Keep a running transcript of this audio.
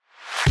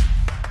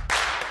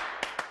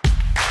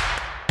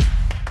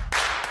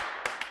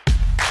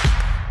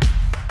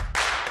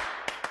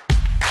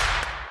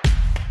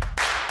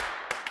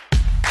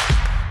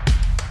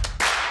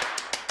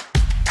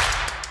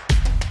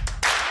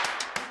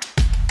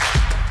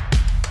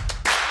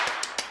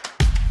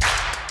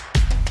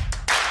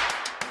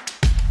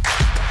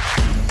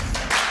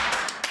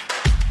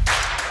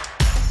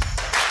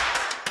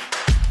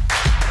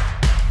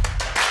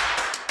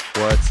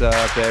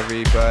up,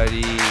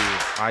 everybody?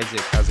 Isaac,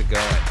 how's it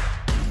going?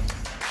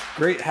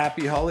 Great.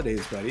 Happy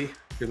holidays, buddy.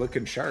 You're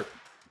looking sharp.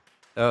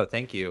 Oh,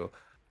 thank you.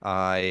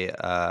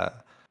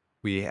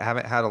 We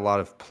haven't had a lot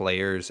of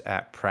players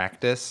at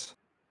practice.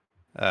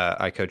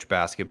 I coach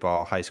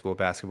basketball, high school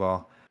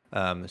basketball.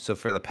 So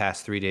for the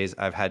past 3 days,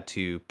 I've had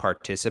to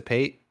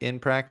participate in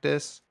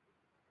practice.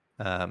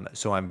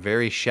 So I'm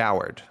very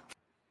showered,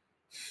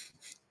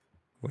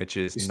 which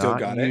is You still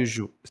got it?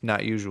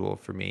 not usual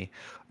for me.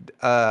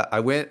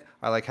 I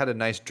had a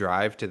nice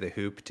drive to the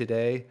hoop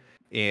today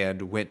and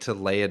went to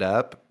lay it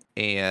up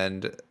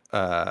and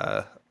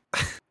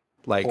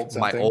like Hold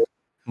something.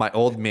 my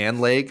old man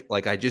leg,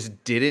 like I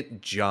just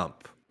didn't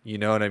jump. You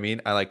know what I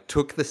mean? I like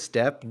took the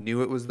step,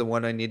 knew it was the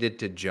one I needed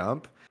to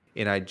jump,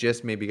 and I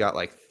just maybe got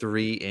like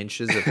 3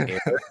 inches of air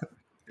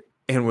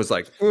and was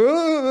like,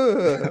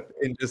 "Ugh,"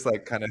 and just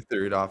like kind of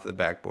threw it off the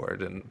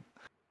backboard. And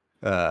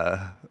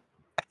uh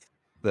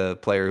the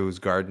player who was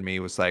guarding me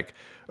was like,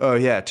 "Oh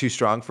yeah, too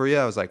strong for you?"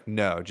 I was like,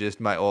 "No, just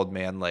my old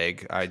man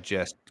leg. I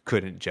just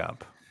couldn't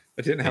jump."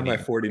 I didn't have And my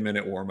he,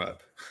 40-minute warm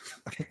up.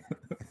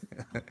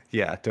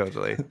 yeah,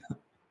 totally.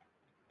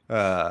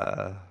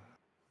 Uh,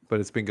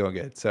 but it's been going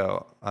good.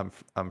 So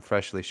I'm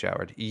freshly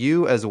showered.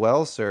 You as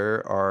well,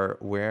 sir, are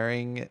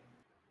wearing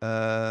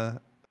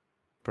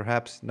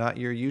perhaps not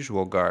your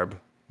usual garb.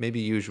 Maybe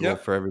usual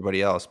Yep. for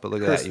everybody else, but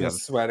look at that. You have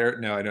Christmas sweater.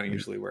 No, I don't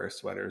usually wear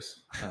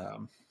sweaters.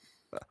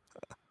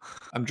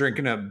 I'm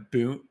drinking a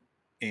Boot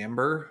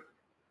Amber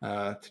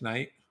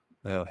tonight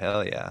oh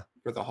hell yeah.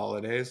 for the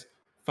holidays.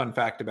 Fun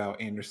fact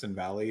about Anderson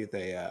Valley: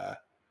 they're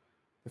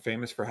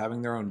famous for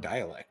having their own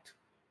dialect,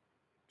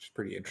 which is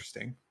pretty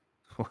interesting.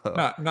 Whoa.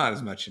 Not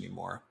as much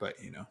anymore,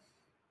 but you know.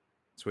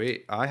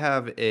 Sweet. I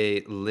have a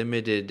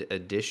limited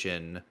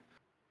edition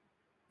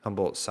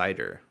Humboldt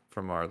cider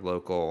from our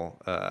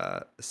local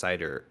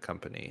cider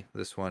company.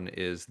 This one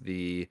is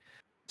the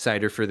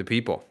cider for the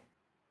people,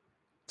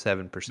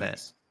 7%.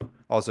 Nice.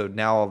 Also,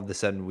 now all of a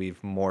sudden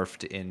we've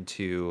morphed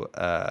into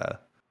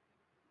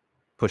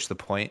Push the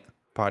Point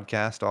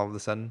podcast. All of a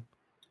sudden,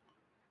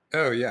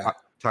 Oh yeah.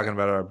 talking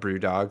about our brew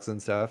dogs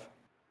and stuff.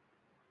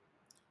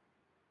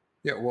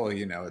 Yeah. Well,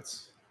 you know,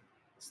 it's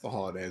the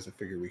holidays. I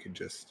figure we could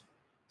just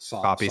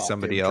Copy soft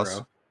somebody intro.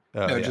 else.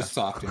 Oh No, yeah, just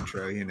soft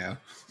intro, you know.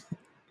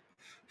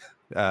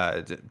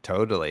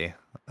 totally.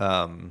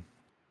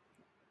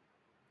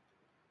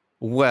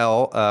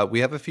 Well, we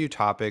have a few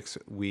topics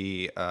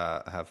we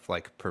have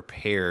like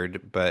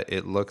prepared, but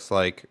it looks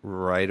like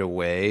right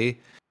away.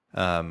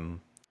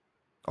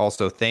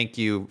 Also, thank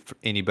you for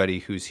anybody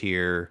who's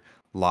here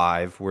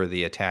live. We're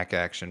the Attack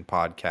Action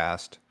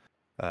Podcast.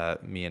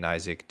 Me and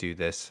Isaac do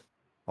this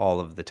all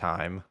of the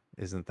time.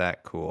 Isn't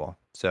that cool?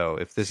 So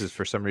if this is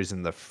for some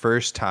reason the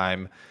first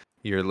time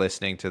you're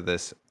listening to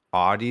this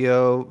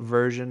audio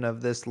version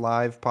of this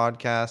live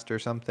podcast or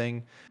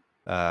something,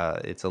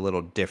 it's a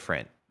little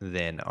different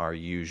than our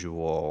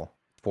usual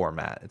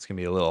format. It's going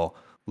to be a little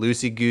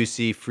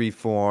loosey-goosey,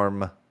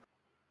 free-form,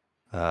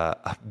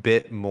 a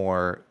bit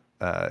more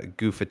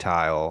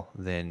goofatile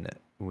than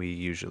we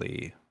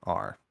usually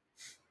are.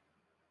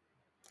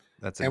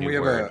 That's a And we new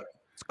have word.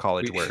 It's a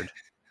college we, word.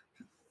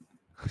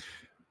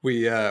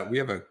 we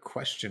have a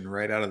question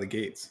right out of the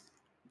gates.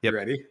 You Yep.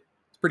 ready?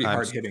 It's pretty I'm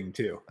hard hitting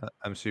too.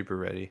 I'm super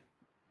ready.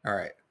 All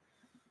right.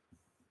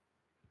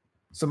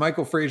 So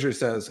Michael Frazier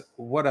says,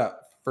 "What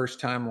up?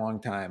 First time,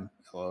 long time.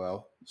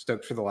 LOL.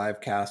 Stoked for the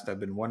live cast. I've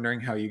been wondering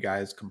how you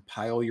guys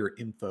compile your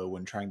info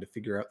when trying to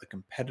figure out the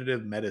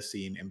competitive meta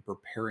scene and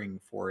preparing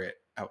for it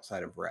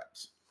outside of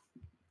reps."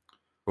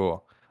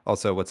 Cool.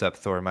 Also, what's up,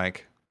 Thor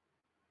Mike?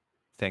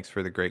 Thanks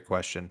for the great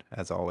question,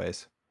 as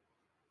always.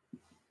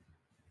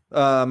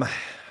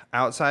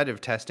 Outside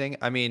of testing,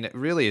 I mean,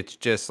 really, it's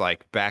just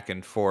like back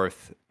and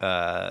forth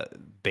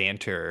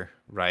banter,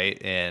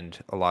 right? And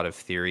a lot of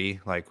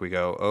theory. Like we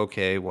go,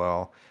 okay,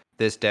 well,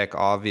 this deck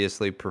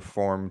obviously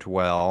performed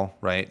well,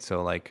 right?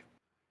 So like,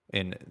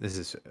 and this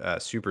is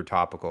super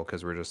topical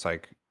because we're just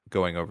like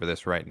going over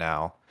this right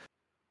now.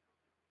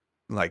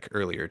 Like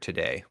earlier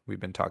today, we've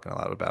been talking a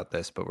lot about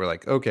this, but we're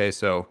like, okay,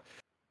 so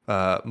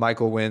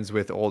Michael wins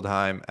with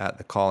Oldhim at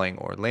the Calling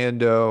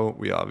Orlando.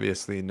 We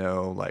obviously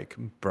know like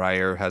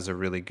Breyer has a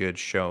really good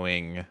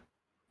showing,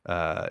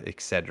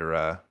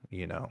 etc.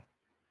 You know,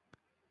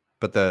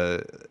 but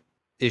the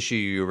issue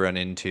you run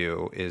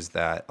into is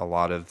that a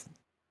lot of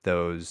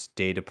those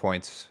data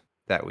points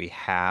that we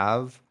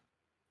have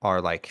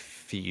are like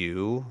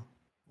few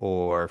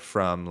or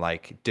from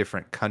like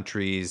different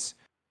countries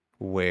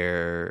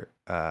where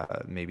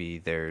maybe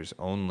there's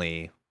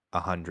only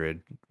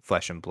 100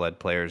 flesh and blood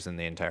players in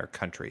the entire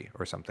country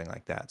or something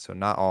like that. So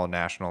not all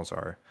nationals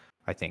are,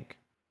 I think,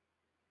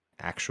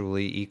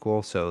 actually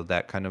equal. So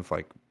that kind of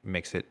like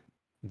makes it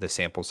the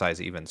sample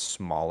size even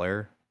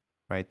smaller,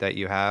 right? That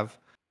you have.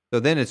 So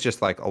then it's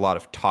just like a lot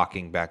of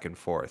talking back and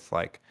forth.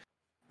 Like,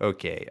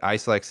 okay,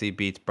 Ice Lexi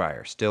beats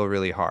Breyer, still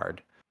really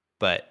hard,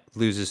 but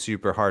loses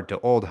super hard to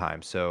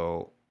Oldhim.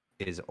 So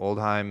is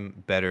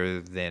Oldhim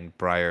better than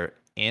Breyer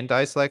and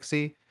Ice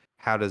Lexi?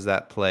 How does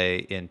that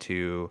play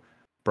into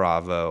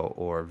Bravo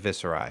or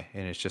Viserai,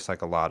 and it's just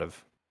like a lot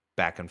of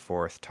back and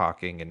forth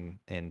talking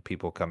and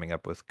people coming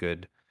up with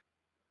good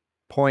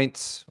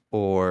points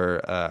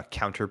or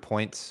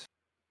counterpoints,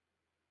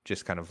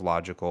 just kind of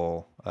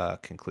logical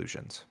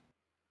conclusions.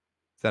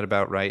 Is that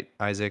about right,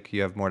 Isaac?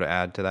 You have more to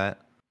add to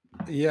that?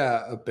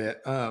 Yeah, a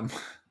bit.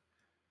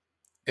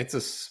 It's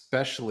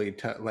especially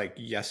like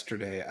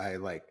yesterday. I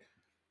like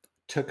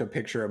took a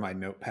picture of my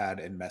notepad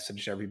and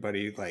messaged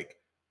everybody like,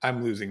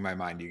 I'm losing my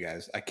mind, you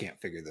guys. I can't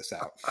figure this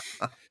out.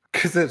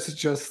 Because it's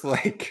just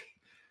like,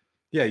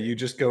 yeah, you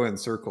just go in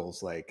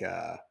circles. Like,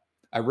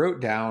 I wrote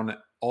down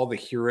all the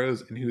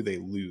heroes and who they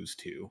lose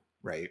to,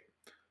 right?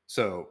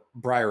 So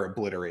Briar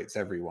obliterates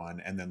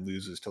everyone and then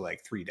loses to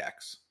like 3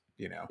 decks,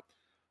 you know.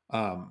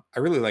 I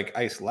really like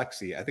Ice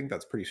Lexi. I think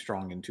that's pretty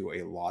strong into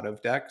a lot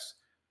of decks,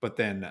 but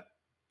then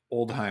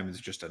Oldheim is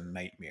just a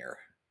nightmare.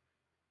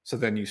 So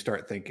then you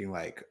start thinking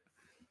like,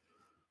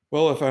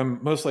 well, if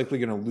I'm most likely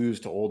going to lose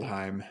to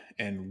Oldheim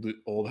and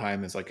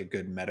Oldheim is like a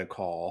good meta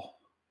call,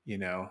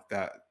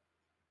 that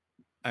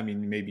I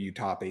mean, maybe you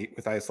top 8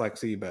 with Ice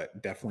Lexi,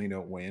 but definitely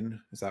don't win.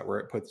 Is that where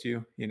it puts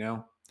you,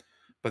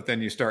 But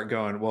then you start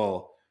going,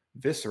 well,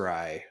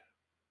 Viserai,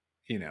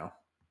 you know,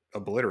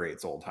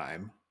 obliterates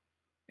Oldheim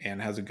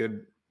and has a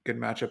good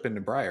matchup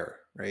into Briar,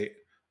 right?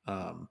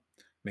 Um,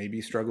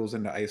 maybe struggles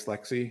into Ice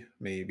Lexi,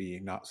 maybe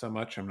not so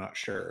much. I'm not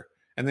sure.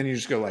 And then you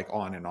just go like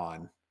on and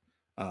on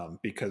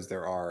because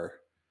there are,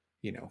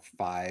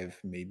 5,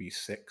 maybe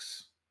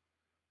 6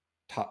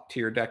 top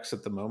tier decks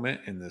at the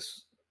moment in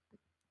this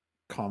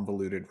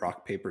convoluted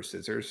rock paper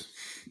scissors.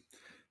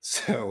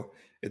 So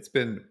it's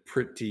been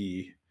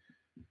pretty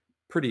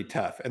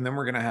tough. And then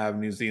we're going to have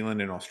New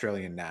Zealand and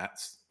Australian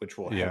Nats, which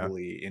will Yeah.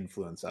 heavily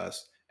influence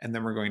us. And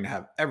then we're going to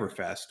have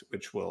Everfest,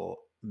 which will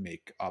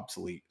make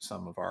obsolete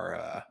some of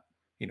our,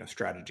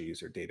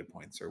 strategies or data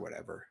points or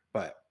whatever.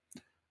 But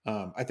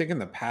I think in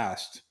the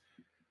past,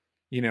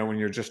 when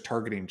you're just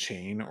targeting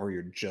Chain or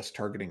you're just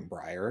targeting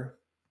Briar,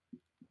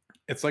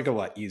 it's like a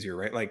lot easier,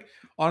 right? Like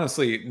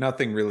honestly,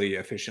 nothing really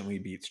efficiently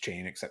beats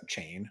Chain except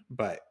Chain,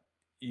 but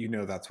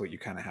that's what you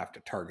kind of have to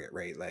target,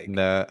 right? Like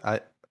No,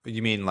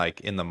 you mean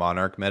like in the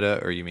Monarch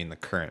meta, or you mean the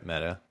current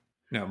meta?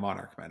 no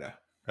Monarch meta.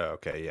 Oh,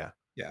 okay, yeah.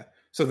 Yeah.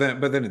 So then,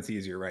 but then it's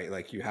easier, right?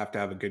 Like you have to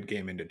have a good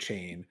game into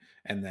Chain,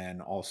 and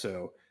then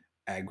also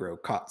aggro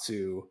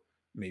Katsu,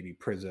 maybe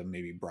Prism,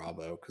 maybe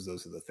Bravo, because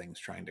those are the things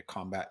trying to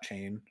combat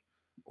Chain,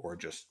 or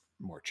just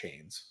more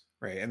chains,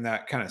 right? And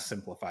that kind of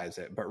simplifies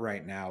it. But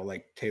right now,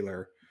 like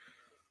Taylor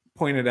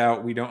pointed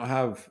out, we don't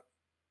have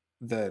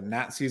the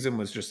Nat season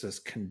was just this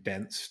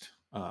condensed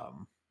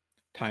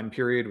time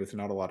period with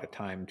not a lot of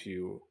time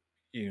to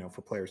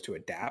for players to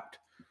adapt.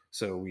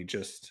 So we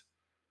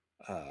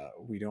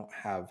don't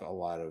have a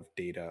lot of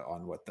data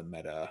on what the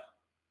meta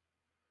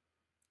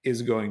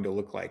is going to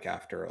look like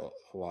after a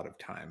lot of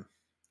time.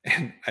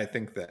 And I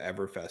think the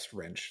Everfest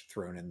wrench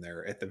thrown in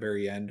there at the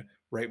very end,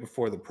 right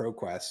before the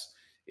ProQuest,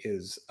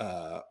 is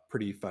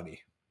pretty funny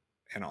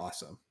and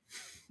awesome.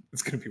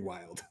 It's going to be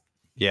wild.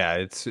 Yeah,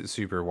 it's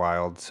super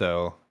wild.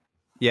 So,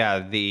 yeah,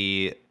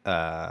 the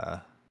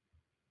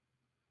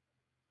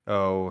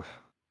oh,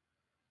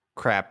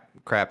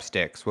 crap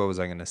sticks. What was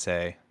I going to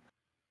say?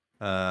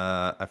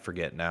 I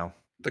forget now.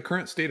 The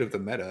current state of the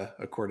meta,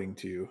 according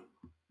to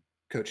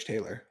Coach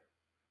Taylor.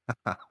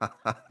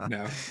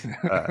 No.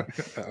 uh,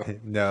 Oh.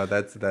 no,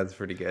 that's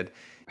pretty good.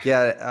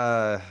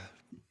 Yeah,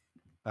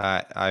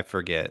 I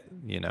forget,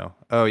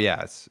 Oh,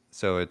 yeah,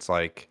 so it's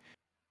like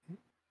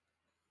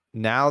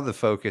now the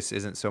focus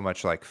isn't so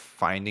much like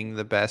finding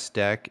the best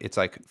deck, it's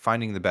like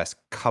finding the best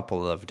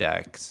couple of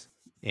decks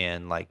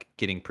and like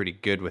getting pretty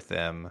good with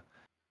them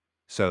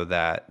so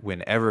that when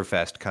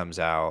Everfest comes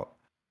out,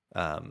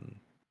 um,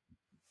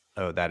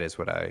 oh, that is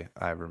what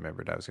I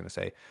remembered I was going to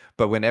say.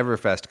 But when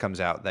Everfest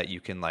comes out, that you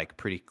can like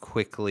pretty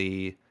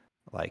quickly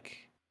like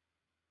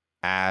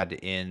add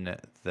in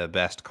the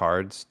best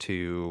cards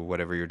to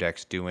whatever your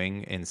deck's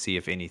doing and see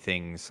if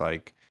anything's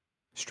like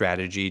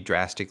strategy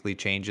drastically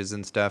changes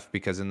and stuff.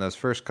 Because in those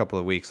first couple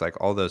of weeks, like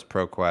all those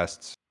pro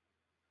quests,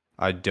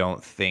 I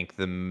don't think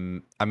I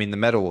mean, the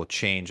meta will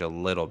change a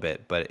little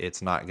bit, but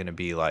it's not going to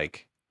be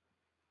like,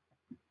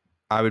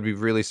 I would be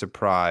really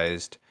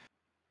surprised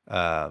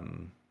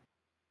um,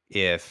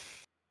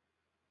 if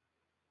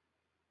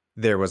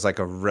there was like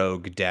a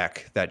rogue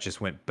deck that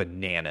just went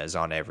bananas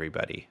on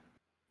everybody,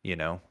 you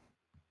know?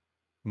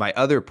 My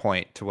other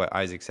point to what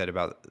Isaac said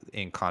about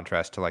in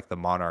contrast to like the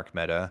Monarch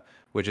meta,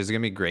 which is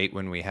going to be great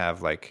when we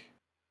have like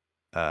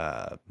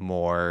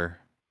more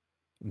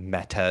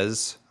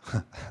metas.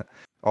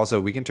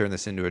 Also, we can turn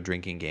this into a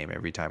drinking game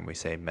every time we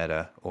say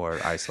meta or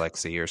Ice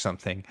Lexi or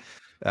something.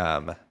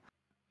 Um,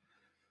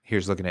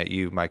 Here's looking at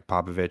you, Mike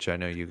Popovich. I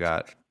know you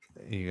got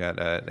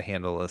a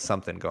handle of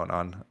something going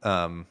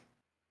on.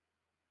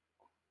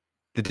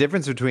 The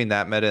difference between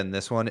that meta and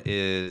this one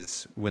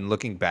is when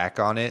looking back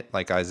on it,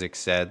 like Isaac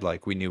said,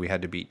 like we knew we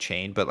had to beat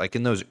Chain, but like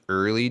in those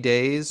early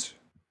days,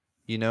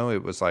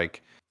 it was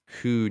like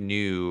who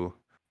knew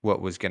what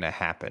was going to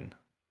happen,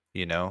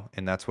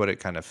 and that's what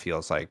it kind of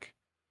feels like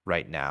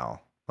right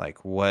now.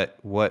 Like what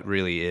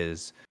really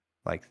is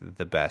like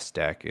the best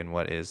deck and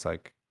what is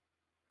like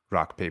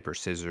rock paper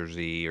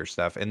scissorsy or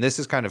stuff. And this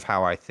is kind of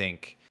how I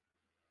think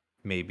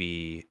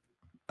maybe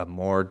a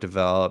more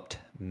developed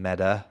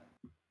meta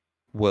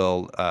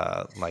will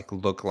like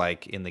look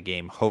like in the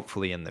game,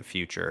 hopefully in the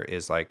future,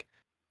 is like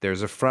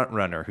there's a front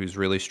runner who's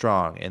really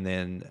strong, and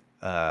then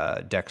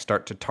decks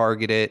start to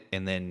target it,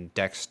 and then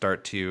decks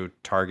start to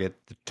target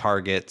the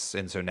targets,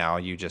 and so now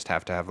you just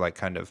have to have like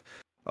kind of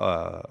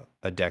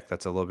a deck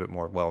that's a little bit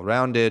more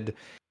well-rounded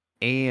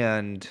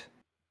and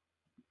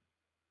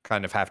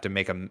kind of have to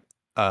make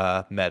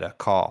a meta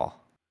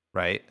call,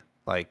 right?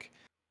 Like,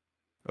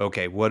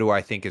 okay, what do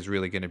I think is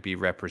really going to be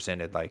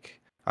represented? Like,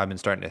 I've been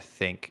starting to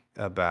think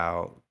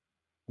about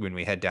when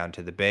we head down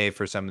to the bay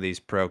for some of these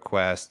pro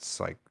quests.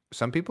 Like,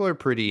 some people are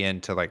pretty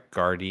into like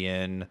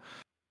Guardian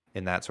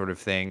and that sort of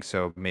thing.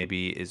 So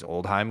maybe is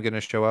Oldheim going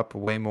to show up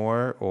way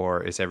more,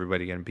 or is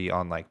everybody going to be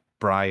on like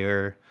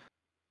Briar?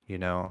 You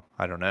know,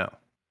 I don't know.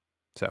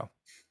 So,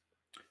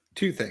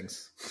 Two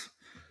things.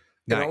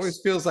 It nice. always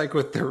feels like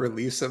with the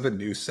release of a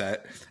new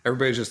set,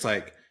 everybody's just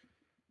like,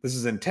 this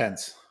is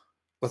intense.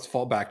 Let's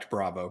fall back to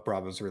Bravo.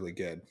 Bravo's really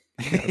good.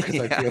 Because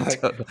I Yeah, feel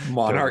like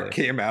Monarch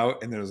totally. came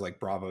out and then it was like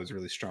Bravo is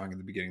really strong in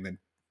the beginning.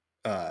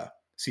 Then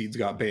Seeds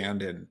got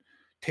banned and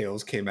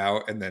Tails came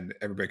out, and then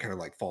everybody kind of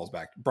like falls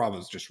back.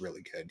 Bravo's just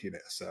really good,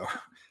 So Yeah,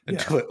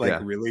 until it like yeah.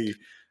 really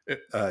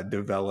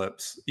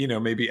develops,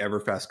 maybe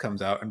Everfest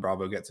comes out and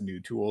Bravo gets new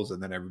tools,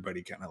 and then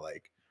everybody kind of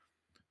like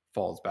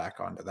falls back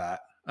onto that.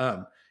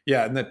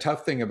 Yeah, and the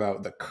tough thing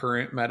about the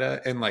current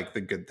meta, and like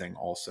the good thing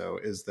also,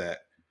 is that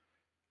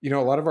a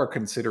lot of our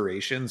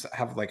considerations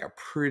have like a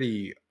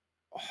pretty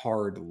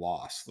hard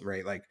loss,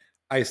 right? Like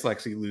Ice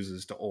Lexi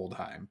loses to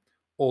Oldheim,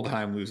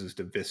 Oldheim loses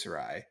to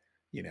Viscerai,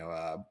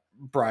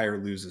 Briar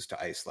loses to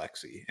Ice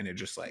Lexi, and it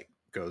just like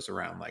goes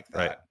around like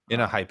Right. that. In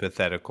a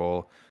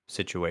hypothetical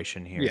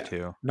situation here Yeah,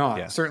 too. not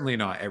Yeah. certainly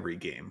not every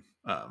game,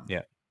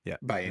 Yeah. Yeah.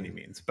 by any Mhm.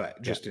 means, but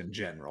Yeah. just in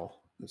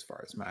general, as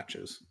far as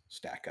matches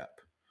stack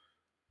up.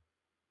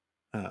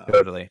 Um,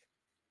 Totally.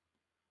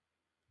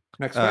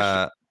 Next question.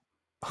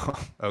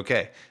 Uh,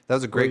 okay. That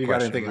was a Or great you got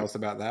question. anything else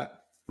about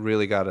that?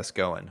 Really got us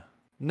going.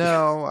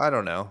 No, I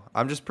don't know.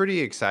 I'm just pretty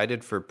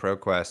excited for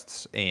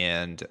ProQuests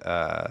and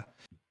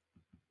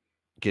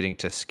getting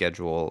to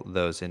schedule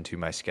those into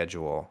my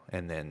schedule,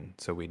 and then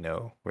so we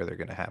know where they're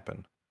going to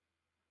happen.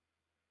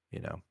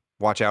 You know,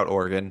 watch out,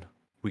 Oregon.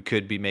 We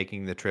could be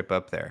making the trip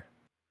up there.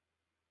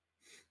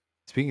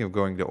 Speaking of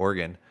going to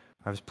Oregon,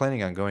 I was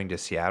planning on going to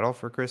Seattle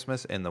for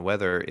Christmas, and the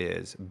weather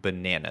is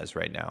bananas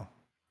right now,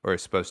 or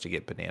it's supposed to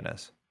get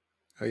bananas.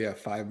 Oh yeah,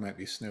 5 might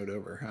be snowed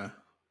over, huh?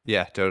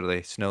 Yeah,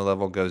 totally. Snow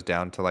level goes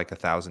down to like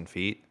 1,000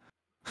 feet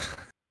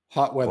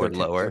Hot weather or tips,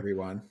 lower.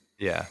 everyone.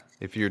 Yeah,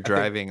 if you're I think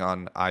driving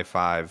on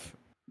I-5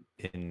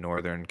 in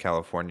Northern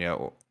California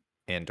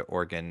and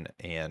Oregon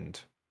and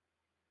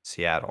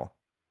Seattle,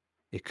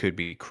 it could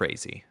be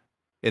crazy.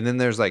 And then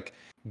there's like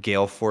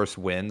gale force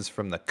winds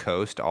from the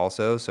coast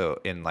also, so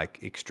in like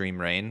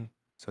extreme rain.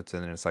 So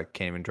it's like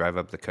can't even drive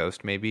up the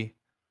coast maybe.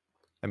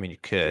 I mean you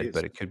could, geez,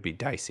 but it could be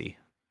dicey.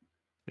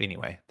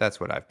 Anyway, that's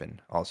what I've been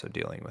also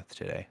dealing with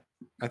today.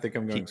 I think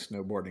I'm going Keep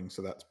snowboarding,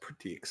 so that's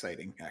pretty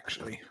exciting,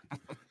 actually.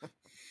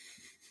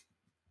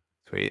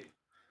 sweet.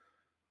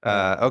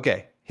 Um,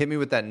 Okay, hit me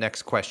with that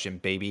next question,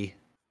 baby.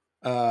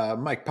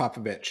 Mike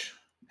Popovich,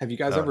 have you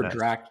guys Oh, ever nice.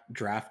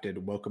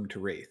 drafted Welcome to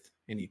Wraith?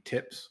 Any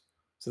tips?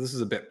 So this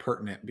is a bit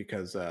pertinent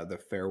because the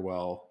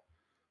farewell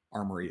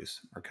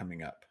armories are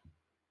coming up.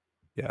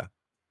 Yeah.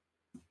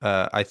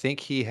 I think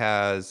he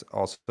has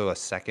also a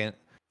second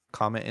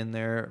comment in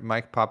there.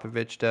 Mike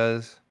Popovich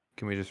does.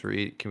 Can we just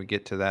read? Can we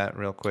get to that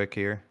real quick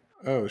here?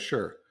 Oh,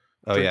 sure.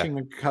 Oh yeah, Drinking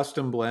a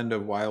custom blend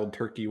of Wild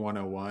Turkey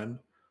 101,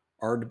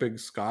 Ardbeg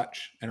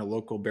Scotch, and a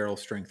local barrel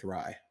strength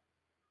rye.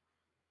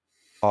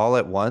 all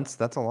at once.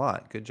 That's a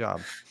lot. Good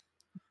job.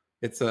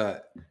 It's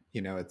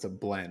it's a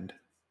blend.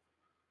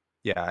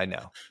 Yeah, I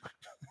know.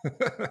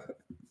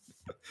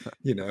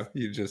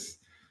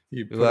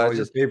 You put Well, all your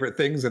just favorite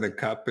things in a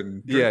cup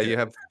and yeah, drink you it.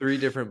 have three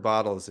different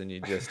bottles and you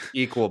just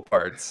equal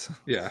parts.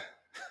 Yeah.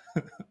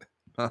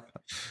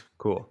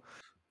 Cool.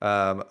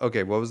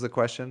 Okay, what was the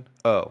question?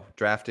 Oh,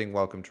 drafting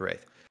Welcome to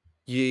Wraith.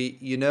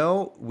 You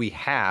know we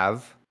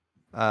have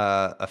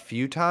a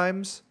few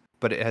times,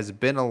 but it has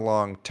been a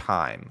long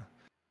time.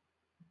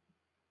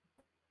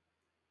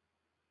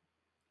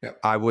 Yep.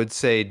 I would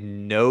say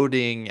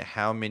noting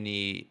how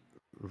many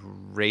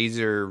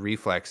razor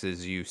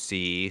reflexes you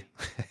see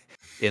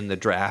in the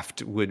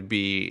draft would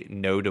be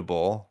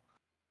notable.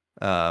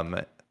 Um,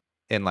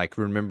 and like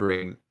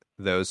remembering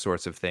those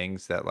sorts of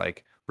things that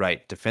like,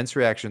 right, defense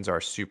reactions are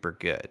super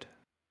good,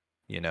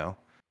 you know,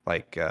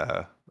 like,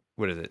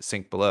 what is it?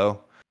 Sink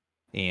below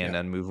and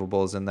Yep.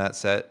 unmovables in that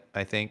set,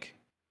 I think.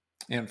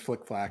 And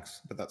Flick Flax,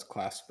 but that's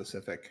class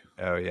specific.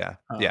 Oh yeah.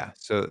 Yeah.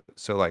 Um,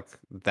 So like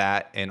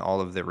that and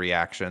all of the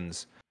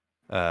reactions,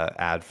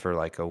 add for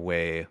like a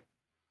way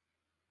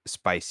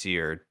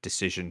spicier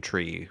decision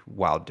tree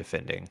while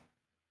defending.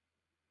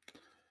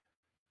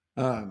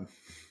 um,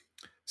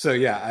 So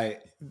yeah,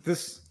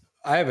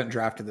 I haven't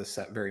drafted this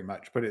set very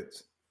much, but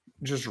it's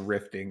just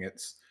rifting.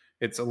 It's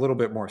a little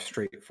bit more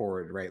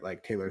straightforward, right?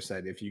 Like Taylor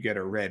said, if you get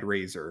a red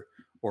razor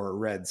or a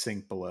red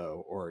sink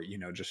below, or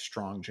just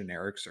strong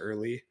generics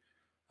early,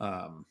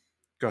 go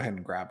ahead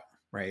and grab them,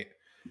 right?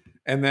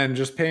 And then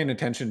just paying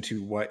attention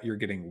to what you're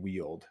getting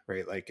wheeled,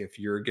 right? Like if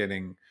you're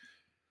getting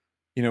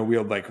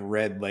wheeled like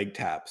red leg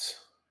taps,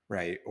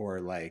 right?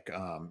 Or like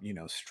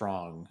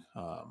strong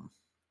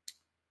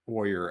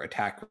warrior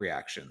attack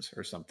reactions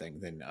or something,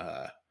 then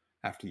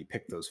after you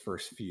pick those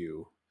first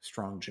few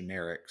strong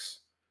generics,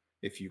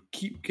 if you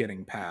keep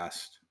getting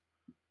past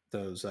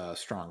those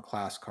strong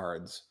class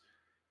cards,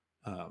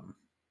 um,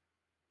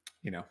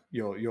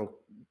 you'll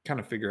kind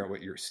of figure out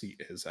what your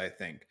seat is, I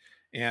think.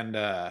 And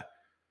I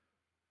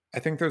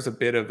think there's a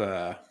bit of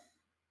a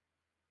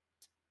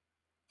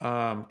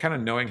kind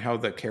of knowing how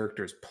the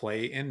characters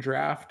play in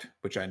draft,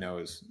 which I know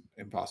is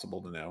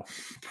impossible to know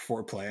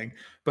before playing.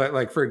 But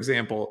like for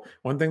example,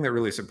 one thing that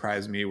really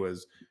surprised me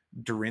was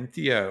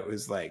Dorinthia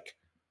is like,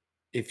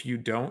 if you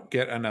don't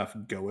get enough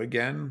go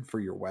again for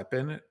your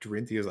weapon,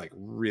 Dorinthia is like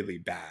really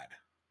bad.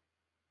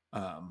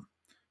 Um,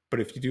 but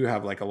if you do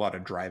have like a lot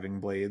of driving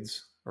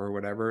blades or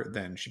whatever,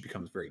 then she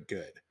becomes very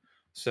good.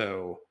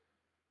 So,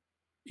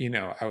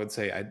 I would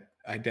say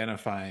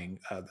identifying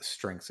the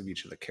strengths of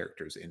each of the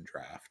characters in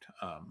draft.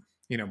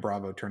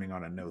 Bravo turning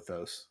on a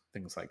Nothos,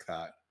 things like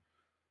that.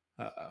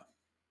 Uh,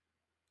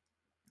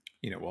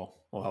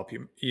 will help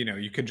you.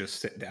 You could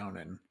just sit down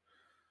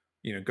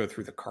and go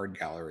through the card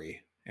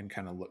gallery and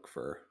kind of look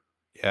for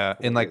Yeah, and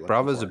what you're like looking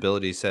Bravo's for.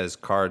 ability says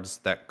cards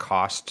that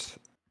cost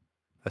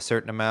a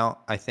certain amount,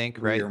 I think,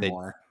 3 right? or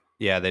more.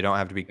 Yeah, they don't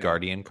have to be Yeah.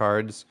 guardian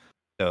cards.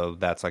 So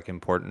that's like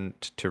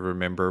important to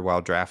remember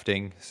while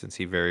drafting, since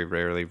he very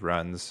rarely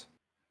runs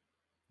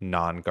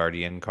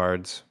non-guardian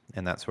cards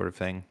and that sort of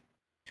thing.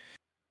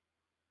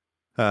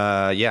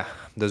 Yeah,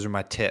 those are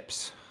my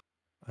tips.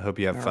 I hope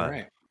you have All fun,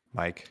 right.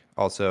 Mike.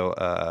 Also,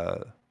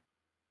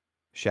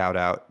 shout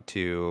out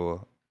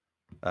to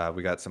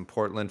we got some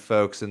Portland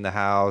folks in the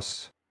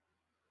house.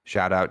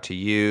 Shout out to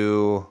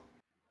you,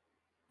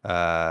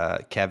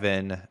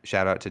 Kevin.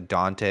 Shout out to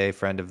Dante,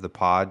 friend of the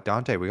pod.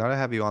 Dante, we gotta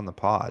have you on the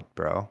pod,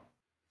 bro.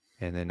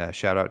 And then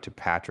shout out to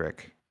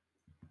Patrick,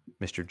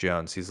 Mr.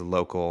 Jones. He's a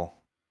local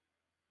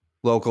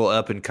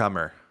up and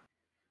comer,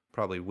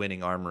 probably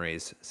winning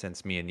armories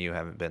since me and you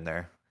haven't been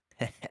there.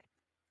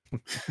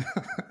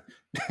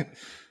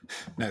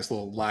 Nice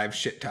little live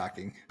shit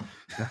talking.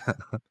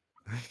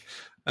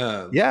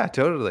 Um, Yeah,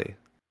 totally.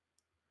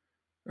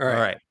 all All right.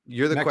 right,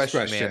 you're the Next question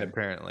man, question.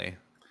 apparently.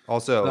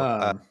 Also,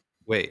 Um,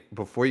 wait,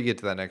 before you get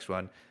to that next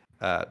one,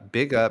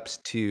 big ups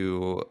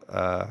to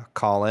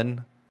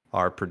Colin,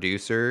 our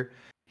producer.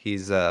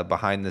 He's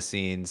behind the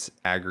scenes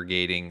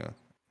aggregating,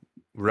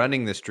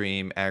 running the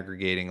stream,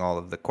 aggregating all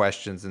of the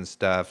questions and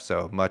stuff.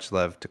 So much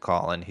love to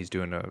Colin. He's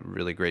doing a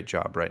really great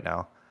job right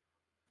now.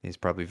 He's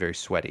probably very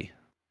sweaty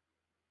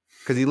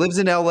because he lives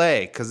in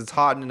LA because it's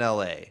hot in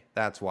LA.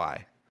 That's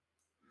why.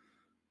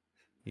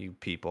 You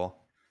people.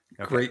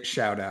 Okay. Great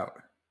shout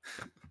out.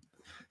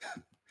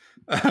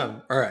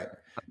 All right.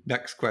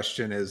 Next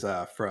question is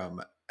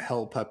from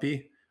Hell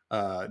Puppy,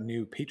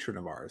 new patron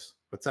of ours.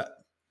 What's that?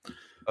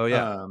 Oh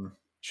yeah. Um,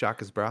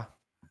 Shakas, bra.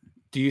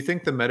 do you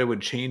think the meta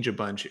would change a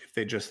bunch if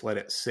they just let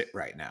it sit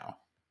right now?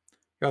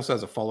 He also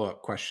has a follow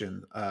up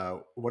question.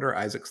 What are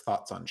Isaac's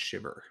thoughts on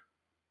Shiver?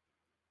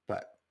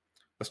 But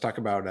let's talk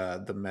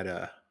about the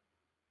meta.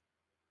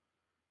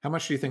 How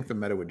much do you think the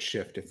meta would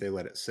shift if they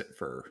let it sit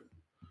for,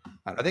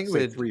 I I don't know, think it say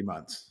would 3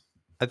 months?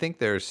 I think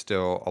there's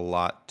still a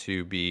lot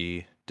to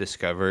be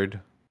discovered,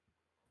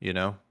 you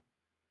know,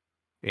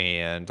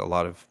 and a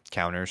lot of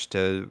counters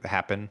to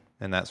happen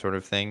and that sort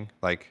of thing.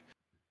 Like,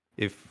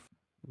 if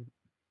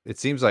it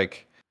seems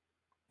like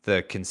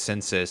the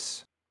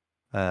consensus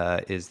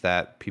is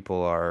that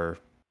people are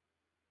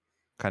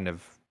kind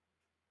of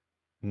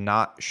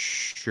not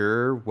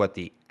sure what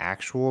the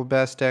actual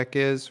best deck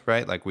is,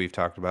 right? Like we've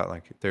talked about,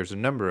 like there's a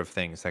number of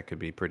things that could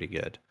be pretty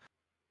good.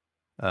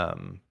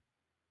 Um,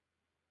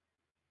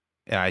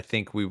 and I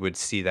think we would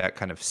see that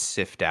kind of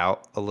sift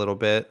out a little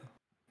bit,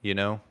 you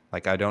know?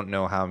 Like I don't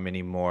know how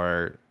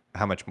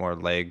much more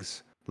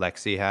legs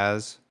Lexi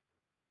has.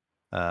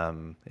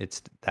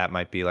 It's that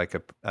might be like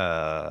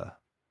a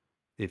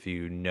if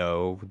you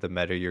know the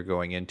meta you're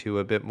going into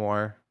a bit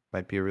more,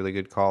 might be a really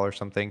good call or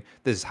something.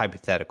 This is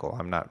hypothetical.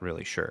 I'm not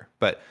really sure.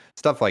 But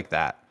stuff like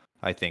that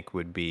I think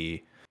would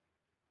be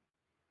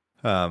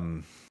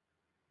um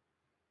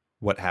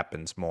what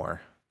happens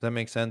more. Does that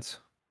make sense?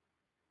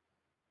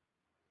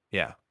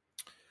 Yeah.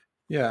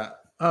 Yeah.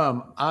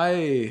 I'm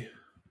going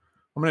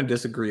to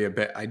disagree a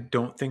bit. I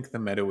don't think the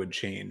meta would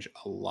change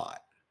a lot.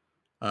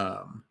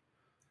 Um,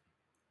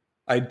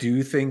 I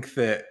do think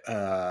that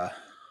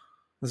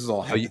this is all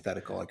Oh,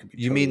 hypothetical. I could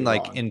be you mean totally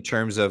like wrong. in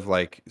terms of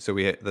like so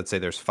let's say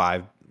there's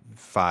five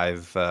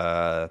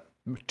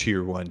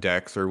tier 1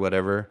 decks or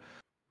whatever.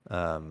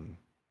 Um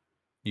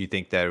you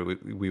think that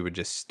we would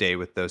just stay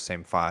with those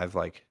same five,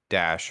 like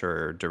Dash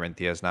or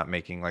Dorinthia is not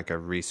making like a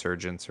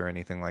resurgence or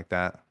anything like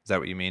that? Is that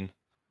what you mean?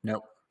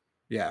 Nope.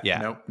 Yeah. Yeah,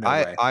 Nope. No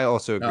I way. I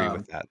also agree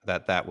with Um,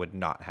 that. That would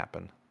not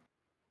happen.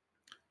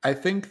 I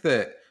think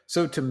that,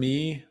 so to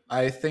me,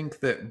 I think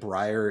that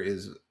Briar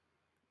is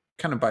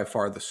kind of by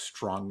far the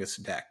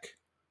strongest deck.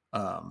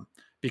 Um,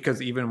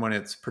 because even when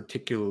it's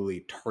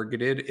particularly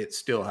targeted, it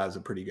still has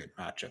a pretty good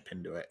matchup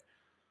into it.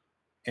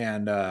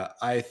 And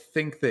I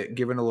think that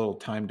given a little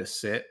time to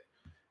sit,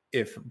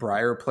 if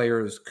Briar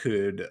players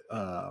could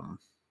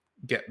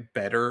get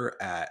better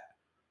at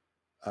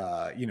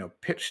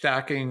pitch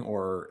stacking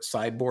or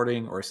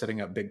sideboarding or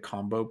setting up big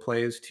combo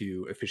plays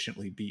to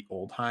efficiently beat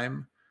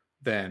Oldheim,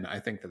 then I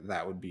think that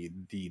that would be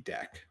the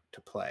deck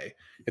to play.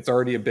 It's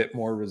already a bit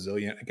more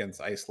resilient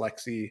against Ice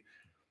Lexi.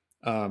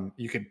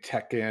 You could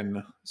tech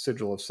in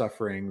Sigil of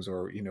Sufferings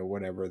or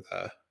whatever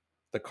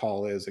the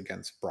call is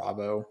against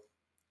Bravo,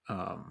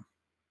 um,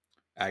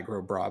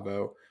 aggro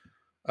Bravo.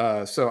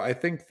 So I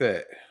think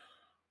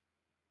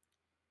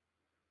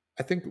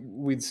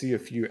we'd see a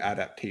few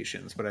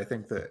adaptations, but I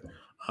think that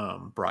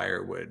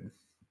Briar would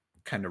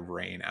kind of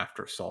reign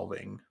after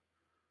solving,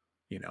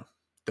 you know,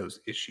 those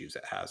issues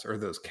it has or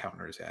those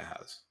counters it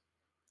has.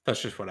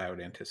 That's just what I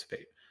would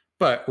anticipate.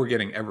 But we're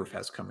getting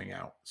Everfest coming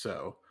out,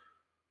 so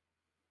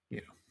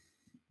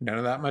none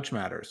of that much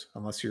matters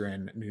unless you're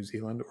in New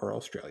Zealand or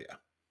Australia.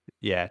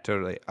 Yeah,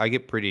 totally. I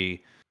get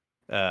pretty,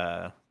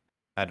 I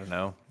don't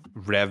know,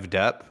 revved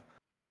up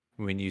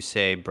when you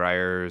say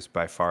Briar's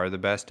by far the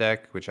best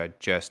deck, which I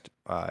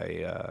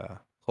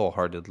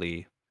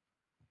wholeheartedly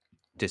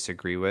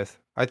disagree with.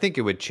 I think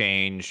it would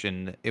change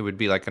and it would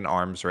be like an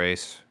arms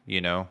race,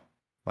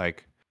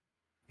 like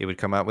it would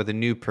come out with a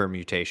new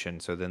permutation.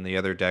 So then the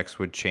other decks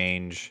would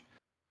change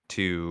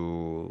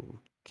to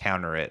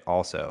counter it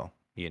also,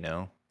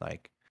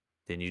 like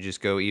then you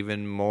just go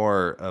even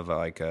more of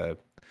like a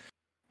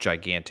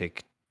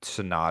gigantic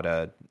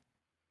Sonata,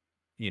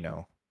 you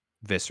know,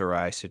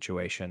 Viserai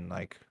situation.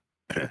 Like,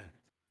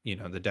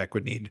 the deck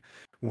would need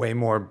way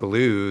more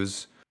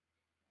blues,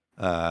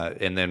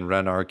 and then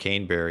run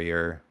Arcane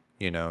Barrier,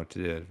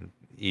 to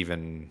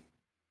even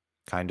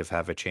kind of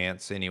have a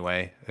chance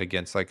anyway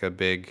against like a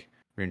big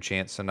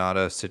Runechant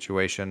Sonata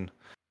situation.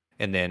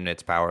 And then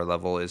its power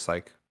level is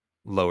like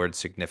lowered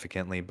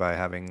significantly by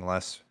having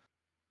less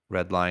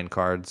red line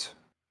cards.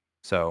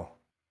 So,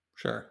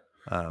 Sure.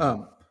 um,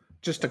 Um,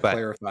 just to but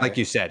clarify, like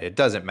you said, it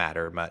doesn't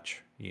matter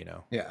much,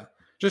 yeah,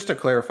 just to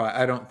clarify,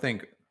 I don't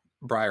think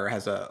Briar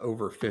has a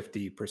over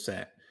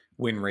 50%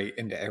 win rate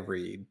into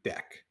every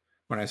deck.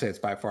 When I say it's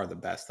by far the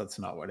best, that's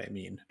not what I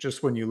mean.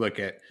 Just when you look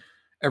at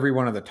every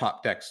one of the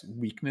top decks'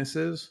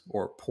 weaknesses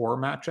or poor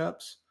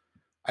matchups,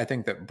 I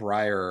think that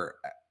Briar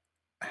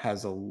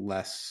has a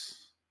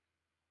less,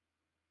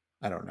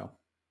 I don't know,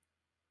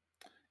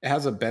 it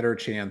has a better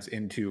chance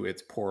into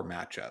its poor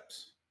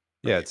matchups,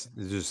 Yeah, right? it's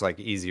just like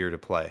easier to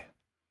play.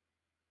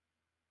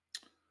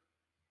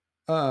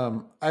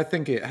 I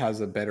think it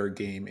has a better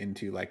game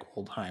into like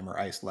Oldheim or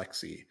Ice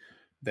Lexi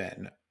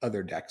than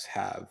other decks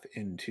have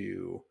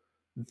into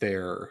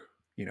their,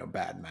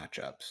 bad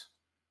matchups.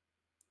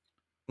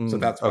 So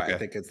that's why I Okay.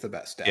 think it's the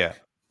best Yeah,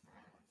 deck,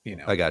 you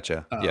know. I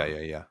gotcha. Yeah, Um, yeah,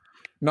 yeah.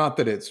 not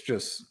that it's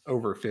just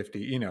over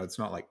 50, it's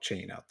not like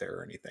Chain out there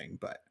or anything,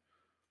 but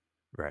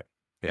Right.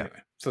 Yeah.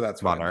 anyway, so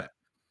that's what I Monarch, meant.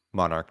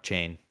 Monarch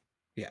Chain,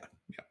 Yeah.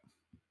 Yeah.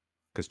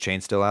 because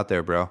Chain's still out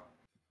there, bro.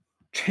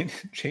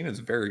 Chain is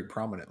very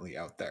prominently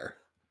out there.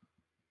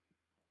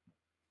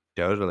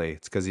 Totally.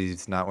 It's because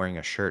he's not wearing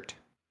a shirt.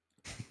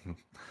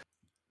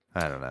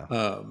 I don't know.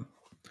 Um,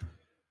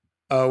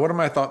 what are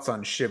my thoughts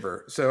on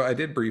Shiver? So I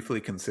did briefly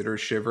consider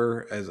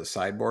Shiver as a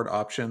sideboard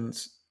option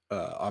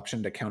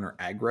to counter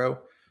aggro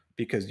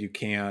because you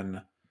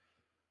can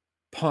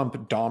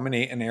pump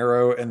dominate an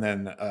arrow and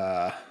then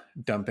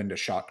dump into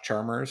shock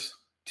charmers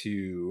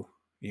to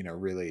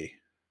really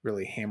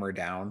really hammer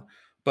down.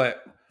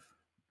 But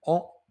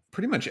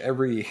pretty much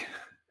every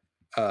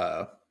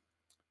uh,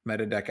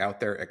 meta deck out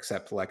there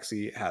except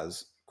Lexi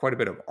has quite a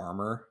bit of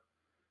armor,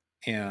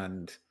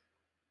 and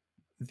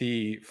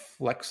the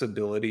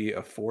flexibility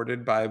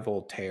afforded by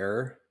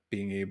Voltaire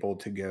being able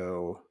to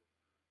go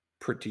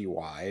pretty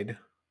wide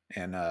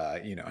and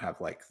have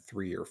like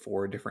 3 or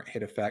 4 different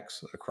hit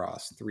effects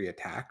across 3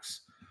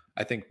 attacks,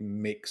 I think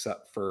makes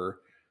up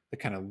for the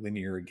kind of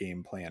linear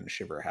game plan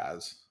Shiver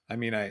has. I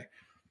mean, I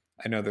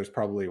know there's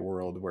probably a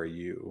world where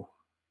you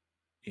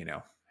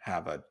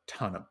have a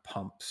ton of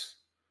pumps.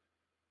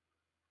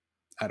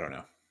 I don't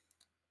know.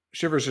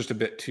 Shiver's just a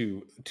bit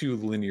too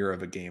linear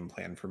of a game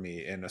plan for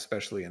me, and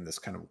especially in this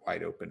kind of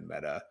wide open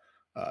meta,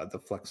 the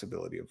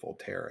flexibility of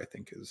Voltaire I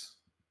think is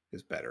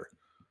better,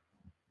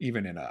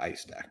 even in an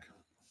ice deck.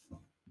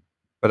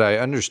 But I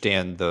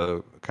understand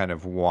the kind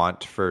of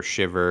want for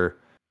Shiver,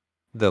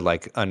 the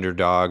like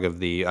underdog of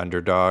the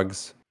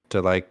underdogs,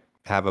 to like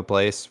have a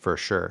place for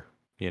sure,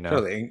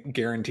 Totally, and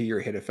guarantee your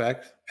hit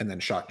effect, and then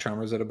shock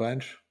charmers at a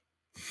bunch.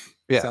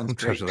 Yeah, Sounds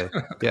great. totally.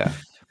 Yeah.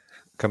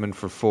 Coming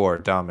for 4,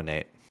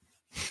 dominate.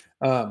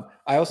 I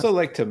also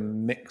like to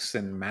mix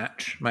and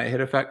match my hit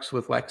effects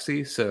with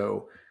Lexi.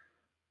 So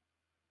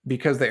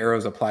because the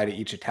arrows apply to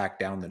each attack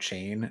down the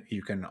chain,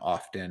 you can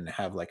often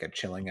have like a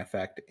chilling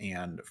effect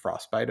and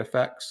frostbite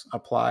effects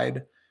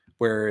applied.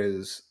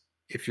 Whereas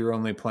if you're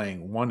only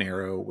playing one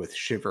arrow with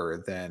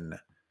shiver, then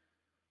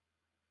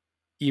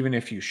even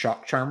if you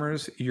shock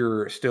charmers,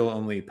 you're still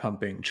only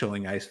pumping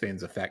chilling ice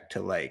veins effect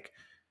to like,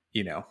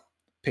 you know,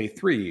 pay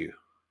 3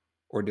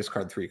 or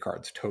discard 3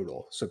 cards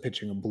total. So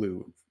pitching a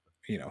blue,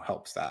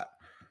 helps that.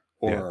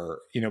 Yeah. Or,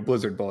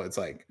 Blizzard Bullet's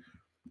like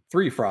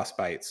 3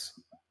 frostbites,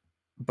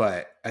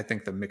 but I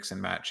think the mix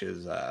and match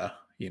is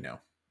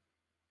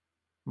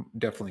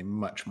definitely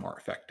much more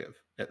effective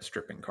at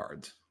stripping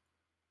cards.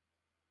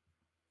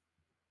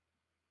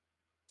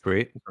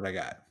 Great. That's what I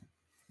got.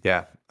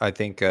 Yeah, I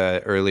think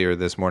earlier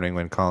this morning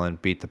when Colin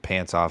beat the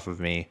pants off of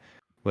me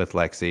with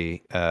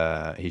Lexi,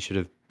 he should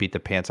have beat the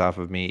pants off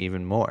of me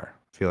even more.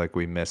 I feel like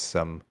we missed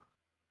some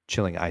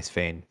chilling ice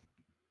vein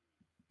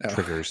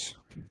triggers.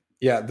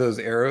 Yeah, those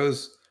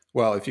arrows.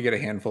 Well, if you get a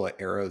handful of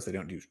arrows, they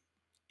don't do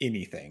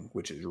anything,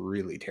 which is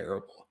really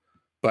terrible.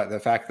 But the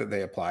fact that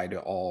they apply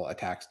to all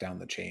attacks down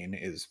the chain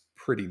is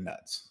pretty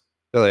nuts.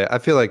 Really, I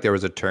feel like there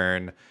was a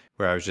turn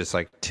where I was just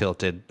like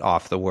tilted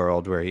off the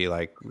world, where he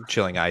like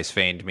chilling ice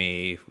veined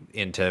me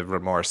into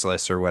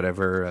remorseless or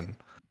whatever, and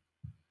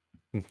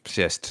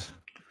just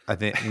I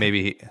think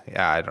maybe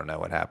I don't know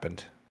what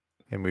happened,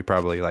 and we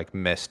probably like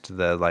missed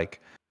the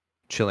like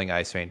chilling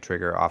ice vein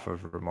trigger off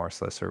of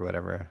remorseless or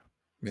whatever.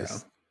 Yeah,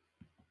 Just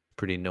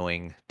pretty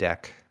annoying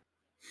deck.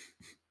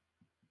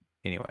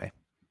 Anyway,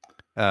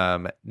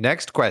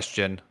 next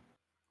question.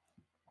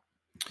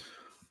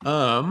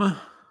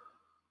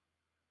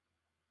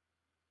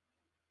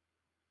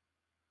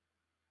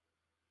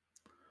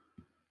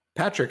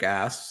 Patrick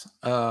asks,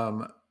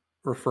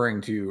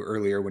 referring to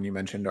earlier when you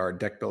mentioned our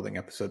deck building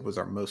episode was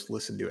our most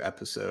listened to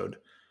episode.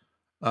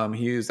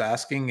 He was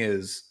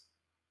asking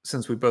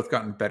since we've both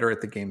gotten better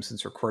at the game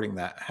since recording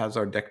that, has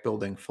our deck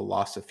building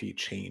philosophy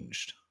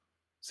changed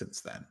since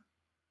then?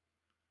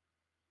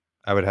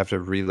 I would have to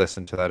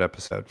re-listen to that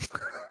episode.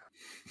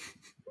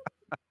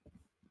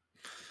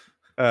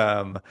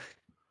 I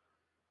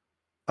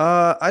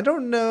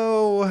don't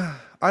know.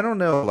 I don't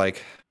know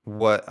like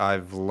what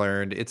I've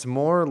learned. It's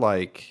more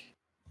like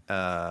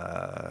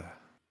the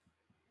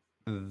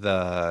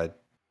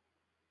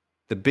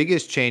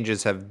biggest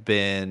changes have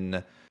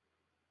been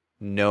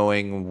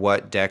knowing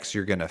what decks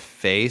you're going to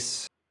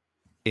face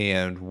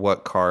and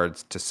what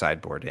cards to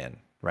sideboard in,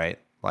 right?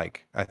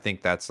 Like I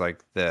think that's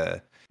like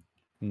the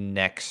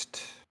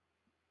next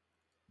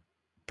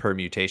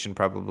permutation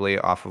probably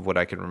off of what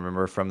I can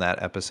remember from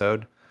that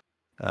episode.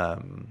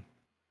 So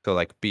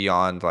like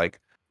beyond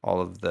like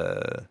all of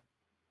the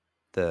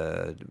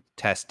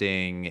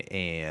testing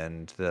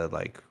and the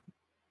like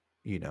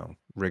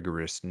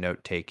rigorous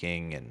note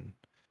taking and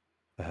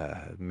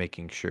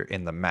making sure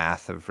in the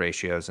math of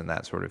ratios and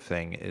that sort of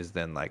thing is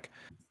then like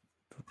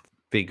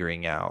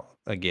figuring out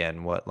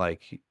again what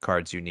like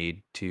cards you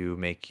need to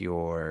make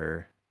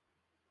your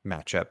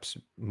matchups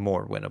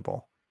more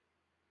winnable.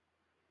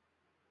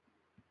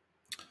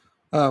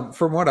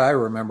 From what I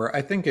remember,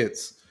 I think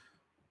it's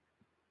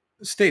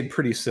stayed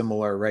pretty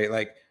similar, right?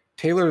 Like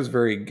Taylor is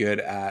very good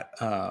at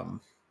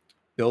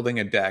building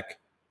a deck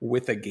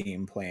with a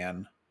game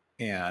plan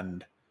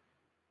and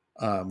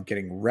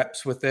getting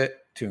reps with it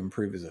to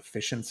improve his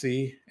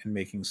efficiency and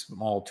making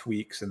small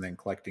tweaks and then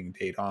collecting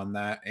data on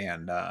that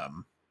and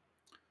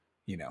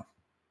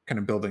kind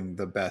of building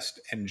the best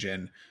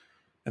engine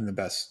and the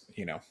best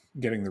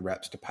getting the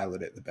reps to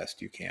pilot it the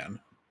best you can.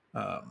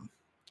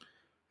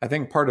 I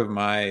think part of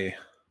I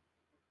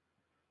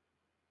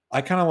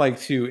kind of like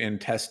to, in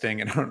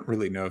testing, and I don't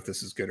really know if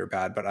this is good or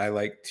bad, but I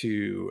like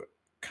to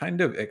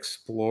kind of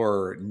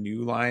explore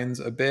new lines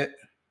a bit,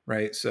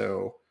 right?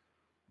 So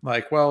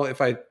like, well,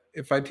 if I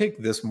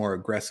take this more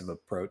aggressive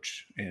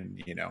approach in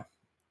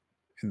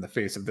the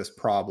face of this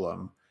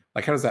problem,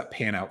 like how does that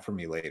pan out for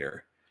me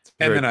later? It's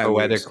a And very then I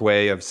poetic lose.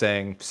 way of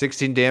saying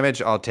 16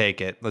 damage, I'll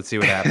take it. Let's see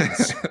what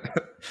happens.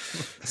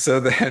 so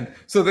then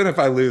if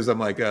I lose, I'm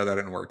like, oh, that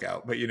didn't work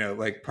out. But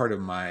like part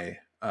of my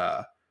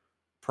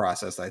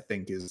process, I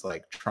think, is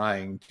like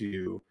trying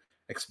to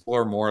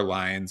explore more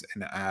lines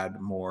and add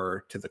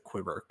more to the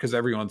quiver, because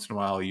every once in a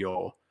while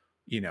you'll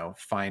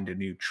find a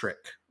new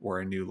trick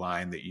or a new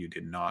line that you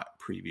did not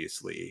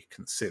previously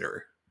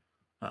consider.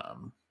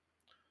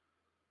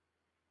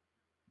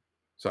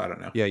 So I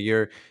don't know. Yeah,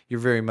 you're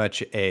very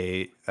much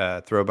a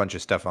throw a bunch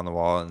of stuff on the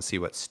wall and see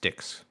what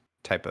sticks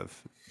type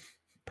of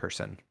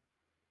person.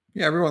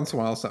 Yeah, every once in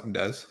a while something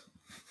does.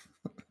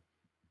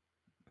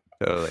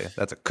 Totally.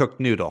 That's a cooked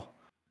noodle.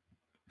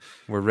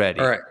 We're ready.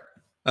 All right.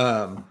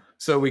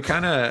 So we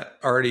kind of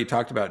already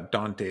talked about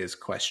Dante's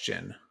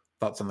question.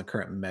 Thoughts on the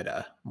current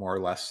meta, more or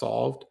less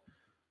solved?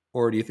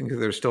 Or do you think that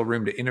there's still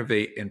room to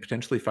innovate and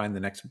potentially find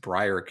the next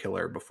Briar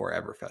killer before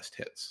Everfest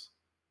hits?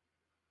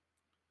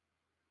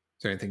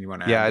 Is there anything you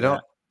want to add to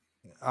that?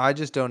 I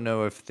just don't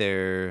know if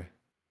they're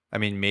I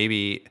mean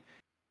maybe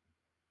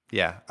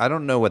yeah, I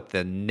don't know what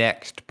the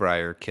next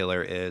Briar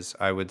killer is.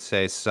 I would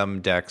say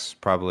some decks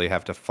probably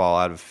have to fall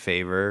out of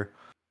favor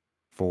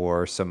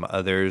for some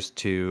others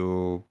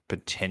to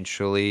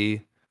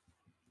potentially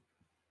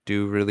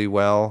do really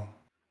well,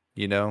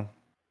 you know?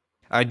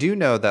 I do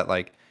know that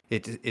like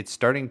it's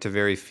starting to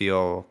very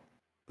feel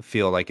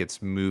like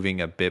it's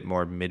moving a bit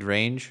more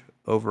mid-range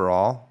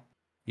overall,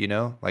 you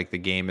know? Like the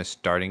game is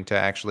starting to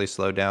actually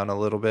slow down a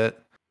little bit.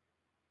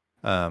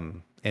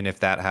 And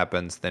if that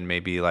happens, then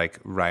maybe like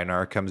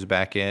Reinar comes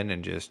back in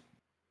and just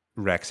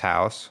wrecks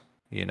house,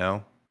 you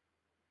know?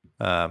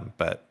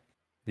 But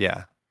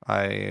yeah,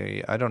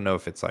 I don't know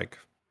if it's like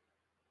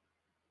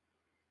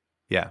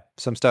yeah,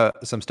 some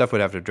stuff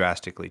would have to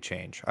drastically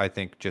change. I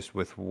think just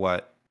with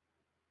what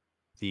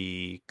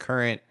the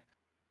current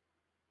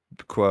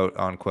quote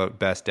unquote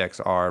best decks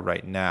are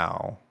right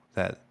now,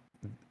 that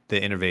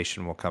the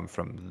innovation will come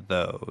from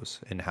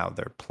those and how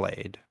they're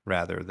played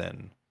rather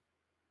than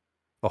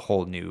a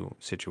whole new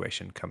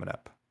situation coming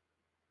up.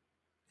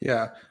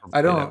 Yeah, I Hopefully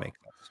that don't. makes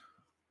sense.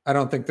 I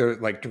don't think they're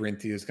like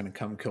Dorinthia is going to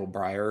come kill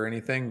Briar or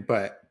anything,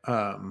 but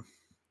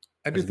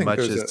I do As think much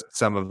there's as a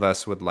some of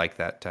us would like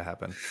that to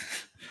happen.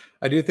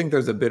 I do think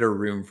there's a bit of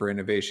room for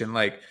innovation.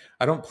 Like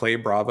I don't play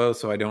Bravo,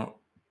 so I don't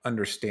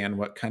understand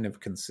what kind of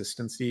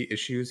consistency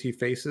issues he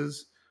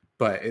faces,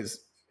 but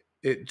is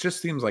it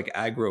just seems like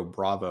aggro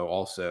Bravo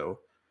also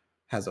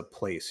has a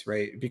place,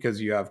 right? Because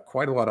you have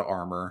quite a lot of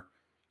armor,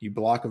 you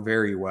block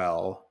very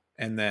well,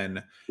 and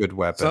then Good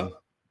weapon. so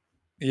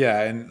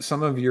yeah, and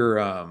some of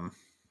your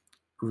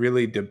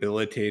really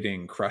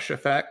debilitating crush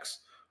effects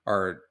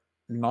are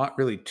not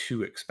really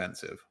too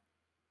expensive,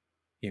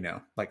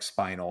 like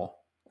spinal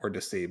or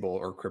disable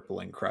or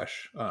crippling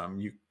crush.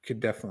 You could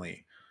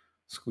definitely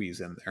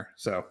squeeze in there.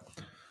 So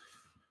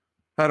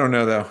I don't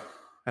know though.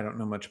 I don't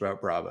know much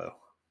about Bravo.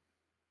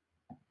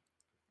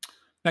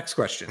 Next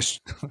question.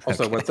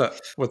 Also, Okay. what's up?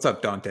 What's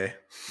up, Dante?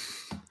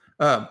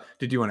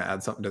 Did you want to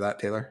add something to that,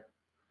 Taylor?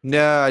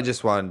 No, I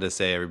just wanted to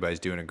say everybody's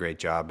doing a great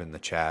job in the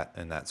chat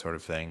and that sort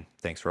of thing.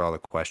 Thanks for all the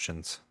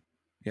questions.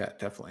 Yeah,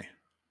 definitely.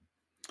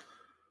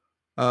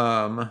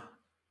 Um,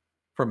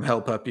 from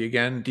Hell Puppy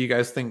again. Do you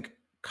guys think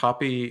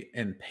copy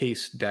and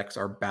paste decks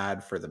are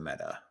bad for the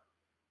meta?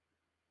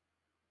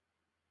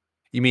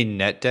 You mean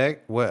net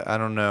deck? What? I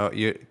don't know.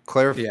 You Yeah.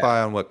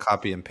 clarify on what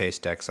copy and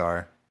paste decks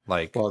are.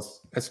 Like, Well,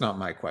 it's not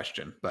my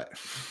question, but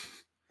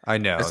I I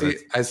know see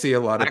that's I see a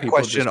lot of that people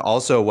question just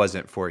also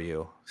wasn't for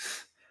you.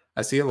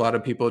 I see a lot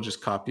of people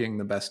just copying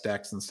the best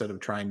decks instead of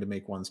trying to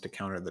make ones to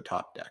counter the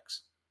top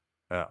decks.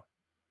 Oh,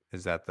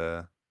 is that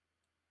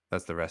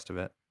that's the rest of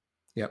it?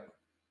 Yep.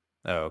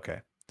 Oh,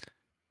 okay.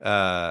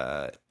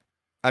 Uh,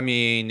 I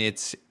mean,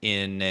 it's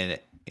in an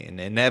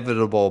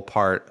inevitable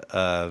part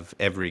of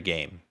every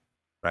game,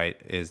 right?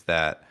 Is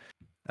that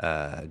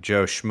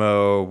Joe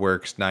Schmo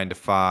works 9 to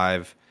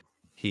 5.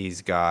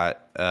 He's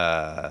got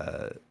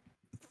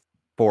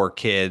 4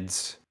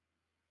 kids,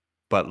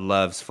 but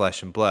loves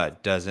Flesh and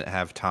Blood. Doesn't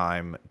have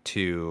time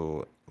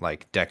to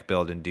like deck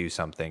build and do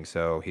something.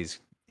 So he's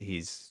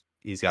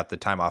got the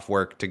time off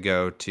work to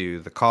go to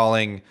the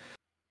calling.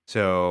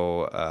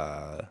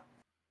 So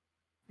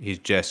he's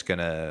just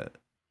gonna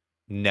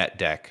net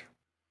deck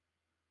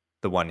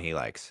the one he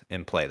likes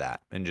and play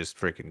that and just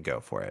freaking go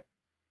for it,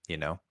 you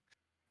know?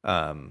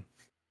 Um,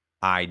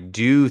 I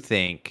do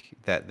think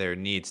that there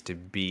needs to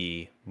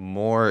be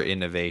more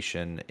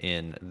innovation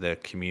in the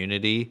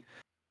community.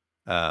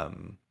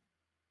 Um,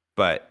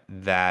 but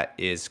that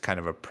is kind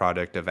of a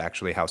product of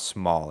actually how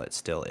small it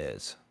still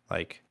is.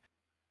 Like,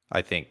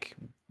 I think,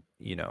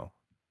 you know,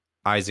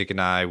 Isaac and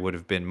I would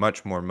have been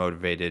much more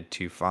motivated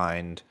to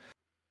find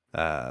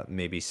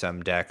maybe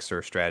some decks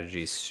or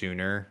strategies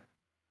sooner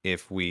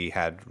if we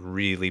had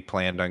really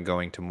planned on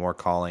going to more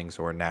callings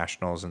or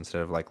nationals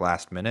instead of like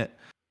last minute.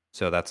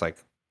 So that's like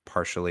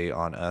partially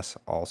on us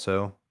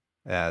also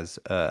as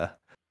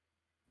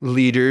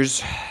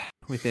leaders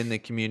within the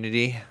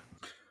community.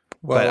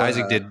 But Well,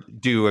 Isaac did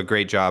do a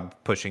great job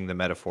pushing the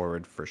meta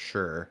forward for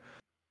sure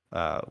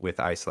with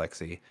Ice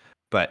Lexi.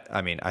 But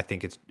I mean, I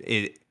think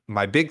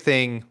my big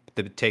thing,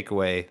 the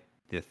takeaway,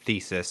 the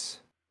thesis,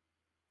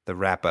 the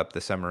wrap up,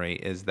 the summary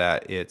is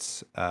that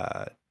it's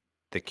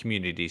the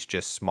community's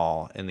just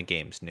small and the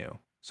game's new.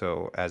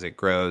 So as it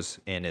grows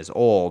and is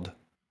old,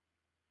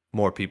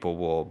 more people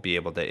will be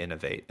able to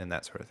innovate and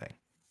that sort of thing.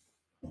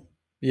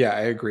 yeah,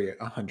 I agree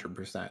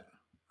 100%.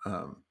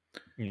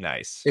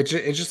 Nice. It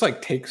just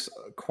like takes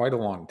quite a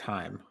long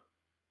time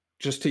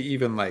just to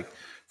even like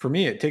for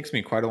me it takes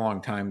me quite a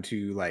long time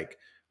to like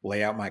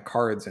lay out my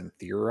cards and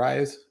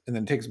theorize, and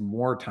then it takes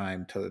more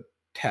time to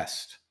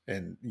test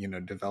and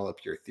develop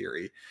your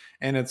theory.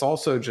 And it's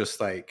also just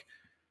like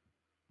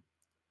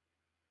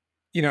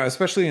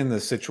especially in the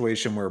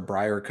situation where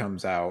Briar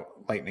comes out,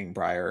 Lightning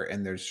Briar,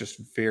 and there's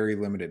just very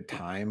limited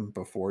time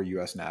before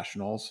US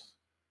Nationals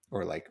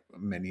or like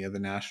many of the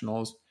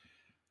Nationals.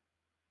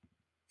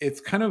 It's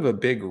kind of a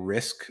big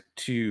risk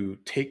to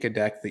take a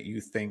deck that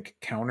you think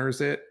counters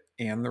it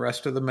and the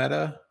rest of the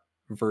meta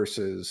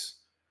versus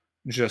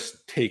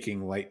just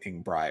taking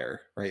Lightning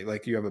Briar, right?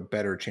 Like you have a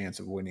better chance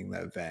of winning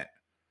the event,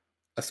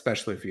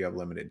 especially if you have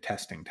limited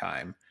testing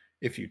time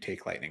if you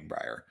take Lightning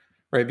Briar,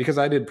 right? Because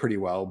I did pretty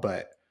well,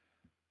 but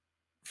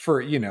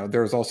for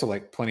there's also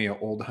like plenty of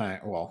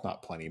Oldheim, well,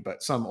 not plenty,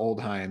 but some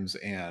Oldheims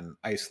and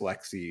Ice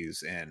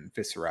Lexis and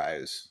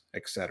Viserais,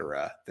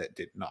 etc., that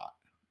did not,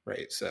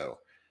 right? So,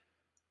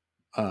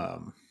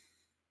 um,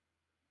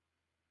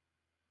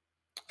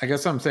 I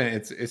guess I'm saying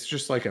it's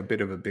just like a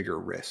bit of a bigger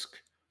risk.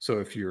 So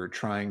if you're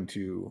trying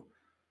to,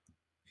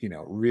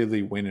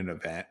 really win an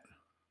event,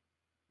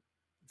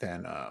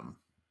 then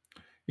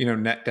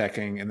net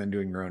decking and then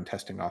doing your own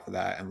testing off of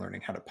that and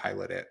learning how to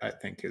pilot it, I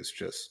think is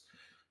just,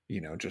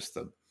 just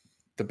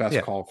the best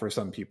Yeah. call for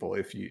some people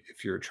if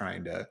you're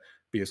trying to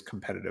be as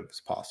competitive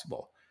as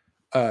possible.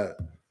 Uh,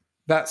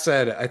 that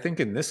said, I think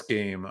in this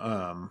game,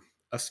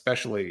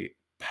 especially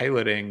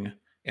piloting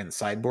and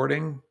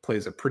sideboarding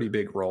plays a pretty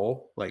big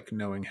role, like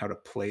knowing how to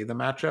play the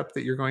matchup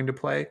that you're going to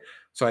play.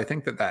 So I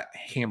think that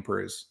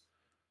hampers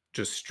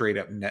just straight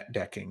up net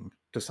decking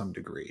to some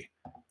degree.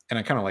 And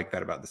I kind of like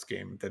that about this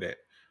game, that it,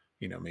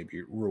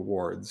 maybe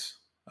rewards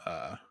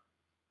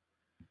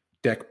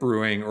deck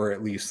brewing, or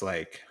at least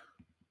like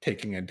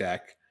taking a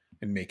deck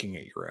and making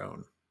it your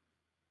own.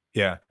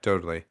 Yeah,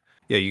 totally.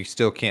 Yeah, you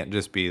still can't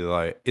just be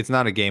like, it's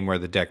not a game where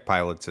the deck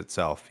pilots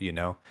itself,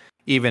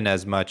 even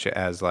as much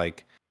as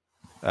like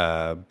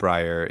or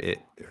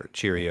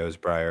Cheerios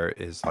Briar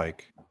is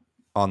like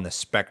on the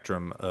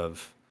spectrum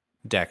of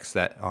decks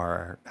that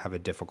have a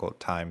difficult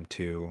time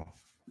to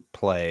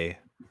play.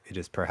 It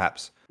is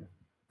perhaps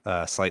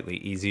slightly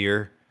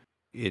easier.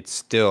 It's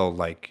still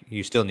like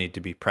you still need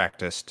to be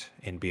practiced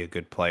and be a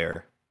good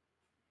player,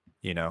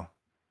 you know,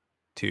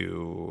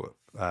 to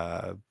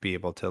be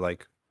able to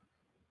like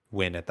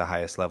win at the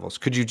highest levels.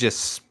 Could you just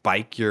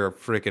spike your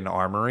freaking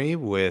armory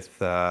with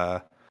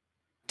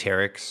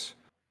Tarek's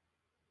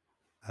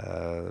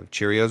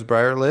Cheerios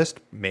Briar list?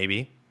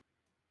 Maybe.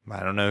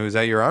 I don't know who's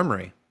at your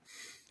armory,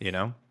 you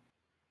know?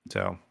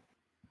 So,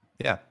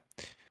 yeah.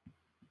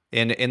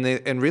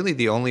 And really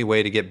the only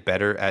way to get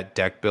better at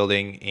deck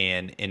building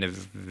and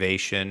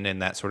innovation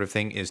and that sort of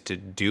thing is to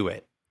do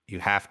it. You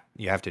have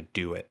to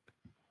do it,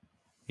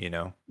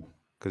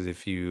 Because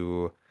if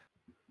you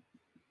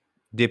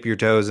dip your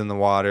toes in the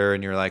water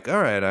and you're like,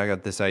 all right, I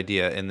got this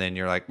idea, and then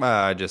you're like,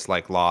 I just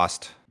like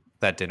lost.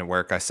 That didn't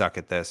work. I suck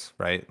at this,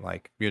 right?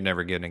 Like you're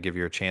never gonna give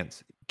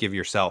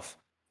yourself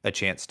a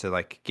chance to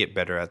like get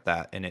better at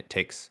that, and it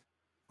takes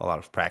a lot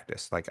of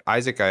practice. Like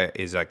Isaac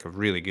is like a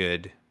really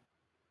good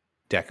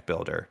deck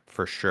builder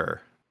for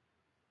sure,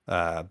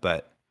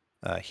 but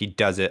he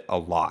does it a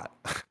lot,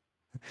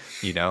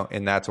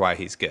 and that's why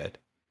he's good.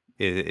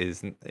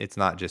 It's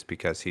not just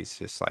because he's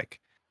just like,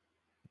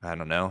 I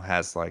don't know,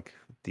 has like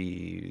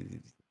the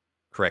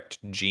correct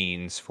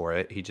genes for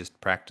it. He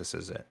just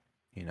practices it.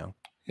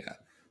 Yeah.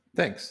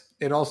 Thanks.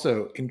 It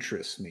also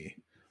interests me.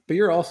 But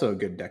you're also a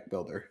good deck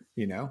builder,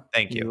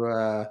 Thank you.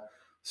 You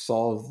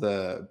solve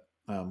the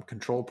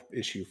control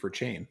issue for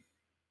chain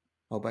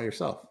all by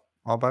yourself,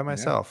 All by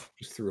myself.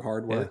 just through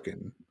hard Yeah. work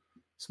and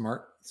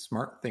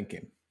smart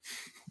thinking.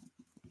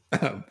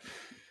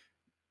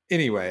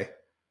 Anyway,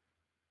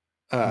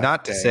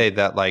 Not to say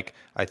that like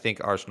I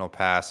think Arsenal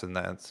Pass and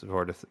that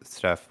sort of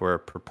stuff were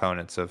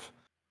proponents of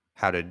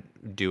how to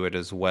do it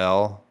as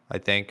well, I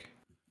think,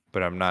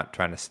 but I'm not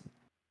trying to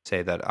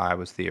say that I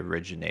was the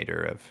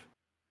originator of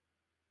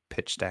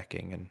pitch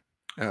stacking and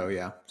oh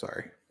yeah,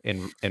 sorry.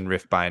 in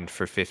Riftbind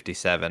for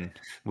 57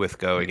 with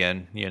Go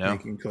again,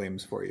 Making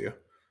claims for you.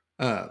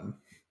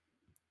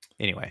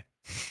 Anyway.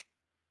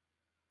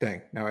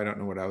 Dang, now I don't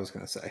know what I was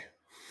going to say.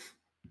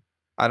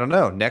 I don't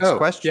know. Next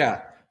question.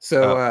 Yeah.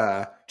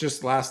 So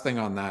just last thing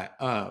on that.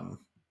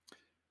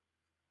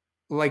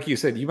 Like you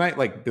said, you might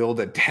like build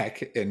a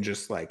deck and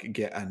just like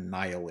get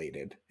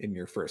annihilated in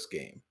your first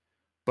game.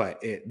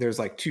 But there's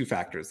like two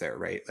factors there,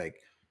 right?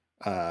 Like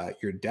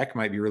your deck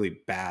might be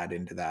really bad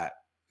into that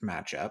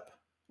matchup,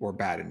 or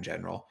bad in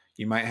general.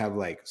 You might have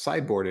like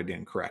sideboarded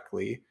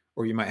incorrectly,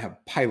 or you might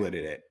have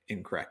piloted it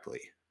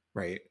incorrectly,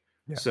 right?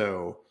 Yeah.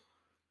 So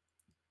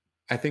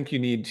I think you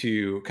need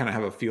to kind of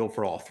have a feel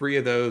for all three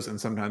of those, and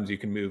sometimes you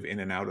can move in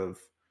and out of,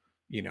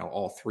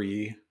 all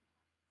three,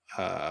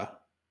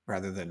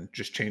 rather than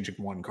just changing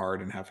one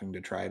card and having to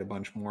try it a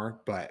bunch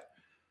more. But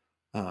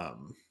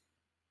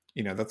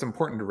that's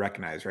important to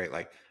recognize, right?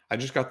 Like I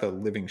just got the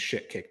living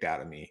shit kicked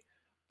out of me.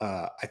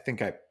 I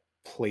think I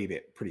played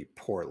it pretty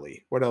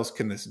poorly. What else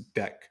can this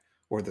deck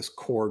or this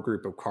core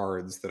group of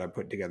cards that I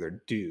put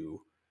together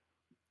do?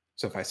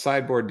 So if I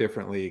sideboard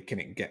differently, can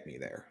it get me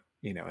there?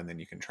 And then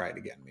you can try it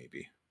again,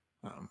 maybe.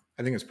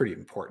 I think it's pretty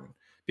important,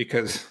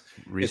 because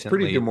it's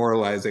pretty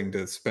demoralizing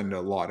to spend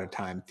a lot of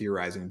time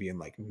theorizing, being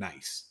like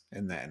nice,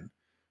 and then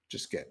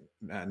just get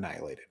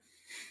annihilated.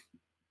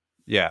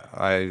 Yeah,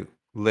 I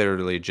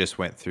literally just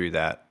went through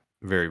that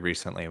very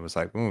recently. It was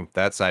like,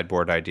 that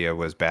sideboard idea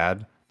was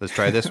bad. Let's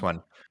try this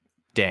one.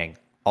 Dang,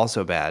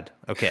 also bad.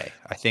 Okay,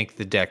 I think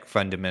the deck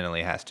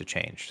fundamentally has to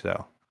change.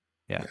 So,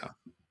 yeah.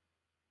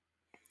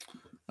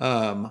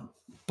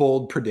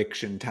 Bold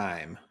prediction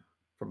time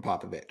from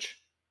Popovich.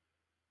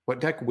 What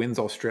deck wins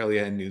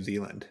Australia and New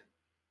Zealand?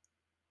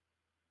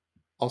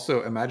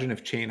 Also, imagine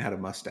if Chain had a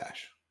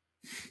mustache.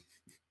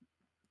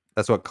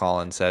 That's what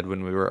Colin said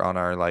when we were on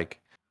our like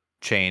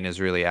chain is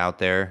really out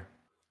there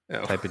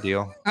type of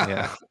deal. Oh.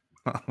 Yeah.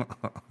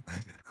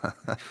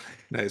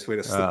 Nice way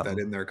to slip that um,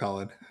 in there,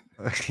 Colin.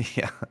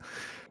 yeah.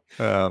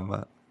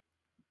 Um,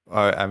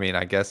 I mean,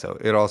 I guess so.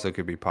 It also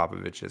could be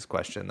Popovich's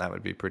question. That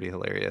would be pretty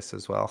hilarious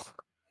as well.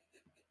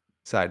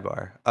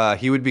 Sidebar.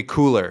 He would be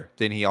cooler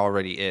than he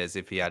already is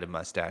if he had a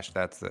mustache.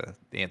 That's the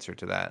answer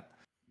to that.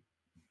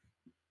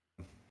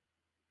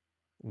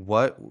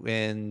 What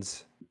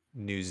wins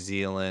New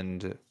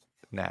Zealand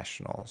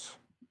Nationals?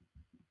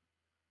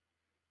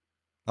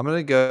 I'm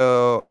gonna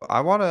go. I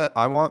want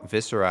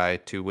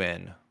Viserai to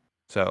win.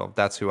 So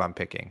that's who I'm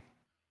picking.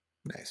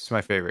 It's Nice.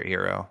 my favorite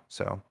hero.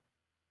 So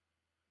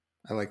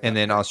I like and that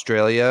then pick.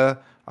 Australia,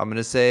 I'm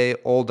gonna say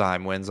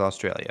Oldhim wins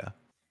Australia.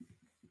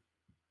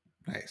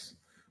 Nice.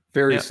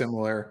 Very Yeah.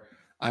 similar.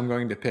 I'm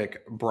going to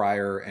pick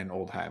Breyer and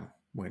Oldhim,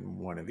 win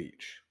one of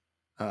each.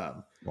 My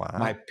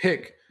Wow.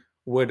 pick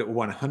would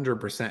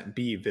 100%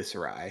 be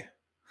Viserai,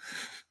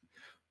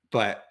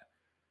 but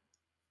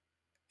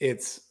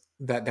it's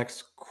that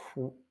deck's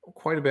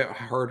quite a bit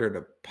harder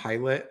to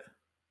pilot.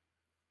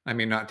 I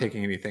mean, not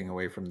taking anything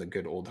away from the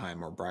good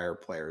Oldhim or Breyer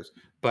players,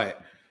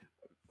 but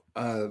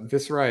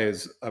Viserai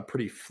is a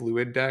pretty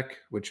fluid deck,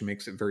 which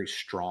makes it very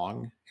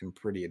strong and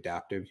pretty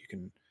adaptive. You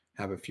can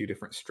have a few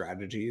different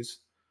strategies.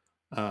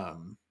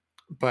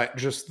 But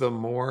just the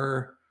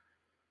more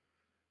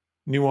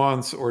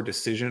nuance or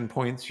decision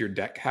points your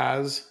deck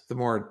has, the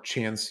more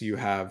chance you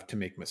have to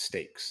make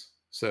mistakes.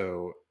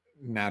 So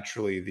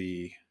naturally,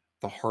 the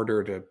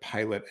harder to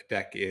pilot a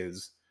deck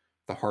is,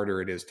 the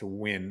harder it is to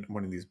win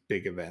one of these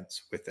big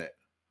events with it,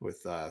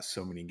 with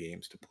so many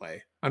games to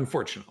play.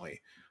 Unfortunately,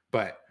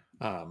 but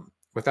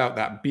without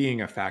that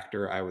being a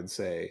factor, I would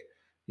say,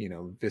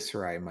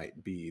 Viserai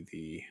might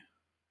be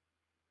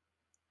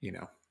you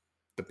know,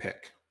 the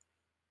pick.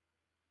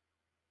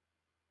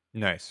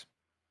 Nice.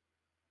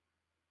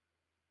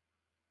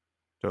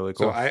 Totally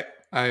So cool.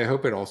 I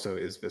hope it also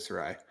is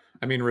Viserai.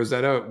 I mean,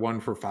 Rosetta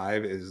 1 for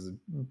 5 is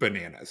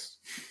bananas.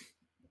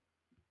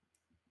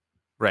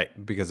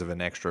 Right, because of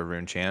an extra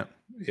rune chant.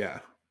 Yeah,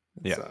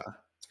 Yeah,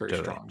 it's very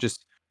totally. strong.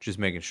 Just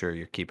making sure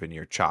you're keeping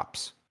your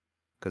chops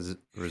because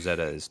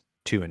Rosetta is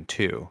 2 and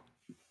 2,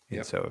 and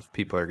Yep. so if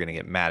people are gonna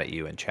get mad at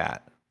you in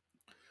chat,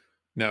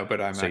 No, but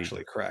I'm so you.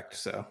 actually correct.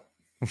 So,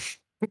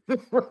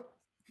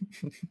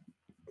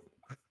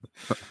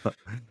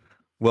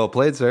 Well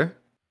played, sir.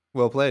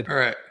 Well played. all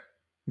right.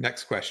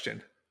 Next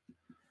question.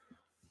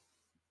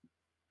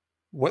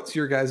 What's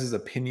your guys'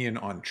 opinion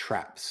on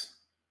traps?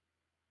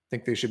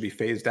 Think they should be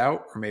phased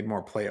out or made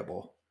more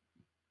playable?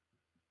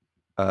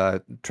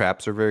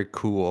 Traps are very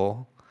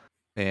cool,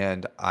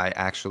 and I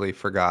actually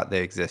forgot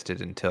they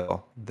existed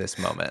until this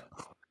moment.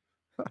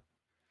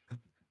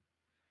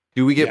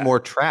 Do we get Yeah. more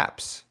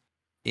traps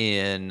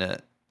in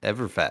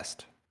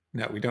Everfest?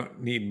 No, we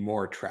don't need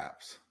more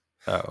traps.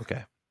 Oh,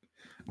 okay.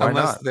 Why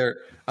unless not? they're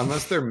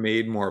unless they're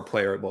made more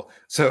playable.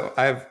 So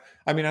I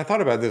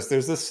thought about this.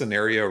 There's this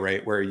scenario,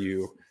 right, where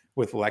you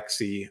with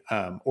Lexi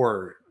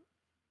or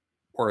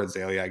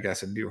Azalea, I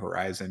guess, in New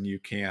Horizon, you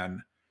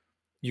can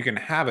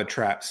have a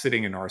trap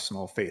sitting in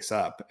Arsenal face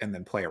up and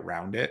then play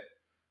around it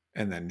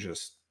and then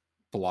just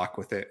block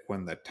with it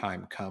when the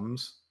time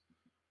comes.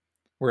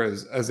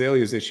 Whereas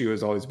Azalea's issue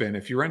has always been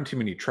if you run too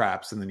many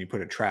traps and then you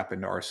put a trap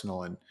into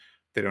Arsenal and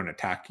they don't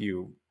attack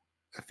you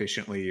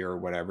efficiently or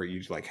whatever,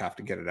 you like have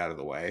to get it out of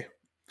the way.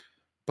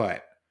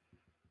 But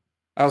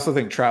I also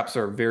think traps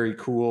are very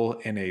cool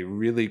in a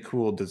really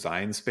cool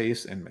design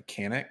space and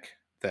mechanic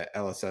that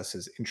LSS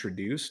has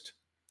introduced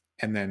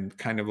and then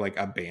kind of like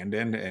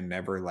abandoned and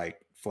never like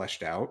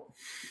fleshed out,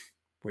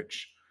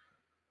 which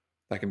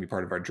that can be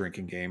part of our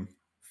drinking game,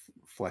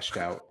 fleshed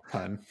out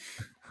pun.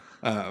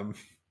 Um,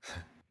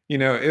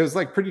 it was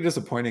like pretty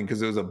disappointing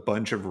because it was a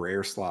bunch of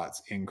rare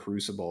slots in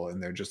Crucible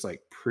and they're just like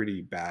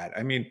pretty bad.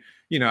 I mean,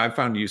 I've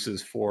found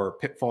uses for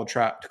Pitfall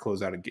Trap to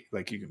close out a game,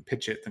 like you can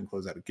pitch it, then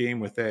close out a game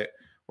with it,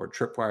 or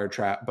Tripwire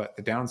Trap, but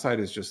the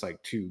downside is just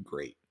like too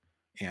great.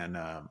 And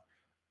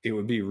it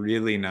would be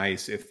really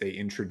nice if they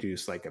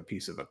introduced like a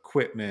piece of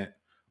equipment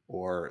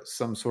or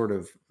some sort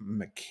of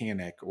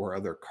mechanic or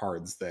other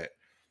cards that,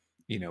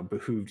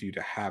 behooved you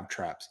to have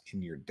traps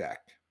in your deck.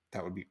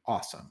 That would be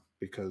awesome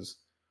because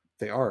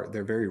they're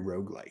very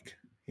roguelike.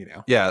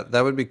 Yeah,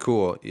 that would be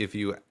cool if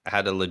you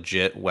had a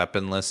legit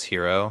weaponless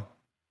hero.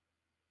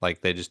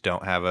 Like they just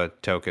don't have a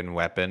token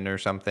weapon or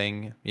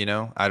something,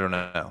 I don't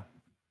know.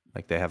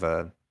 Like they have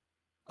a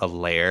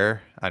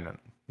lair. I don't,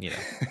 you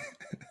know.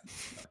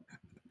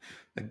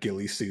 A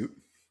ghillie suit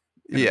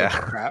and a bunch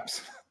of Yeah.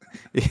 traps.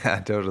 Yeah,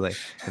 totally.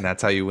 And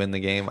that's how you win the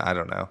game. I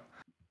don't know.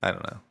 I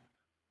don't know.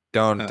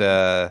 Don't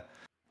Um,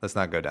 let's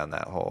not go down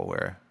that hole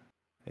where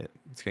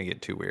it's gonna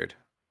get too weird.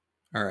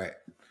 all right.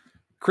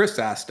 Chris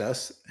asked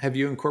us, have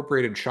you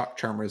incorporated shock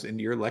charmers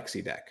into your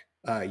Lexi deck?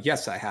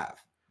 Yes, I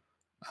have.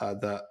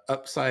 The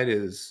upside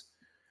is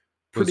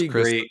Was pretty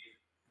Chris great.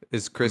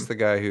 is Chris the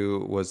guy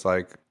who was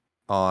like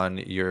on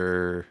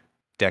your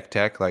deck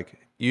tech?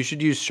 Like You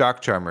should use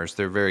shock charmers.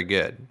 They're very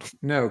good.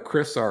 No,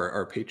 Chris,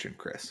 our patron,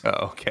 Chris.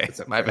 Oh, okay. What's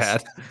up, My Chris?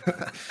 bad.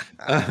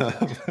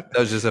 um, That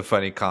was just a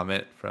funny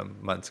comment from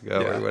months ago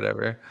or yeah.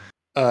 whatever.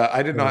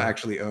 I did not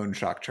actually own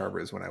shock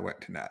charmers when I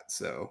went to Nat,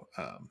 so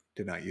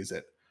did not use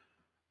it.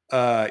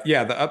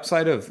 Yeah, the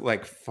upside of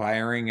like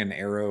firing an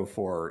arrow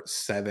for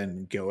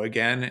 7 go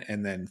again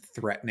and then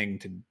threatening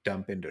to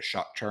dump into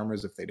shock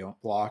charmers if they don't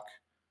block,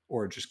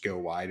 or just go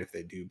wide if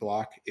they do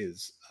block,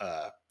 is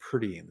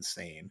pretty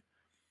insane.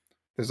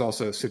 There's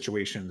also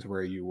situations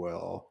where you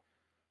will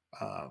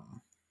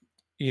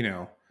you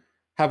know,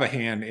 have a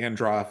hand and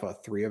draw off a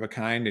 3 of a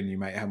kind, and you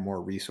might have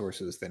more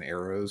resources than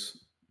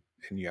arrows,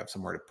 and you have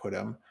somewhere to put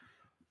them.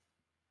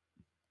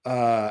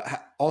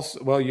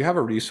 Also, well, you have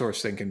a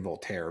resource sink in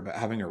Voltaire, but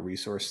having a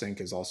resource sink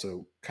is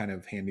also kind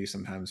of handy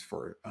sometimes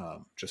for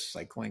just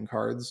cycling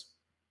cards.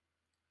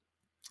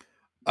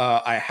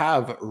 I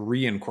have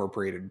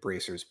reincorporated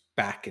bracers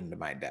back into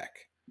my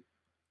deck.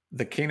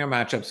 The Kano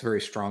matchup's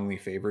very strongly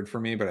favored for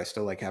me, but I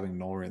still like having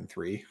Nolrin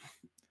 3.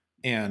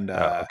 And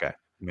okay.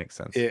 Makes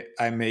sense.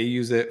 I may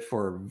use it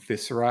for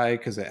Viscerai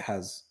because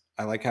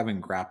I like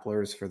having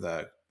grapplers for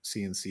the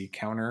CNC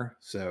counter.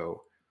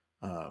 So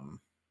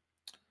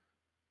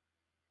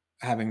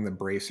having the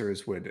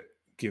bracers would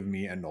give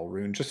me a null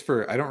rune just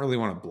for, I don't really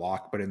want to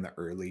block, but in the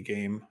early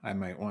game, I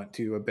might want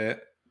to a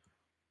bit.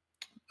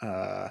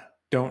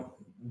 Don't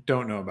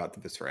know about the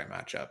Viscerai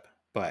matchup,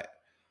 but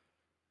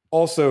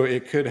also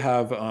it could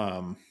have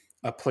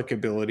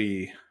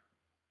applicability.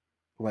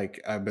 Like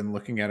I've been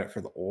looking at it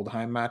for the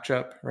Oldheim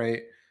matchup,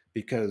 right?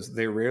 Because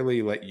they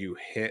rarely let you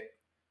hit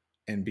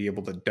and be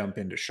able to dump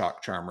into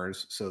shock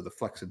charmers. So the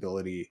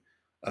flexibility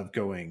of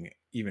going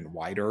even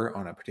wider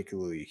on a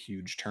particularly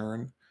huge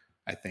turn,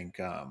 I think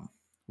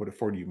would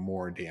afford you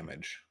more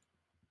damage.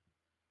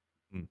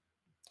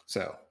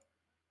 So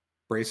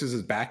braces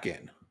is back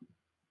in.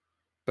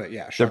 But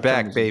yeah, they're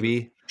back,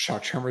 baby.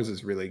 Shock charmers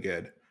is really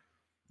good.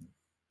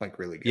 Like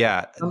really good.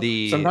 Yeah.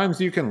 Sometimes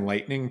you can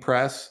lightning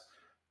press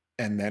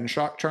and then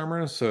shock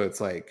charmers. So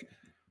it's like,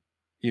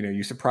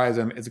 you surprise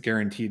them, it's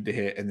guaranteed to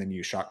hit, and then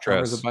you shock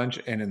charmers a bunch.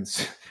 And in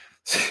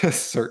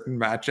certain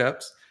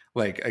matchups,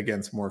 like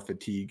against more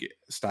fatigue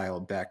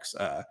style decks,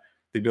 the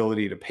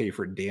ability to pay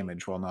for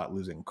damage while not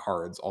losing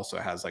cards also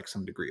has like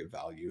some degree of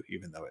value,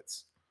 even though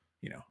it's,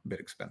 a bit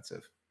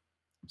expensive.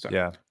 So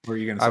yeah. What are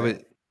you gonna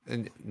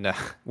say? No.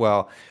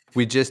 Well,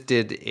 we just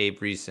did a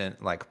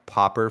recent like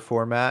Pauper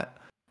format,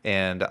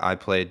 and I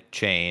played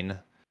Chain,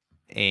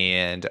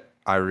 and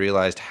I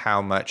realized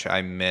how much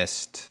I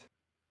missed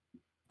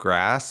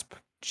Grasp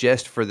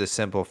just for the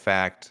simple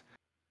fact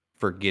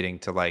for getting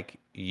to like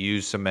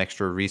use some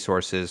extra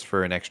resources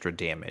for an extra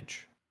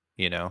damage,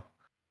 Yeah.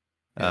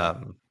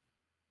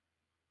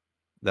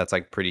 That's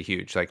like pretty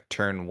huge. Like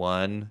turn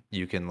 1,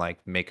 you can like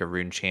make a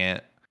rune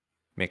chant,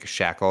 make a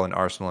shackle, and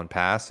arsenal and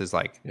pass is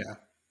like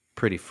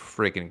pretty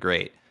freaking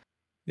great.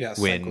 Yeah,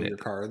 cycle your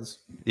cards.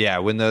 Yeah,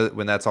 when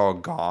that's all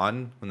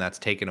gone, when that's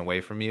taken away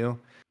from you,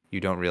 you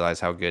don't realize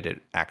how good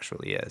it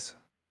actually is.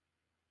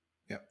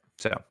 Yep.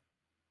 So.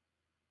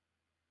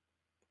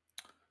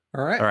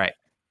 All right.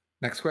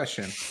 Next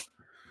question.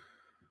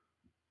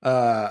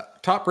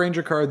 Top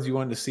Ranger cards you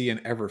wanted to see in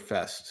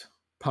Everfest.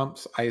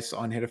 Pumps, ice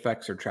on hit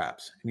effects, or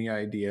traps? Any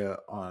idea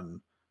on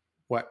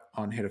what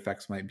on hit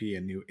effects might be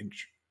new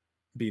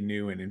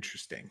and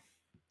interesting?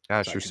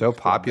 Gosh, you're so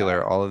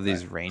popular. All of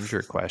these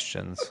Ranger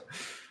questions.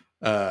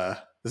 This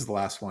is the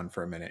last one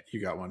for a minute. You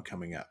got one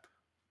coming up.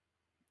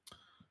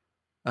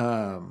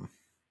 I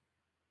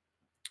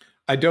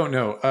don't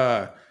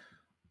know.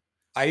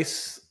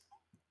 Ice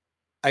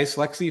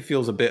Lexi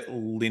feels a bit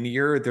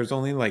linear. There's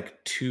only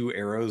like 2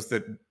 arrows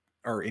that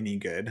are any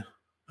good,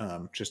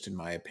 just in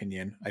my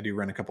opinion. I do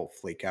run a couple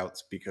flake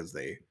outs because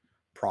they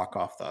proc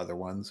off the other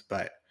ones,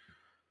 but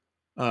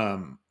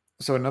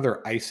so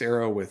another ice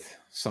arrow with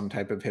some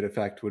type of hit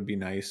effect would be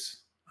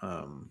nice.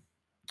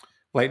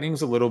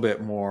 Lightning's a little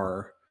bit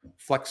more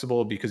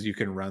flexible because you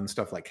can run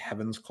stuff like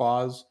Heaven's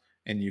Claws,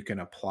 and you can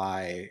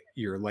apply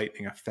your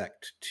lightning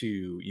effect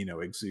to,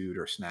 exude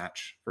or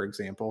snatch, for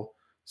example.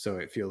 So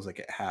it feels like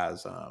it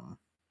has,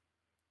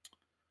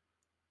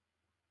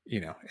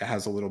 it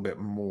has a little bit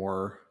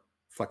more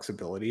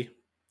flexibility.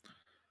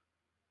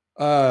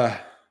 I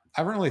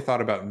haven't really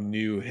thought about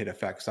new hit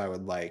effects I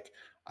would like.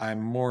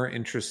 I'm more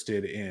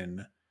interested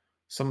in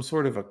some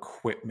sort of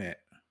equipment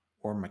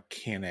or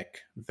mechanic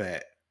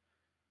that,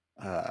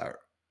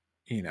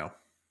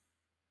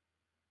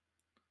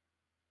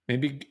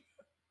 maybe,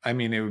 I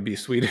mean, it would be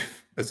sweet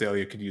if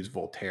Azalea could use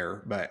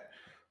Voltaire, but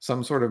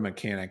some sort of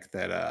mechanic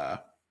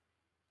that,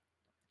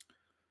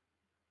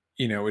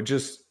 would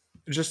just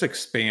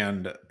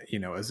expand,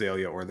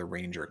 Azalea or the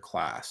Ranger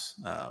class.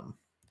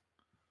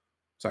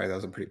 Sorry, that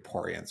was a pretty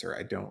poor answer.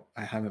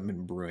 I haven't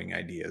been brewing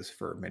ideas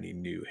for many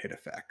new hit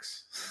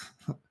effects.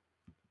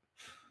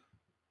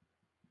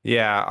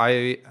 Yeah,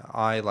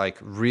 I like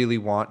really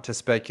want to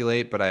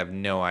speculate, but I have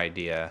no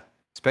idea.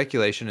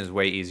 Speculation is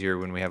way easier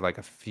when we have like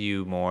a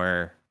few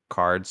more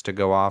cards to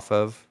go off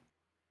of.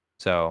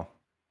 So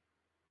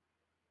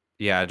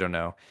Yeah, I don't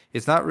know.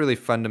 It's not really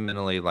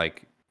fundamentally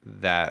like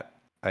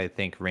that. I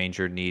think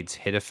Ranger needs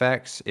hit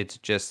effects. It's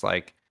just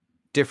like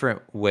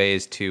different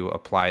ways to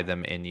apply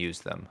them and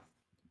use them,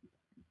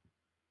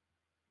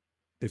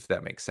 if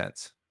that makes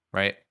sense,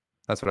 right?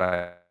 That's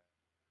what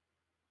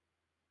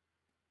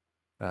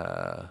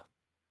uh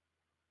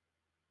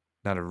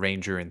not a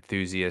Ranger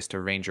enthusiast, a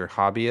Ranger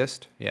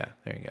hobbyist. Yeah,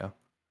 there you go.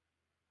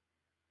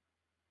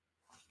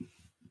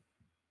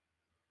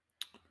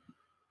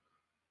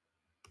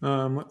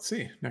 Let's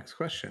see. Next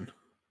question.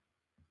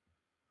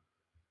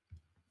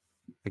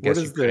 I What guess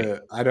you is couldn't.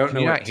 the? I don't Can know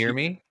you not what. hear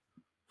me?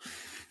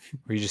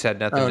 Or you just had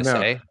nothing Oh to no,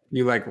 say?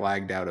 you like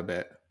lagged out a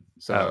bit,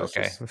 so I Oh, was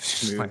okay. just It's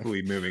just like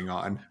smoothly moving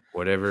on.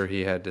 whatever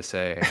he had to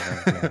say.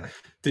 I don't care.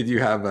 Did you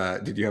have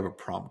a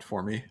prompt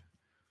for me?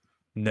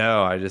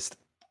 No, I just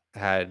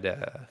had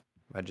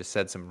I just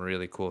said some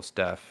really cool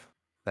stuff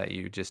that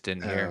you just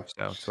didn't hear. Oh,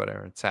 So it's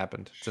whatever. It's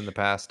happened. It's in the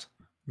past.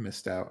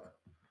 missed out.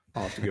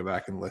 I'll have to go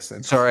back and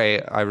listen.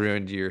 Sorry, I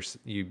ruined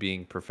you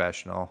being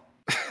professional.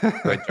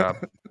 Great job.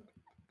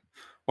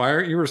 Why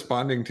aren't you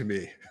responding to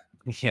me?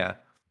 Yeah.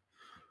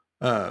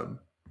 Um,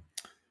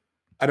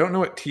 I don't know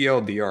what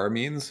TLDR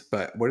means,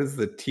 but what is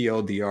the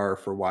TLDR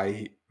for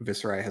why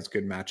Viserai has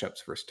good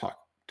matchups versus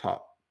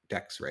top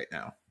decks right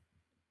now?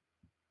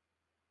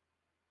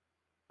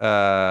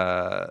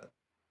 Uh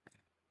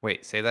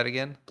wait, say that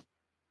again?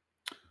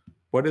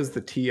 What is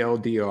the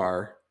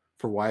TLDR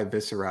for why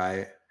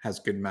Viserai has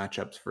good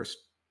matchups versus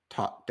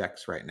top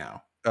decks right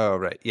now? Oh,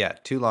 right. Yeah,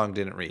 too long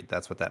didn't read.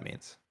 That's what that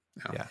means.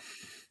 No. Yeah.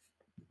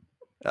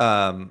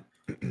 Um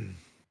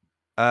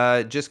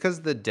just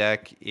cuz the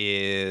deck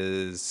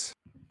is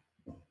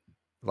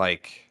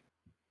like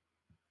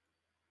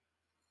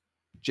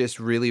just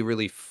really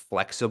really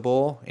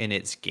flexible in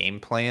its game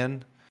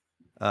plan.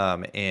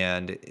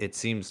 And it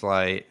seems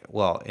like,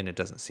 well, and it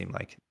doesn't seem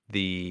like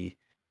the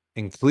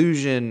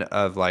inclusion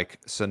of like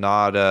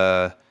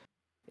Sonata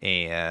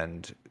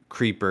and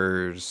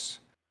Creepers,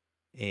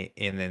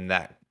 and then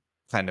that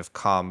kind of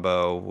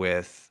combo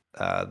with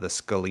the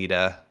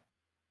Skeleta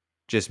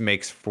just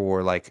makes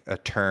for like a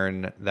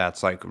turn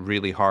that's like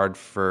really hard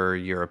for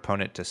your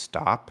opponent to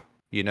stop.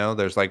 You know,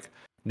 there's like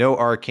no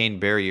arcane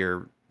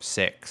barrier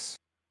 6.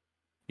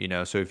 You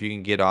know, so if you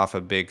can get off a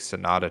big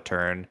Sonata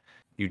turn,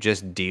 you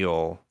just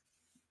deal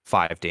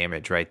 5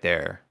 damage right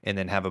there, and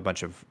then have a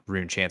bunch of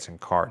rune chance and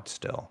cards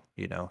still.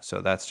 You know,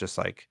 so that's just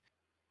like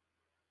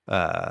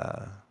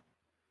uh,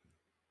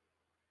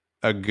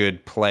 a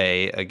good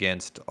play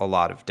against a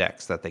lot of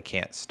decks that they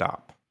can't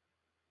stop,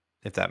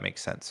 if that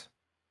makes sense.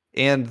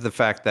 And the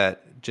fact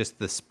that just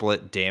the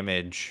split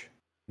damage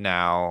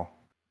now,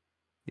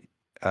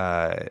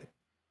 uh,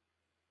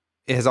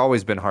 it has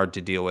always been hard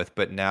to deal with,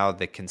 but now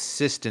the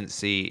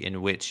consistency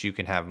in which you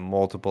can have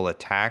multiple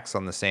attacks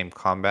on the same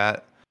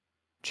combat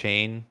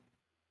chain,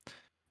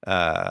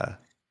 uh,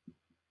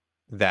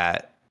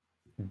 that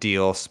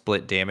deal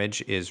split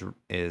damage is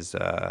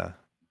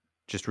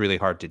just really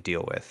hard to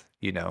deal with.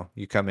 You know,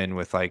 you come in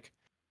with like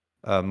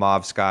a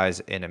Mauve Skies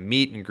and a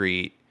meet and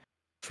greet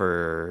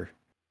for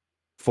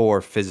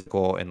 4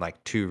 physical and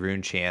like 2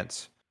 rune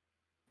chance.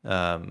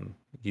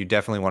 You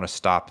definitely want to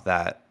stop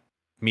that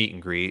meet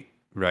and greet,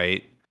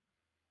 right?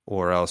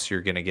 Or else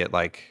you're gonna get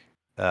like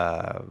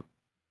uh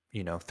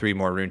 3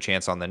 more rune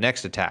chance on the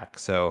next attack.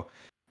 So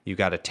you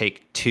got to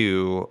take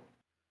 2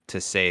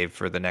 to save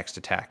for the next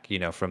attack,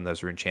 from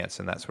those rune chants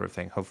and that sort of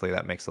thing. Hopefully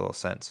that makes a little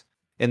sense.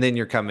 And then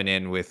you're coming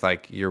in with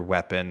like your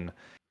weapon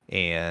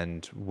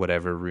and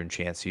whatever rune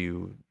chants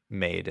you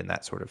made and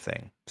that sort of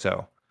thing.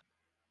 So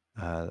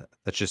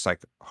that's just like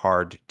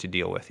hard to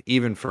deal with,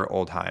 even for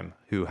Oldheim,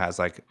 who has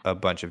like a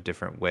bunch of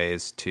different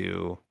ways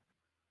to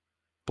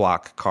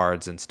block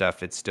cards and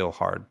stuff. It's still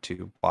hard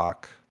to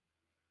block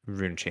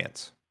rune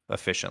chants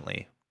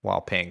efficiently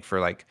while paying for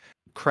like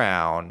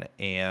crown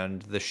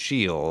and the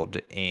shield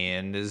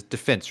and his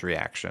defense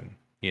reaction,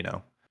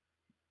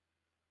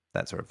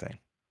 that sort of thing.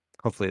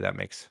 Hopefully that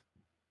makes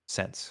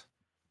sense.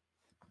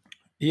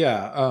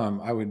 Yeah,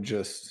 I would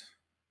just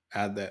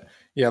add that.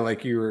 Yeah,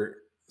 like you were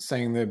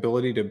saying, the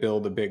ability to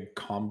build a big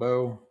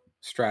combo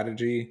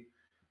strategy,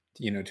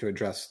 to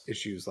address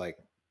issues like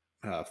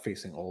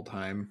facing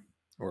Oldheim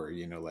or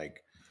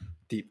like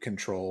deep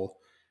control,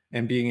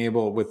 and being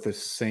able with the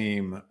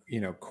same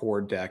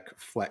core deck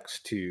flex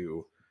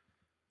to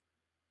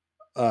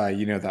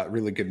that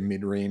really good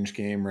mid-range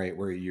game, right,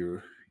 where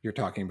you're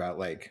talking about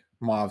like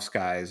Mauve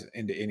Skies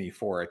into any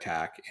 4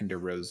 attack into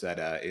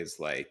Rosetta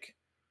is like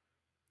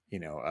you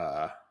know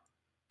uh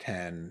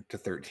 10 to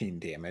 13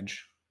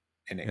 damage,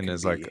 and it And can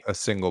is like be, a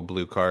single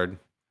blue card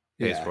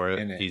pays yeah, for it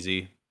and it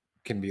easy.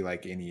 can be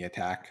like any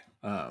attack.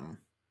 And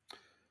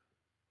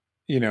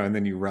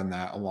then you run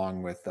that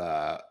along with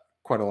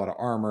quite a lot of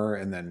armor,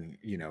 and then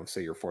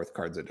say your 4th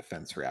card's a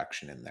defense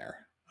reaction in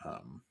there.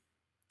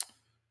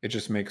 It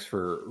just makes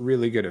for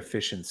really good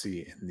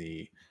efficiency in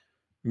the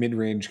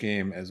mid-range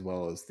game as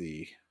well as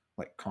the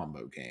like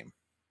combo game.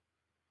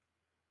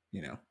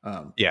 Yeah.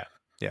 Yeah.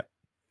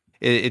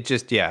 It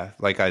just, yeah,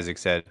 like Isaac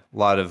said, a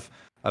lot of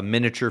a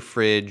miniature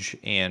fridge,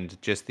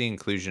 and just the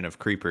inclusion of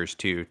creepers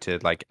too to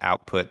like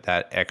output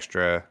that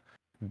extra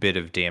bit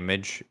of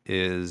damage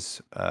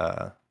is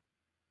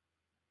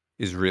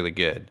really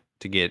good.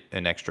 To get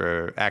an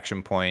extra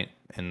action point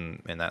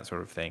and that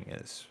sort of thing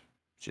is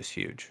just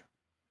huge,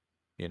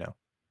 you know.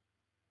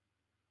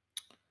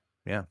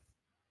 Yeah.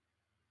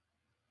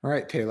 All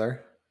right,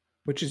 Taylor,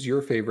 which is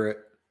your favorite?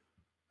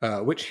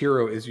 Which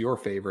hero is your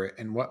favorite,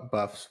 and what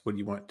buffs would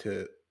you want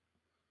to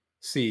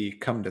see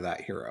come to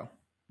that hero?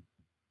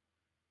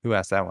 Who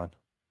asked that one?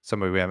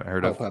 Somebody we haven't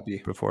heard Hell of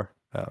Puppy. before.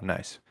 Oh,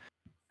 nice.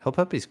 Hell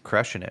Puppy's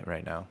crushing it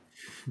right now.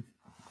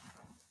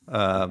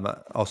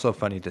 Also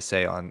funny to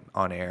say on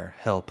air.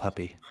 Hell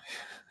Puppy.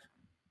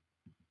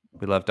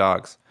 We love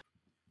dogs.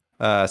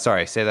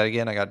 Sorry, say that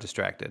again. I got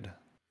distracted.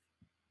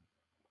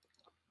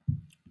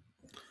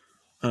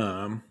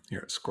 Here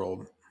it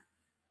scrolled.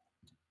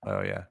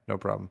 Oh yeah, no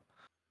problem.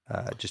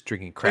 Just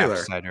drinking craft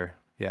Taylor, cider.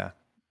 Yeah.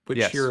 which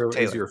Yes, hero is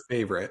Taylor. your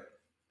favorite,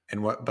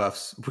 and what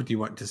buffs would you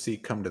want to see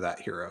come to that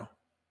hero?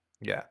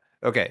 Yeah.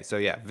 Okay, so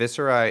yeah,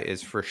 Viserai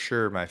is for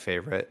sure my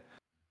favorite.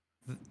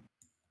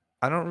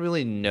 I don't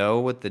really know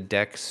what the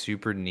deck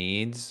super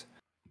needs.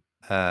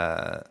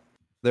 Uh,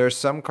 there are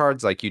some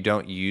cards like you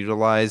don't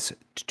utilize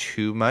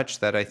too much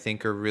that I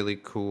think are really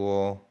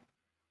cool.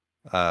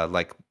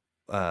 Like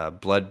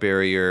Blood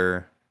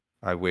Barrier,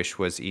 I wish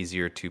was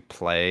easier to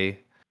play.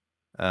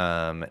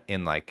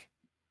 In like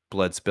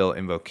Bloodspill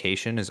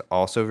Invocation is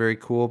also very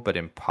cool, but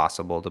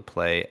impossible to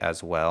play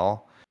as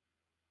well.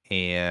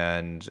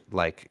 And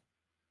like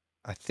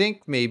I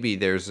think maybe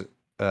there's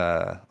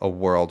a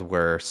world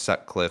where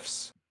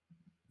Sutcliffe's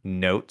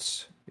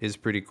Notes is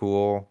pretty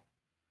cool.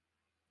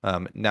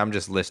 Now I'm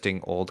just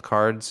listing old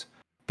cards,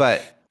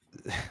 but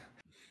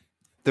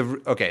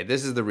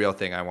this is the real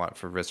thing I want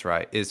for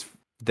Viserai is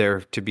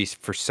there to be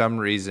for some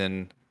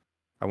reason.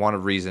 I want a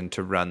reason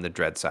to run the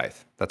Dread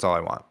Scythe. That's all I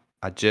want.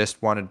 I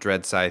just want to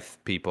Dread Scythe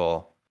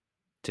people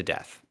to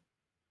death.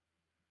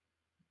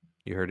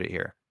 You heard it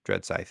here.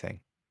 Dread Scything.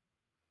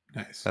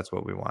 Nice. That's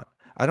what we want.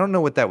 I don't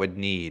know what that would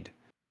need,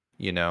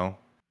 you know,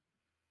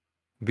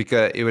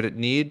 because it would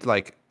need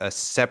like a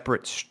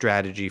separate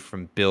strategy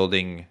from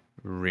building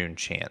rune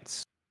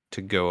chants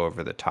to go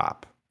over the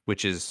top,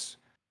 which is,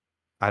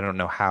 I don't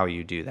know how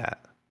you do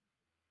that,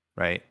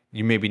 right?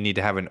 You maybe need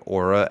to have an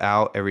aura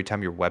out every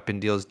time your weapon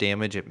deals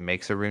damage. It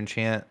makes a rune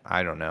chant.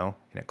 I don't know.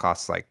 And it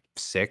costs like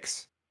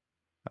 6.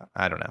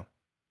 I don't know.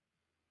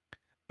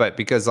 But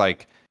because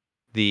like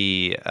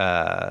the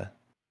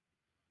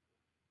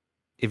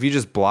if you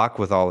just block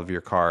with all of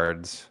your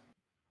cards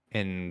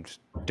and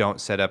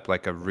don't set up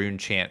like a rune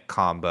chant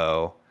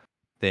combo,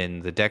 then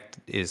the deck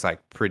is like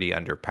pretty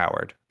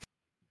underpowered.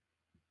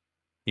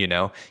 You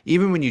know,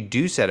 even when you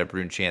do set up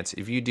rune chants,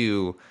 if you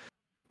do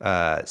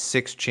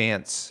 6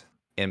 chants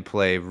and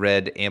play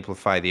red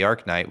amplify the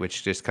Arc Knight,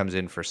 which just comes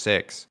in for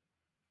 6,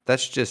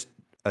 that's just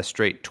a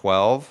straight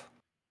 12,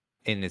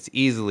 and it's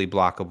easily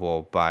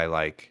blockable by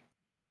like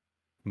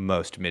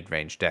most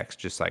mid-range decks.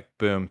 Just like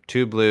boom,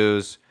 2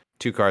 blues,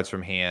 2 cards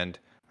from hand.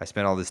 I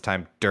spent all this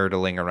time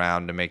dirtling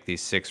around to make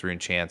these 6 rune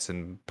chants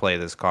and play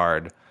this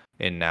card,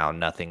 and now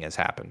nothing has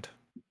happened.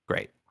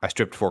 Great. I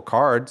stripped 4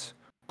 cards.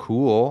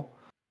 Cool.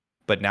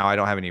 But now I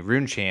don't have any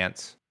rune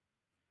chants,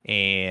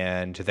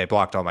 and they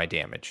blocked all my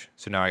damage.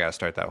 So now I got to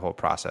start that whole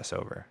process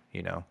over.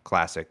 You know,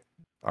 classic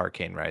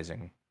Arcane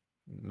Rising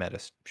meta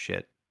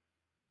shit.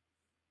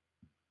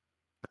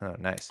 Oh,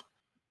 nice.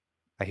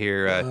 I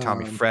hear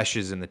Tommy Fresh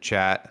is in the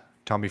chat.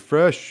 Tommy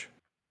Fresh.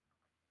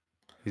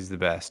 He's the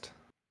best.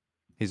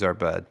 He's our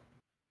bud.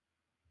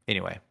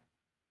 Anyway,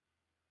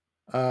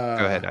 go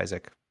ahead,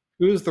 Isaac.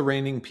 Who is the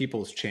reigning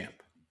people's champ?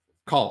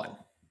 Colin.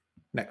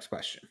 Next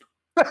question.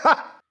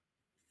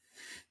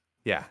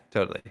 Yeah,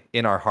 totally.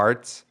 In our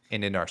hearts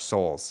and in our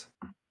souls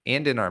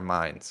and in our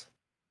minds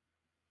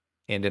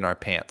and in our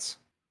pants.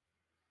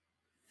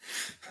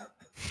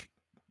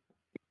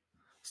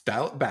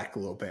 Dial it back a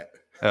little bit.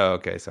 Oh,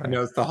 okay. Sorry. I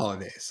know it's the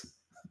holidays.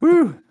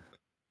 Woo!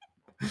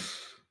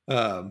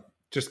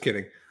 Just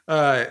kidding.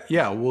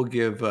 Yeah, we'll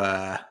give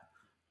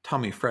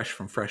Tommy Fresh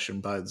from Fresh and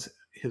Buds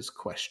his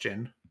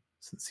question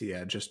since he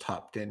just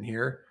hopped in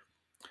here.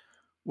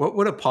 What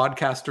would a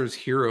podcaster's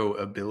hero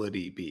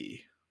ability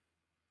be?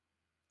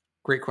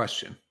 Great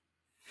question.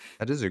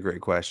 That is a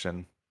great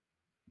question.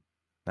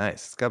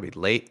 Nice. It's got to be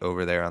late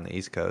over there on the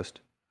East Coast.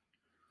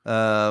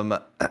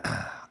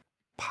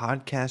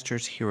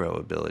 Podcaster's hero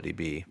ability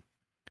be.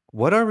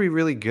 What are we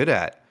really good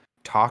at?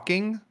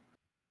 Talking?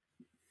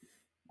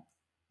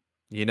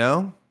 You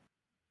know?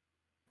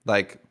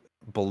 Like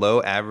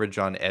below average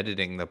on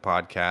editing the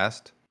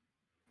podcast.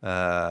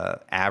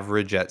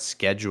 Average at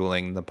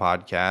scheduling the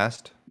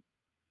podcast.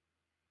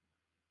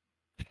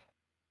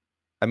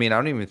 I mean, I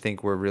don't even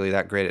think we're really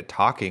that great at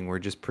talking. We're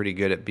just pretty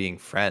good at being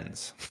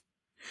friends.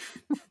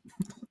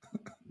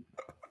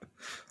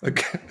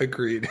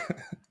 Agreed.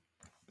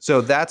 So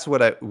that's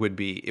what it would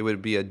be. It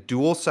would be a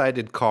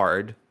dual-sided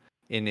card,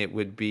 and it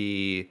would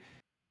be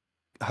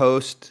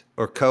host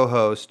or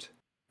co-host,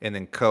 and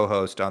then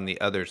co-host on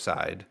the other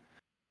side.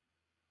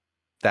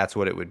 that's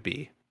what it would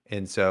be.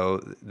 And so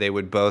they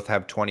would both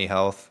have 20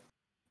 health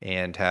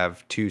and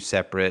have two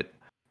separate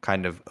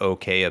kind of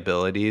okay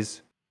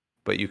abilities,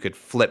 but you could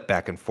flip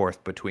back and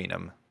forth between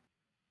them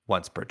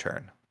once per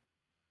turn.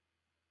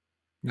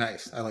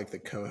 Nice. I like the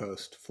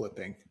co-host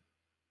flipping.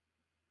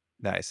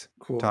 Nice.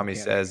 Cool Tommy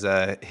mechanic.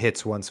 says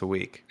hits once a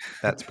week.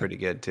 That's pretty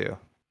good too.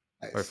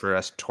 Or Nice. for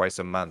us, twice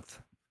a month.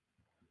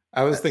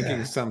 I was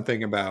thinking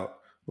something about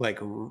like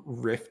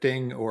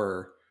rifting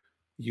or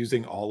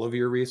using all of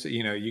your resources.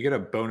 You know, you get a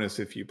bonus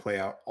if you play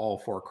out all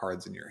 4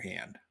 cards in your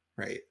hand,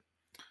 right?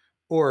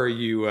 Or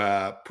you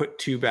put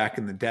 2 back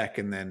in the deck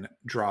and then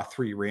draw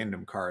 3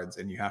 random cards,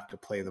 and you have to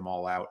play them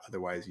all out.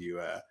 Otherwise,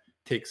 you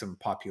take some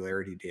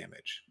popularity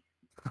damage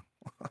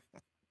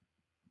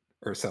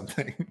or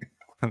something.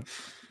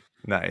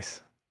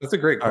 Nice. That's a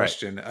great All right.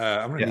 question.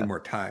 I'm going to Yeah. need more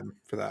time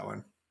for that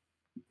one.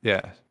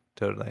 Yeah,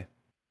 totally.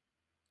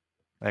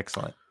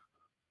 Excellent.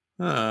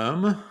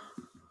 All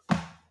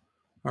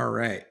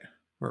right.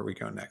 Where are we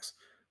going next?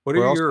 What are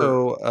We're your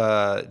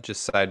also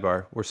just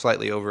sidebar. We're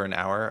slightly over an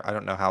hour. I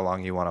don't know how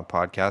long you want to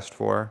podcast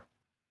for,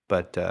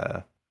 but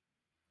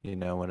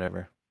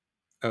whatever.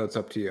 Oh, it's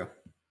up to you.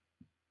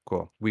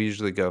 Cool. We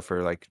usually go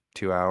for like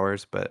 2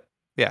 hours, but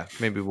yeah,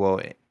 maybe we'll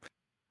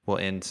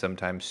end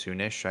sometime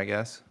soonish, I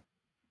guess.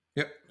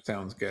 Yep,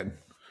 sounds good.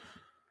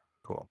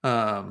 Cool.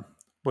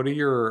 What are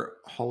your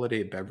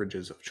holiday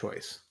beverages of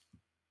choice?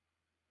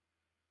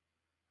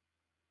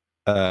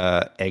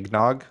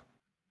 Eggnog.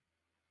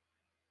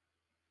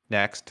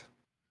 Next.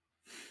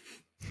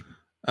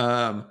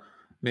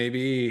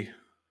 Maybe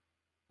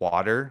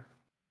Water.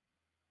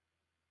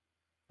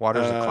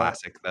 Water's a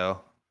classic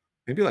though.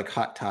 maybe like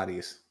hot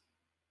toddies.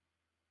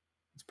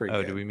 It's pretty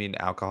Oh, good. do we mean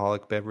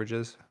alcoholic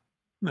beverages?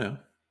 No.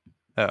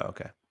 Oh,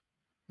 okay.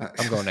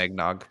 I'm going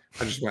eggnog.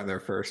 I just went there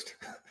first.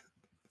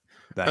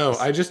 Oh, Nice.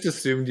 I just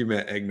assumed you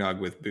meant eggnog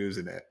with booze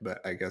in it, but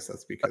I guess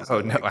that's because Oh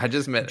you no, like I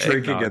just meant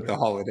drinking eggnog. at the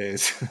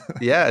holidays.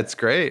 Yeah, it's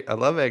great. I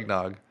love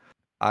eggnog.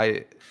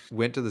 I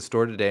went to the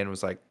store today and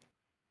was like,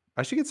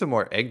 I should get some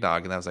more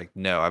eggnog. And I was like,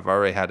 no, I've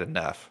already had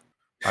enough.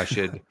 I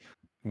should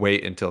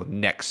wait until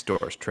next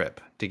store's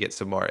trip to get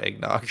some more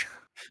eggnog.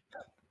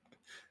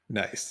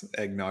 Nice.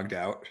 Eggnogged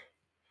out.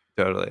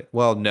 Totally.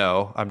 Well,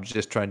 no, I'm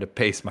just trying to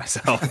pace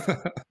myself.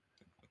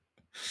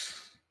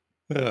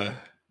 Uh,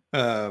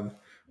 all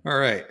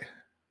right.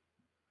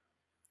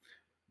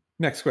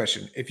 Next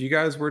question. If you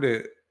guys were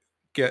to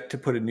get to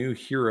put a new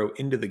hero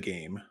into the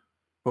game,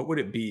 what would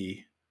it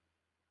be?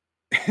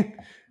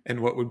 And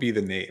what would be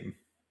the name?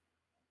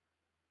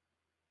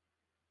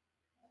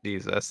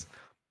 Jesus.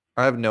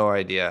 I have no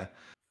idea.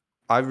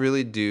 I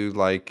really do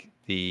like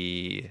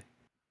we've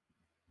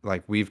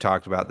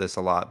talked about this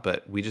a lot,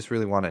 but we just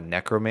really want a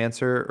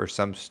necromancer or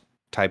some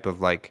type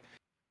of like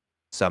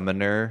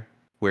summoner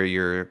where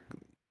you're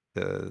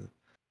the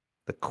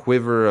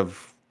quiver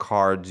of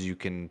cards you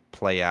can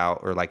play out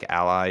or like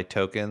ally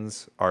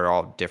tokens are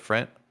all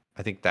different.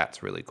 I think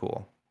that's really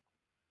cool.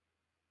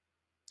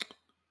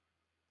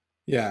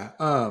 Yeah.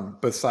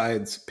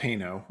 Besides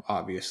Pano,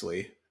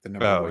 obviously, the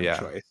number Oh one yeah.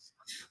 choice.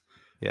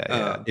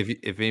 Yeah.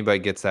 If anybody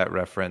gets that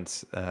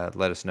reference,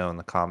 let us know in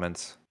the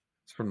comments.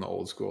 It's from the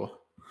old school.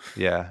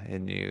 Yeah,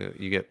 and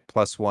you get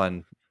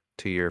 +1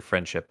 to your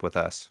friendship with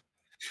us.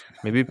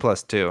 Maybe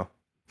 +2.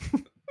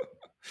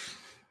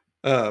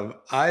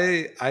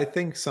 I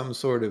think some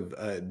sort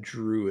of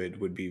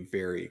druid would be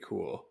very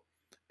cool,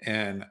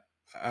 and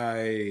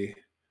I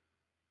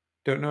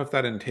don't know if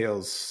that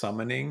entails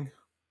summoning,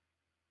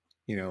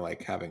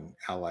 like having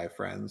ally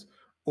friends,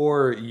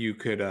 or you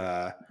could,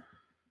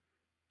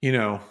 you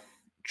know,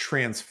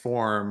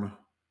 transform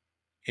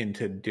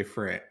into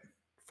different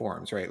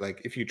forms, right?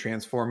 Like if you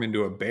transform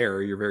into a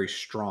bear, you're very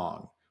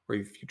strong, or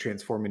if you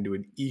transform into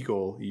an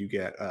eagle, you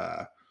get,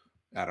 I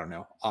don't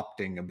know,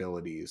 opting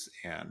abilities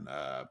and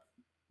I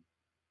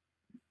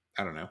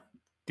don't know,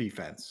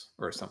 defense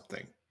or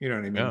something. You know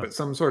what I mean? Yeah. But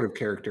some sort of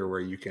character where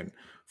you can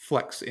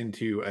flex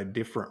into a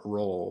different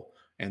role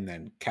and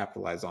then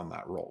capitalize on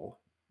that role.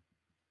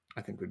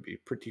 I think would be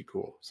pretty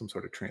cool. Some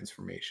sort of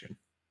transformation.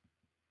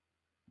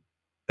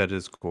 That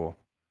is cool.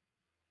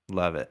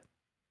 Love it.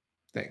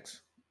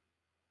 Thanks.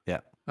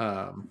 Yeah.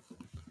 Um,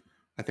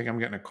 I think I'm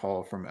getting a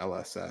call from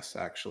LSS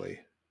actually.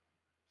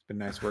 It's been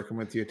nice working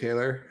with you,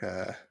 Taylor.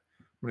 I'm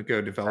gonna go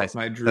develop Nice.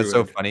 my That's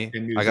so druid funny.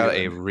 in New I got a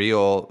Zealand.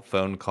 real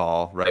phone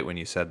call right when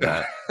you said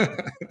that,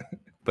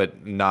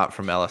 but not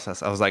from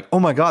LSS. I was like, "Oh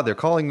my god, they're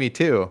calling me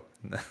too."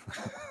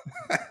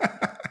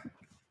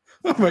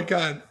 Oh my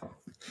god.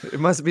 It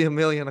must be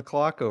 1,000,000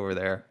 o'clock over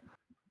there.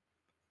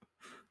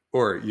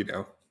 Or,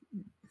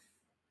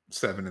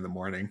 7 in the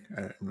morning.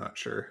 I'm not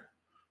sure.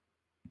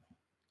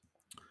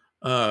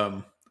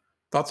 Um,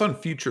 Thoughts on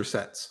future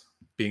sets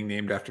being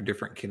named after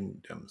different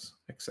kingdoms,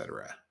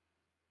 etc.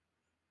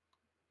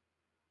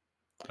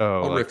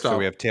 Oh, I'll like rift so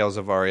we off have Tales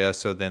of Aria,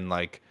 so then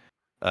like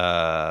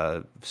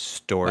like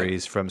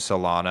stories from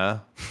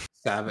Solana.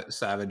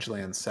 Savage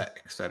Land set,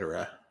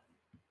 etc.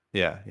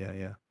 Yeah.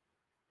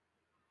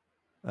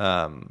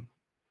 Um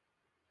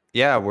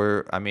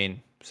yeah, I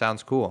mean,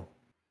 sounds cool.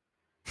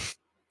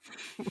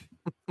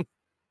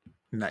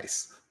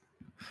 Nice.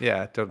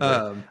 Yeah, totally.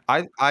 Um,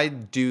 I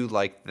do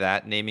like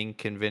that naming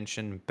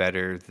convention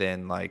better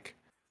than like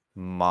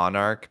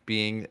Monarch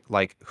being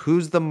like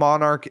who's the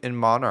Monarch in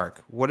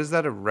Monarch? What is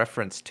that a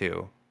reference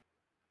to?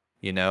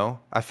 You know?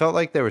 I felt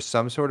like there was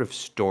some sort of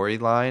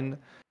storyline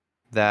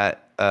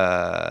that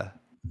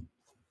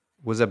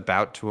was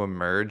about to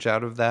emerge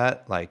out of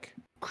that, like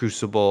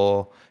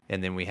Crucible,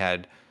 and then we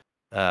had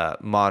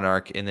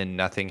Monarch, and then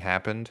nothing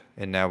happened,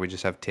 and now we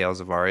just have Tales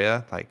of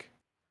Aria. Like,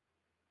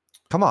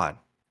 come on,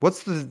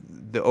 what's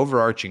the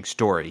overarching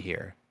story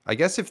here? I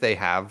guess if they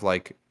have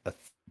like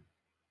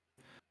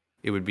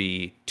it would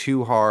be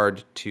too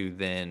hard to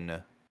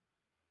then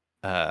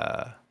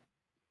uh,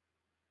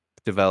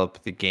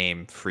 develop the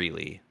game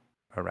freely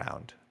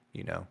around.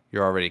 You know,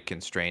 you're already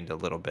constrained a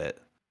little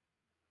bit.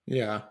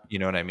 yeah. You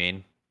know what I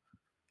mean?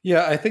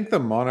 Yeah, I think the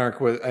Monarch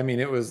was, I mean,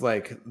 it was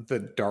like the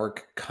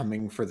dark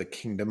coming for the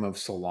kingdom of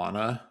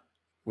Solana,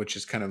 which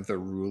is kind of the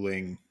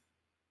ruling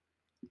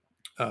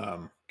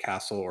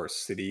castle or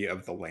city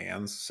of the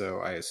lands. So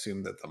I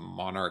assume that the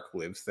monarch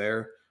lives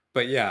there.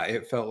 But yeah,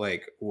 it felt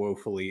like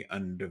woefully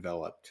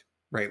undeveloped,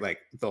 right? Like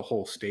the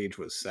whole stage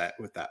was set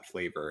with that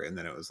flavor. And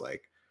then it was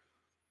like,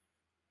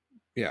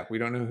 yeah, we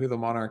don't know who the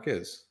monarch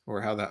is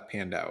or how that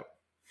panned out.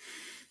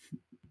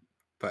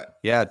 But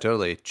Yeah,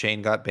 totally.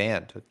 Chain got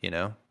banned. You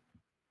know,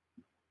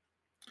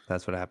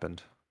 that's what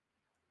happened.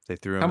 They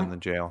threw him in how, the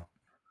jail.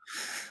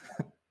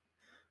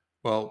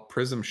 well,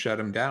 Prism shut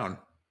him down.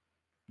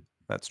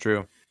 That's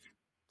true.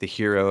 The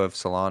hero of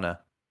Solana.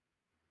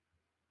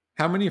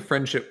 How many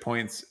friendship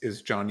points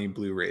is Johnny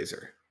Blue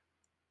Razor?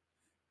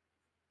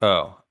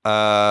 Oh,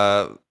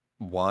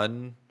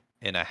 one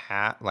and a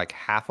half, like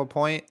half a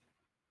point.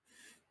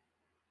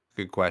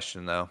 Good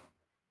question though.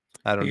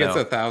 I He don't gets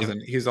know. If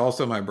 1,000. He's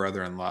also my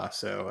brother-in-law.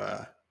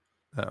 So,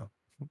 oh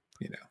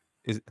you know,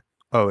 is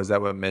oh is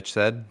that what Mitch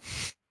said?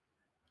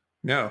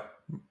 no,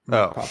 Mike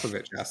Oh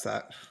Popovich asked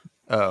that.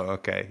 oh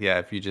okay yeah.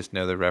 If you just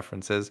know the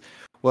references,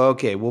 well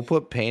okay, we'll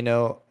put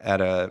Pano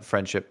at a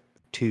friendship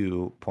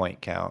 2 point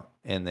count,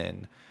 and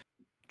then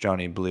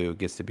Johnny Blue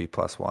gets to be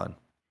 +1.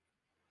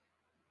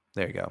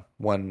 There you go.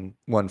 One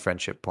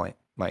friendship point,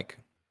 Mike.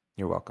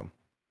 You're welcome.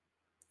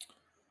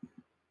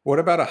 What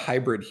about a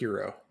hybrid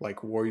hero,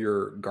 like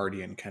warrior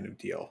guardian kind of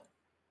deal?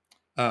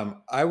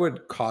 I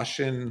would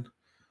caution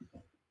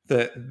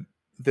that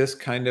this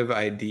kind of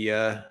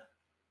idea.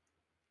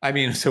 I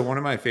mean, so one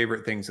of my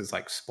favorite things is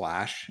like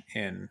splash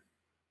in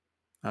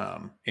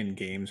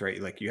games,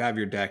 right? Like you have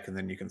your deck, and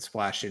then you can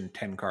splash in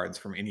 10 cards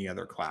from any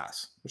other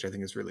class, which I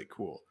think is really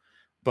cool.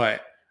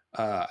 But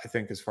I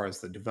think as far as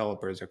the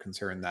developers are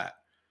concerned, that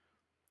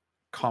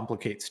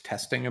complicates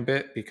testing a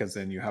bit because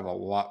then you have a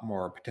lot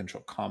more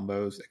potential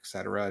combos,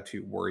 etc.,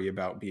 to worry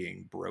about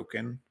being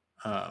broken.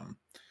 Um,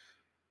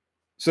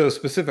 so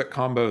specific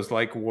combos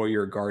like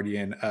Warrior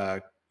Guardian,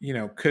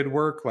 could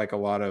work. Like a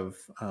lot of,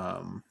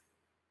 Are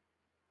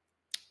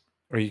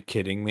you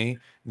kidding me?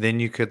 Then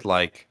you could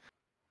like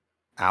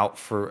out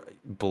for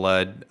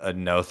blood a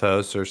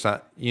Nothos or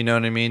something. You know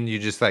what I mean? You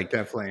just like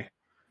definitely,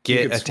 you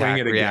get could swing attack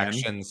it again.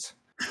 reactions.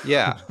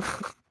 Yeah.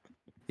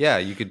 Yeah,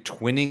 you could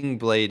twinning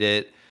blade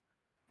it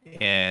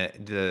and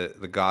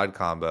the god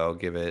combo,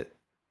 give it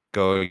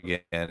go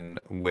again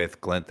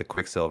with Glint the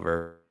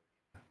Quicksilver.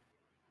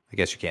 I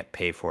guess you can't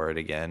pay for it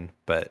again,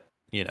 but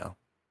you know,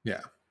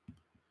 Yeah,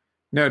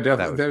 no, that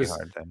definitely. would be There's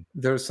hard then.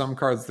 there's some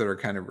cards that are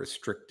kind of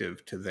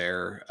restrictive to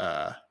their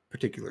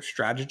particular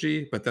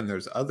strategy, but then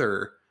there's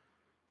other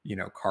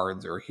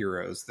cards or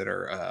heroes that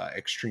are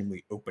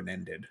extremely open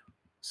ended.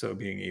 So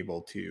being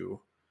able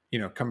to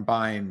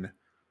combine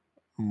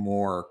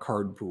more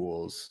card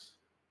pools,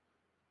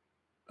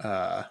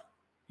 uh,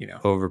 you're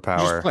just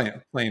Overpower.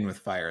 playing with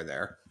fire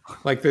there.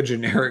 Like the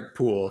generic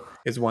pool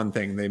is one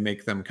thing; they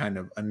make them kind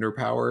of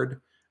underpowered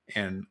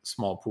and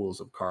small pools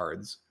of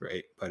cards,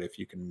 right? But if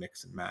you can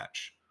mix and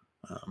match,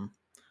 um,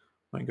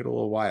 might get a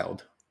little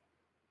wild.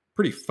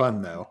 Pretty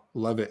fun though.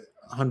 Love it.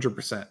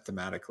 100%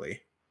 thematically.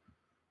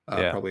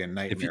 Yeah. Probably a If you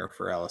nightmare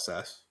for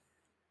LSS.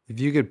 if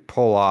you could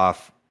pull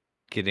off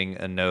getting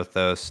a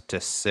Nothos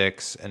to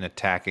 6 and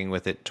attacking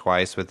with it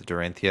twice with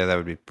Dorinthia, that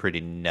would be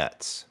pretty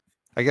nuts.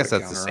 I Put guess a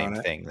that's the counter same on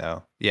it. thing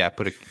though. Yeah,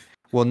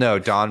 well no,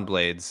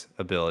 Dawnblade's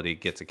ability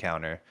gets a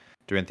counter.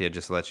 Dorinthia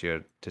just lets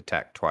you to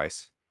attack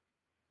twice.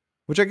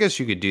 Which I guess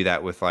you could do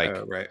that with Oh, like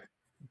right.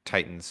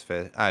 Titan's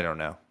Fist. I don't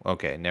know.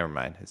 Okay, never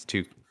mind. It's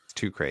too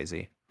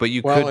crazy. But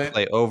you Well, could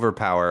play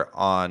Overpower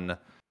on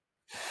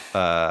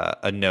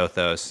a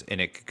Nothos and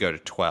it could go to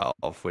 12,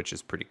 which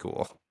is pretty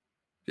cool.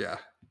 yeah.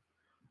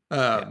 Yeah.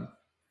 Um,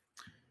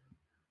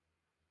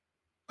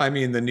 I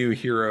mean, the new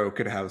hero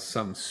could have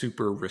some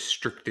super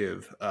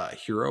restrictive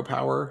hero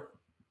power,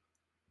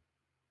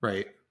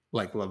 right?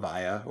 Like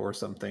Levia or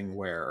something,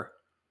 where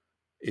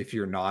if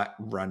you're not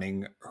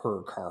running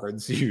her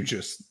cards, you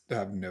just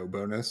have no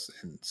bonus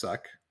and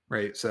suck,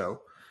 right?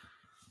 So,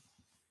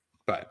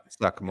 but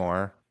Suck yeah,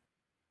 more.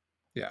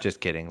 yeah.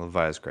 Just kidding.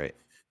 Levi's great.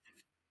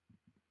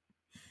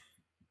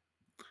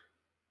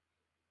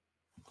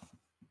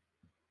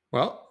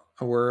 Well,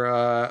 We're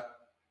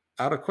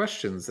out of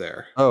questions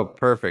there. Oh,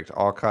 perfect.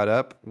 All caught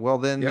up. Well,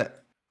 then,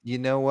 Yep. you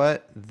know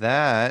what?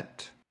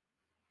 That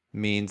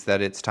means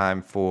that it's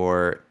time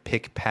for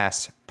Pick,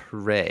 Pass,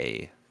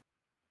 Pray.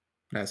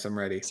 Nice. I'm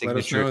ready. Let us know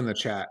Signature in the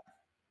chat.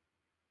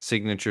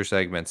 signature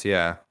segments.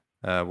 Yeah.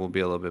 We'll be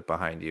a little bit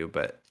behind you,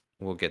 but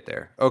we'll get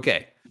there.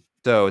 Okay.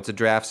 So it's a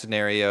draft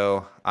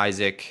scenario.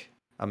 Isaac,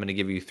 I'm going to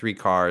give you 3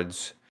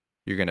 cards.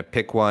 You're going to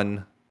pick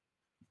one,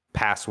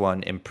 pass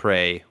one, and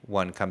pray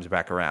one comes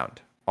back around.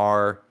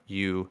 Are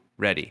you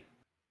ready?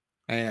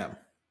 I am.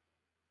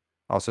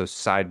 Also,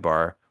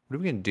 sidebar, what are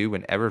we going to do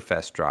when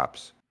Everfest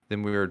drops?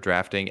 Then we were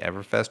drafting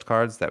Everfest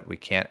cards that we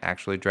can't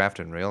actually draft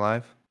in real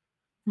life?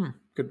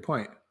 Good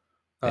point.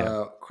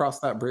 Yeah. Cross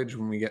that bridge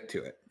when we get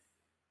to it.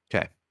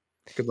 Okay.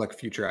 Good luck,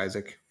 future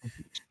Isaac.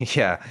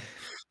 Yeah.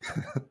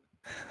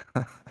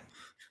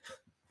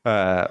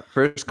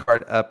 First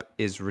card up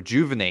is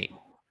Rejuvenate.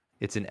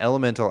 It's an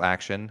elemental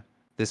action.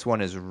 This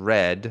one is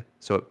red,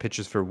 so it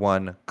pitches for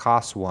 1,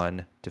 costs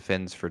 1,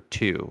 defends for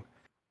 2.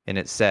 And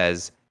it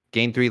says,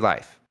 gain 3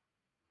 life.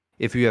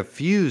 If you have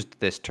fused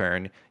this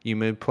turn, you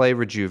may play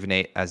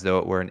Rejuvenate as though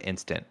it were an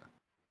instant.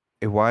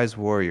 A wise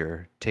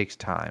warrior takes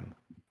time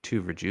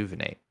to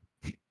rejuvenate.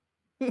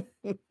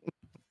 It's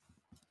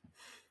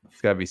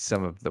got to be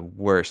some of the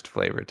worst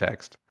flavor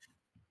text.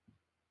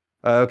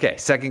 Okay,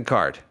 second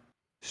card.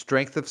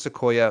 Strength of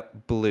Sequoia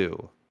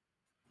Blue.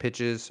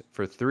 Pitches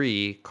for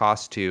 3,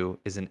 costs 2,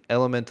 is an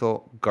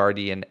elemental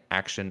guardian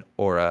action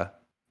aura,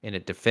 and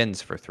it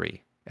defends for 3.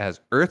 It has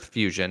Earth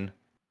Fusion,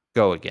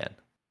 go again.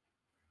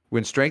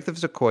 When Strength of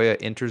Sequoia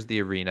enters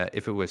the arena,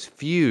 if it was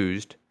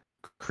fused,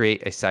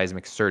 create a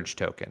Seismic Surge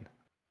token.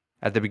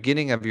 At the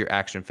beginning of your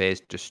action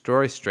phase,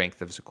 destroy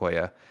Strength of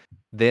Sequoia.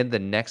 Then the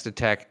next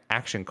attack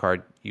action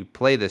card you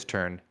play this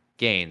turn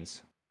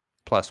gains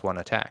 +1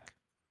 attack.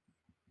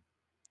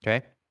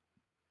 Okay?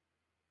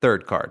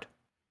 Third card.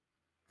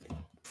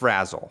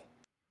 Frazzle.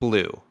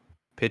 Blue.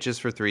 Pitches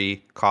for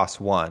 3, costs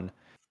 1.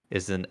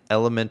 Is an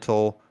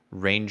elemental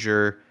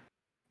ranger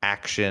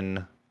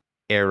action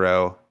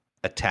arrow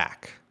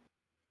attack.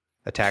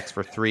 Attacks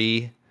for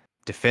 3,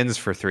 defends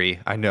for 3.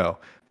 I know.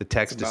 The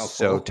text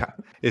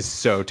is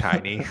so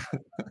tiny.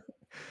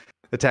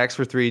 Attacks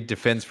for 3,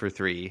 defends for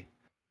 3.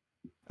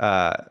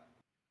 It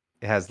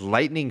has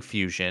lightning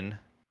fusion,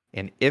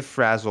 and if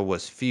Frazzle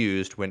was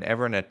fused,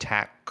 whenever an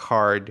attack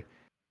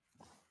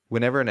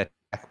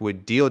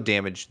would deal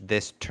damage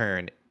this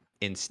turn,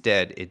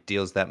 instead it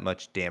deals that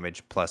much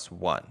damage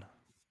 +1.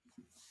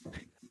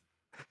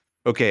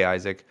 Okay,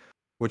 Isaac,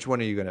 which one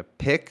are you gonna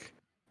pick,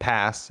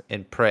 pass,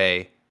 and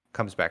pray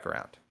comes back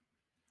around?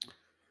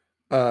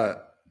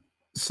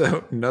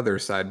 So another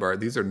sidebar.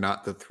 These are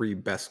not the 3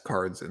 best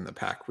cards in the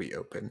pack we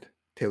opened.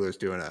 Taylor's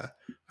doing a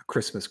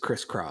Christmas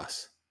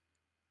crisscross.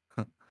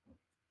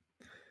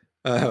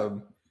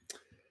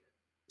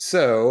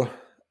 So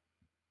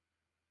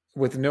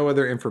with no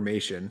other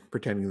information,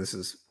 pretending this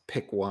is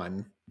pick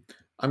one,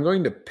 I'm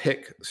going to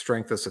pick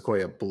Strength of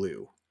Sequoia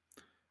Blue.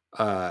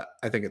 I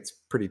think it's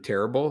pretty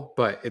terrible,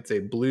 but it's a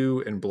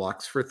blue and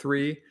blocks for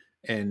 3.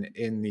 And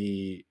in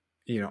the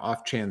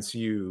off chance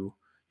your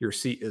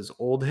seat is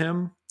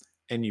Oldhim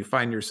and you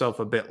find yourself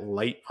a bit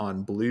light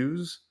on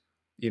blues,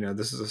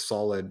 this is a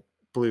solid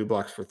blue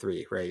blocks for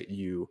 3, right?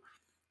 You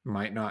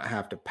might not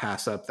have to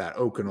pass up that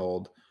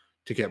Oakenold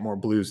to get more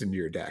blues into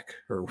your deck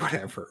or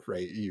whatever,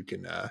 right? You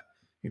can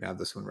have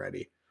this one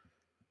ready.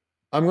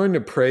 I'm going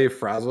to pray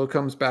Frazzle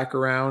comes back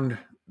around.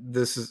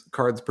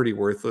 Card's pretty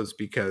worthless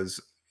because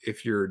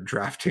if you're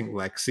drafting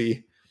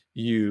Lexi,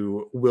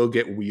 you will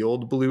get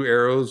wheeled blue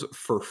arrows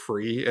for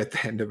free at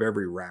the end of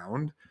every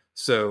round.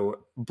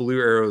 So blue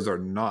arrows are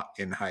not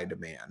in high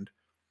demand.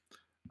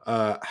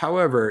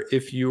 However,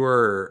 if you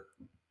are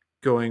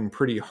going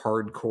pretty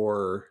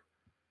hardcore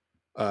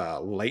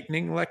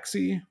lightning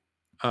Lexi,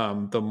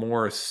 the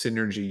more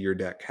synergy your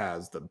deck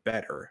has, the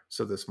better.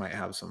 So this might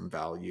have some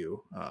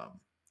value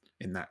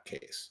in that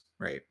case,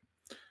 right?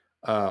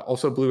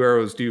 Also, blue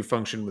arrows do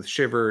function with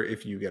Shiver.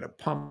 If you get a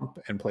pump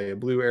and play a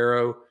blue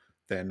arrow,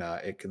 then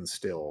it can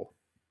still,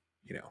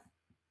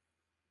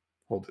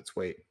 hold its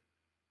weight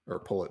or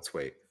pull its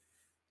weight.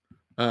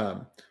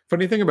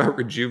 Funny thing about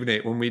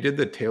Rejuvenate, when we did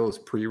the Tales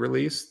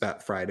pre-release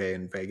that Friday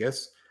in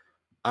Vegas,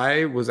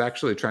 I was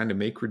actually trying to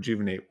make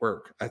Rejuvenate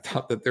work. I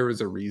thought that there was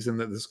a reason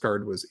that this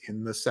card was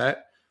in the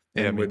set,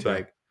 and Me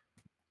too.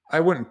 I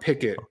wouldn't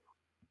pick it,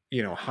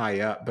 high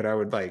up, but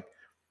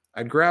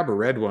I'd grab a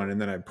red one and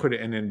then I'd put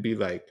it in and be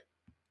like,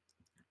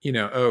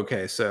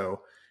 okay,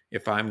 so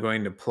if I'm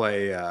going to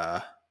play,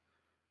 I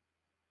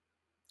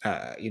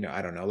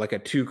don't know, like a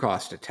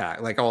 2-cost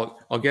attack, like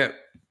I'll get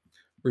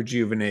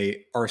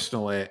Rejuvenate,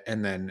 Arsenal it,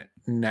 and then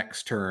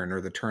next turn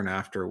or the turn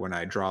after when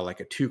I draw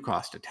like a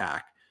 2-cost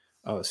attack,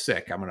 oh,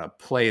 sick, I'm going to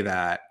play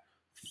that,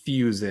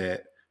 fuse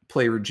it,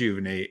 play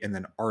Rejuvenate, and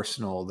then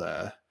Arsenal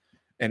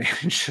and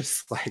it's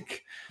just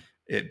like,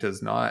 it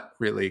does not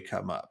really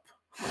come up.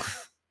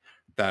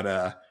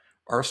 That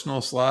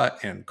Arsenal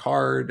slot and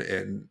card,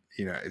 and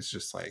it's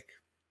just like,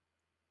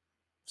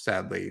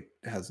 sadly,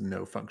 has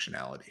no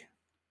functionality.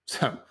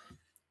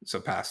 So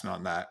passing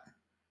on that,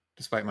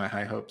 despite my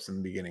high hopes in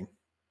the beginning.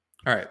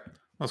 All right,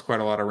 that's quite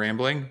a lot of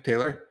rambling.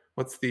 Taylor,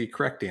 what's the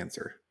correct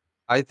answer?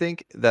 I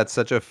think that's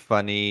such a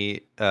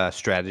funny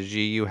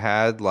strategy you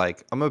had.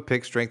 Like, I'm gonna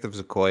pick Strength of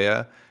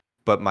Sequoia,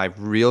 but my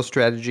real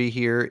strategy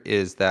here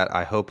is that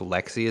I hope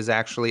Lexi is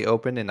actually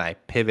open and I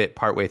pivot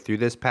partway through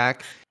this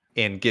pack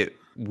and get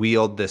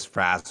wheeled this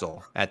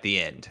Frazzle at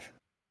the end.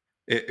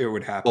 It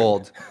would happen.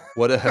 Bold.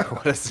 What a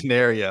what a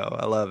scenario.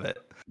 I love it.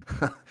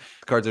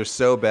 Cards are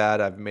so bad,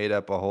 I've made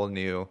up a whole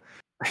new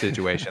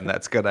situation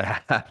that's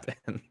gonna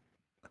happen.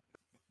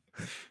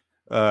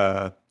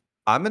 Uh,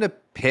 I'm gonna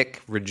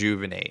pick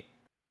Rejuvenate,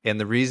 and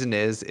the reason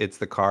is it's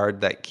the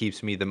card that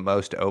keeps me the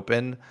most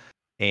open,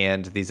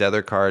 and these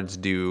other cards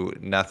do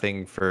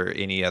nothing for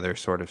any other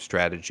sort of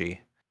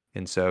strategy.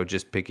 And so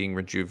just picking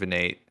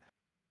Rejuvenate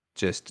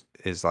just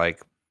is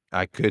like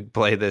I could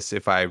play this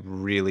if I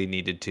really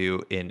needed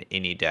to in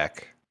any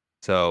deck.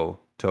 So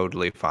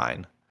totally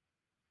fine.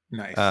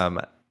 Nice. Um,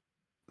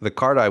 the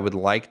card I would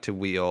like to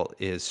wheel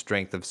is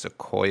Strength of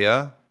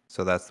Sequoia.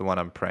 So that's the one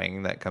I'm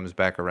praying that comes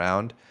back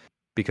around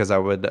because I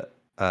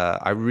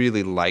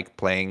really like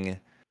playing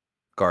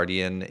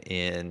Guardian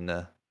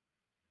in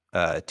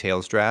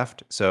Tails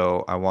draft.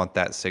 So I want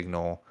that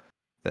signal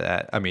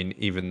that, I mean,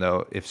 even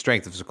though if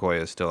Strength of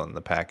Sequoia is still in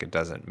the pack, it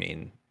doesn't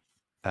mean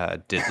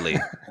diddly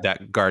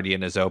that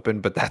Guardian is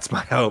open, but that's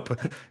my hope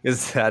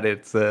is that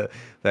it's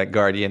that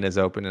Guardian is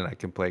open and I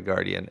can play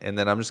Guardian. And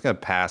then I'm just gonna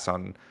pass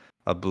on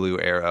a blue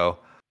arrow.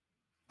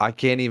 I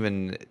can't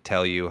even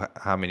tell you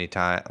how many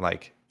times,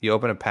 like, you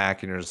open a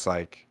pack and you're just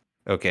like,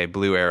 okay,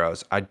 blue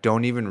arrows. I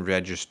don't even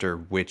register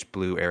which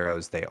blue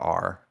arrows they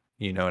are.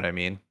 You know what I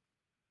mean?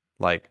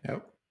 Like,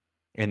 Nope.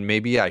 and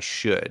maybe I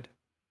should.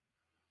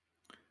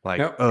 Like,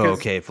 Nope. oh, Because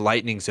okay, if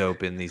lightning's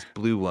open, these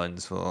blue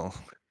ones will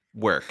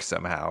work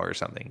somehow or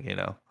something, you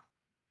know?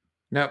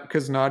 no,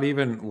 because not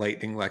even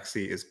Lightning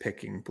Lexi is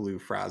picking Blue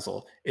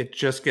Frazzle. It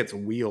just gets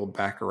wheeled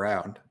back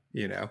around.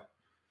 Yeah.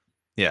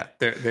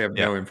 They have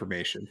Yeah. no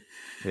information.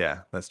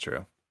 Yeah, that's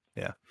true.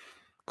 Yeah.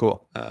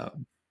 Cool.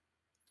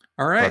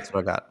 All right. That's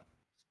what I got.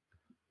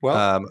 Well,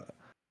 Um,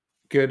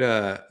 good.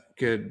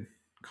 Good.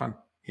 Con.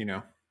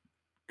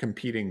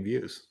 Competing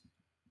views.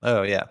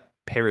 oh yeah,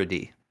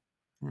 parody.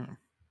 Hmm.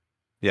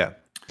 Yeah.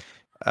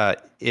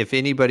 If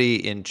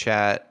anybody in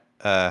chat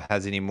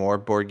has any more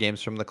board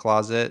games from the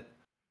closet,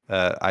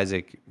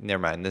 Isaac,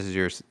 never mind. This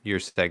is your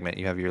segment.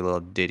 You have your little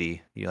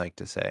ditty you like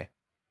to say.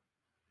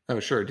 Oh,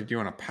 sure. Did you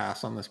want to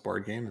pass on this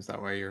board game? Is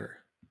that why you're?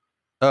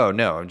 Oh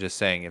no, I'm just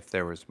saying if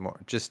there was more.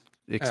 Just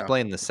Oh,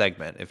 explain the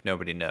segment if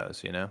nobody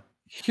knows, you know?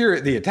 here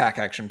at the Attack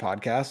Action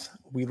Podcast,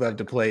 we love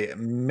to play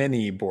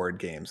many board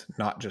games,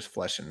 not just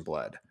Flesh and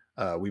Blood.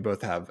 We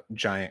both have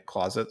giant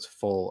closets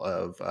full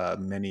of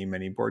many,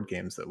 many board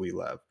games that we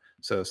love.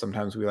 So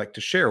sometimes we like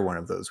to share one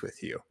of those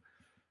with you.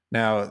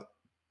 Now,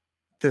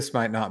 this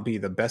might not be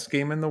the best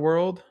game in the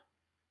world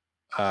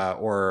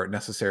or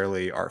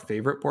necessarily our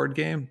favorite board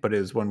game, but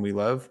is one we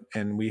love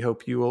and we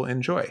hope you will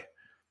enjoy.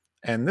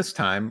 And this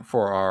time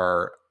for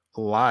our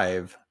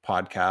live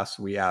podcast,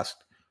 we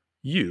asked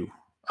you,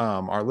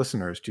 our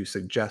listeners, to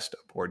suggest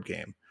a board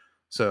game.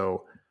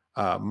 So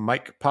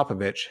Mike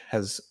Popovich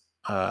has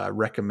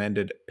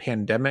recommended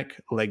Pandemic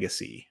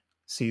Legacy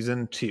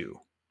Season 2.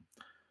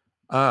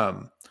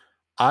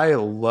 I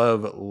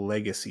love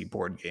legacy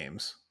board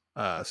games,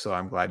 so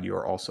I'm glad you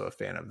are also a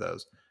fan of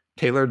those.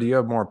 Taylor, do you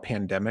have more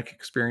pandemic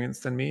experience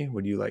than me?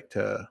 Would you like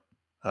to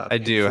I do.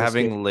 pitch this game?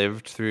 Having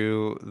lived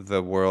through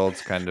the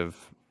world's kind of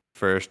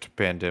first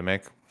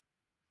pandemic.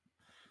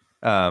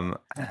 Um,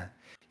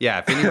 yeah,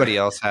 if anybody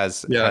else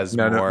has Yeah, has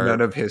none more,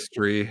 of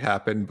history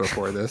happened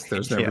before this.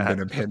 There's never yeah,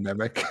 been a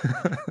pandemic.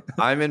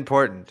 I'm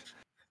important.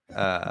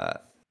 Uh,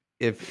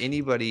 if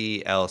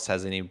anybody else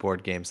has any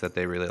board games that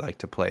they really like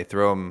to play,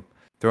 throw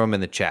them in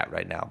the chat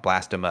right now.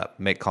 Blast them up.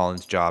 Make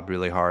Colin's job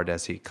really hard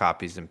as he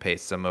copies and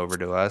pastes them over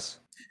to us.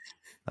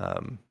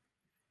 Um,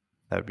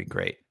 that would be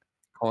great.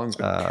 Colin's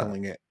been Uh,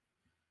 killing it.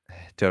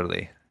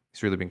 Totally.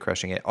 He's really been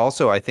crushing it.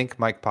 Also, I think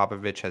Mike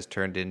Popovich has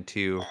turned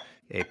into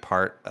a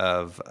part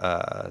of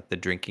the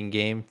drinking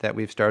game that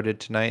we've started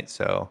tonight.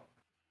 So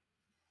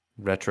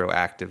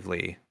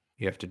retroactively,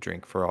 you have to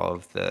drink for all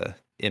of the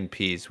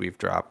MPs we've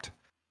dropped.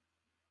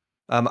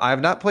 I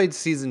have not played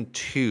season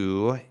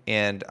 2,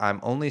 and I'm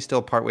only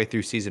still partway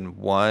through season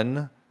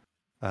 1.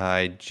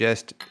 I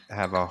just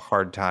have a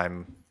hard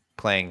time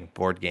playing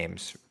board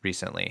games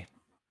recently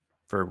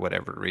for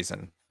whatever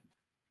reason,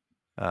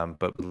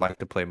 but would like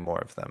to play more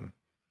of them.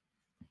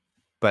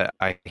 But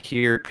I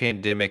hear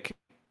Pandemic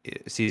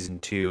season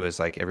 2 is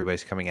like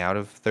everybody's coming out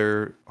of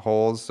their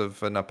holes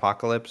of an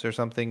apocalypse or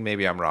something.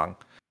 Maybe I'm wrong.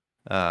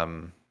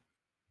 Um,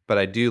 but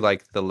I do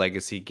like the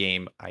legacy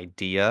game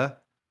idea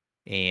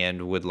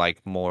and would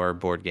like more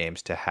board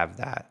games to have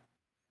that.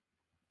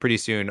 Pretty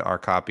soon, our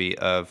copy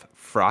of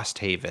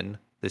Frosthaven,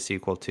 the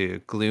sequel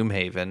to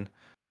Gloomhaven,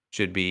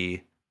 should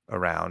be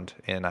around,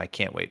 and I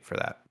can't wait for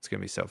that. It's going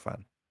to be so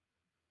fun.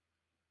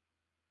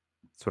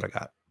 That's what I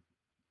got.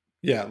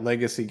 Yeah,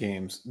 legacy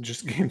games.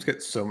 Just games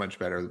get so much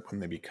better when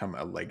they become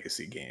a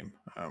legacy game.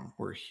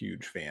 We're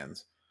huge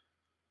fans.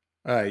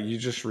 You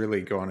just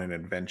really go on an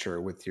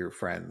adventure with your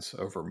friends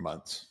over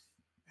months,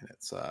 and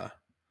it's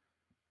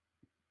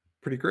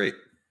pretty great.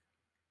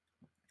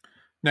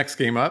 Next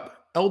game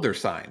up, Elder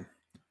Sign.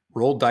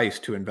 Roll dice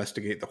to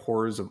investigate the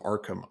horrors of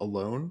Arkham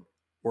alone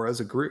or as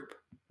a group.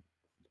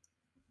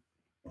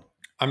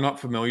 I'm not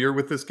familiar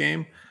with this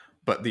game,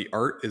 but the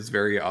art is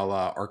very a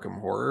la Arkham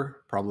Horror,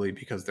 probably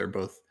because they're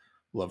both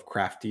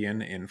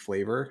Lovecraftian in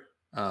flavor.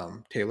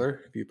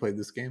 Taylor, have you played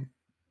this game?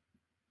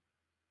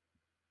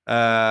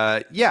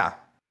 Yeah,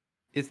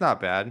 it's not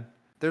bad.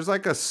 There's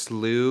like a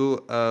slew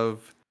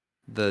of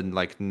the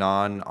like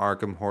non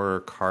Arkham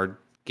Horror card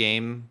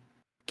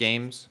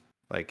games,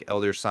 like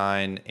Elder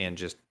Sign and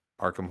just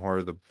Arkham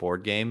Horror the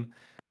board game,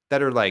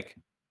 that are like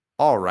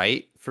all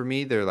right for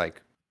me. They're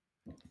like,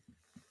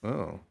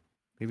 oh,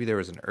 maybe there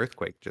was an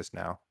earthquake just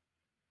now.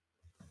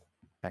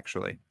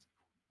 Actually,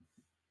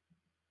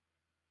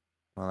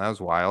 well, that was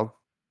wild.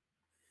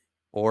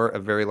 Or a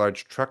very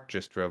large truck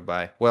just drove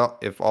by. Well,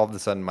 if all of a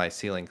sudden my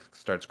ceiling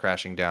starts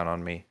crashing down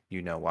on me,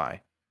 you know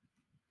why,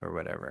 or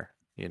whatever,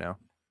 you know.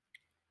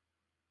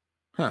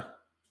 Huh.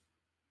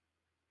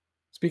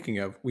 Speaking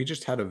of, we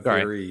just had a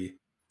Sorry. very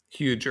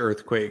huge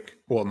earthquake.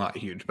 Well, not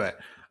huge, but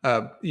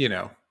you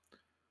know,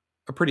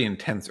 a pretty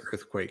intense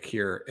earthquake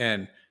here.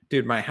 And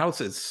dude, my house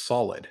is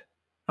solid.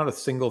 Not a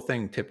single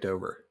thing tipped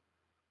over.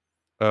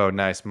 Oh,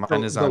 nice.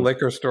 Mine is The on.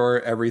 liquor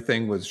store,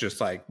 everything was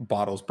just like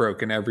bottles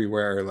broken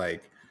everywhere.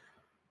 Like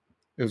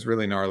it was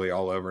really gnarly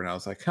all over. And I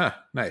was like, huh,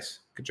 nice.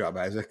 Good job,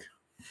 Isaac.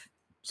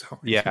 So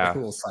anyway, a Yeah.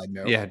 little side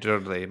note. Yeah,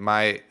 totally.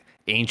 My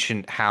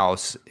ancient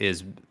house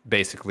is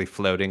basically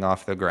floating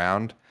off the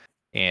ground,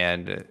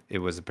 and it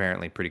was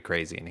apparently pretty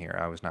crazy in here.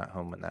 I was not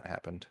home when that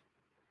happened.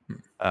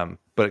 But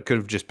it could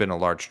have just been a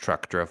large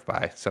truck drove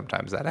by.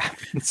 Sometimes that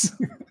happens.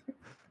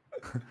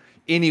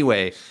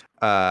 Anyway,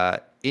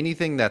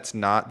 anything that's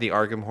not the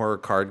Arkham Horror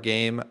card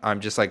game, I'm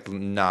just like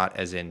not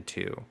as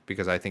into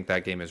because I think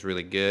that game is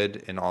really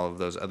good, and all of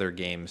those other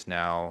games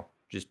now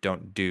just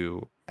don't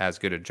do as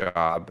good a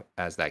job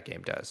as that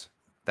game does.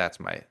 That's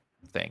my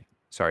thing.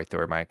 Sorry,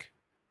 Thor Mike.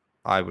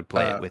 I would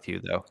play it Uh, with you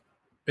though.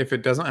 if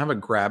it doesn't have a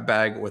grab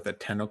bag with a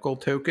tentacle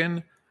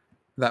token,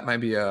 that might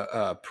be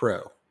a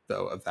pro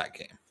though of that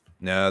game.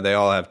 No, they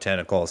all have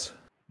tentacles.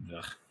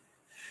 Ugh.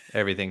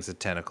 Everything's a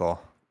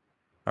tentacle.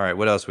 All right,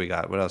 what else we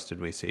got? What else did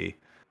we see?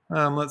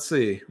 Let's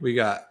see. We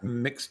got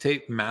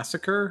Mixtape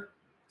Massacre,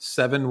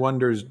 Seven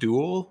Wonders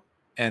Duel,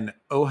 and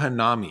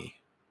Ohanami.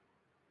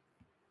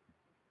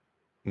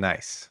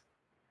 Nice.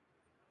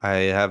 I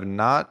have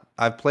not.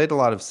 I've played a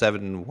lot of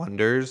Seven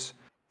Wonders,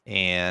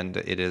 and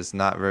it is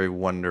not very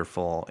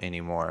wonderful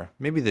anymore.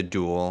 Maybe the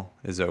Duel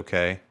is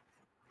okay.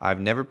 I've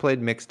never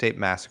played Mixtape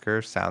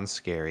Massacre. Sounds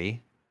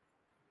scary.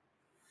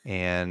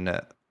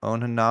 And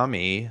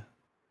Onhanami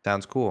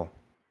sounds cool.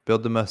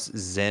 Build the most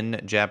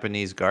zen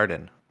Japanese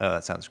garden. Oh,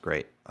 that sounds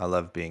great. I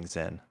love being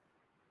zen.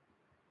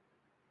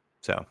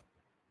 So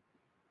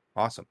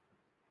awesome.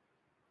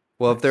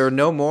 Well, if there are Nice.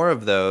 no more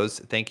of those,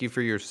 thank you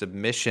for your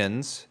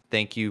submissions.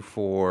 Thank you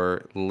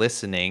for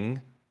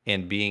listening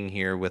and being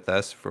here with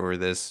us for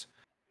this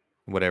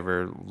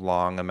whatever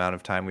long amount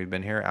of time we've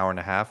been here, hour and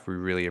a half. We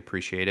really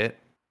appreciate it.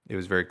 It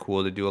was very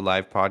cool to do a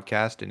live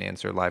podcast and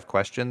answer live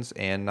questions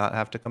and not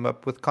have to come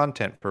up with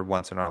content for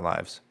once in our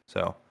lives.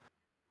 So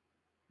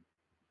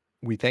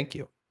we thank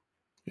you.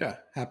 Yeah.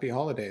 Happy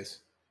holidays.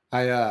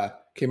 I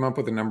came up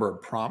with a number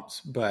of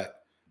prompts,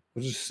 but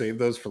we'll just save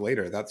those for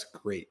later. That's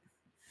great.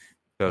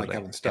 I like Totally.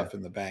 having Yeah. stuff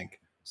in the bank.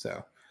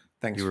 So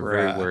You were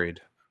very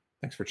worried.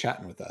 thanks for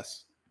chatting with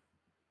us.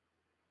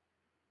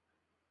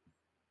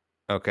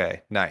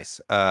 Okay, nice.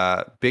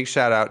 Big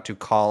shout out to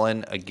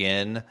Colin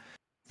again,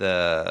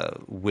 the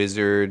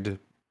Wizard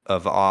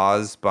of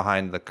Oz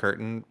behind the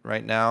curtain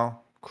right now,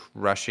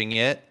 crushing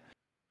it.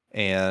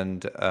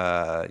 And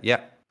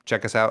yeah,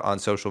 check us out on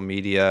social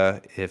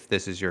media. If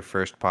this is your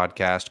first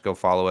podcast, go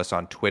follow us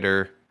on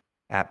Twitter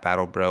at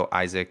BattleBro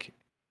Isaac,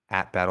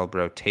 at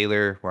BattleBro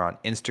Taylor. We're on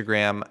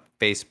Instagram,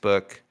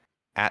 Facebook,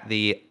 at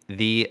the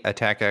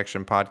Attack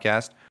Action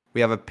Podcast.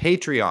 We have a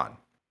Patreon.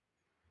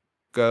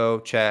 Go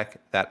check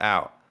that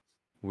out.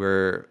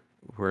 We're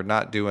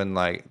not doing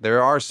like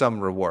there are some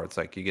rewards,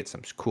 like you get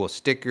some cool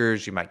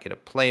stickers, you might get a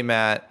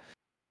playmat,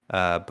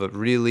 but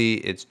really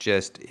it's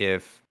just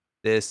if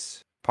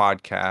this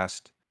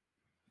podcast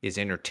is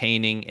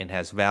entertaining and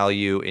has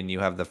value and you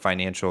have the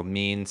financial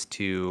means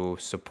to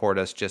support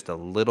us just a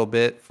little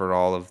bit for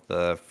all of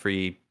the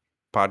free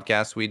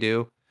podcasts we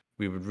do,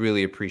 we would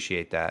really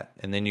appreciate that.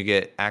 And then you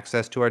get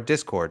access to our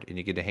Discord and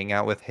you get to hang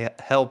out with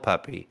Hell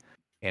Puppy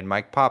and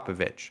Mike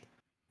Popovich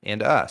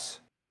and us.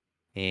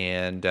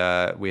 And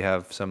we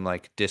have some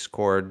like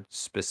Discord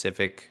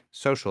specific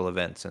social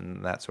events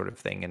and that sort of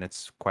thing. And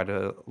it's quite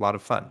a lot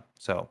of fun.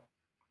 So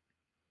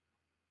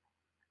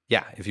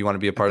yeah, if you want to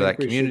be a I part of think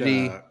that we should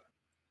community,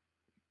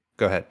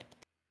 go ahead.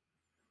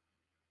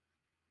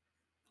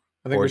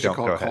 I think Or we should don't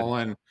call go ahead.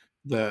 Colin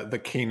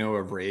the Kano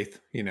of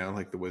Wraith, you know,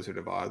 like the Wizard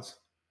of Oz.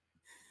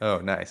 Oh,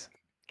 nice.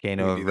 We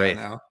Kano can of do that Wraith.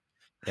 now.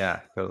 Yeah,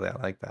 totally.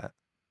 I like that.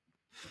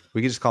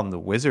 We could just call him the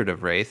Wizard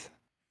of Wraith.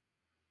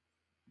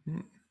 Hmm.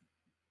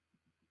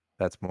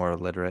 That's more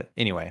illiterate.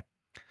 Anyway,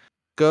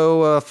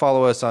 go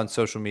follow us on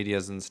social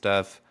medias and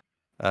stuff.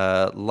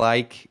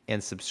 Like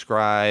and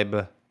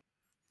subscribe.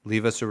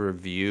 Leave us a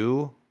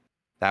review.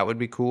 That would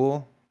be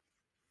cool.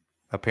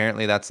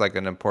 Apparently, that's like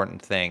an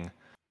important thing.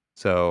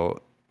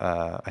 So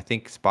I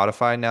think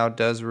Spotify now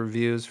does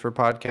reviews for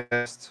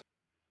podcasts.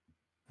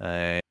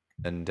 And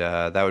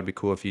that would be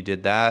cool if you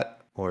did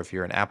that, or if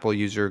you're an Apple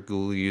user,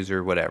 Google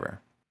user, whatever.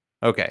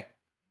 Okay,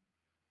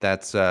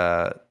 that's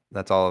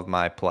all of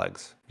my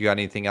plugs. You got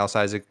anything else,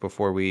 Isaac,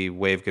 before we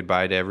wave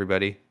goodbye to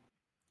everybody?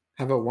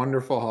 Have a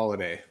wonderful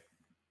holiday.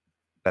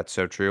 That's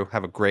so true.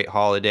 Have a great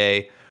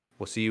holiday.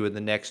 We'll see you in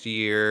the next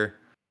year.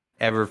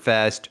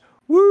 Everfest.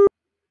 Woo!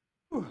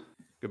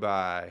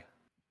 Goodbye.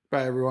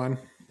 Bye, everyone.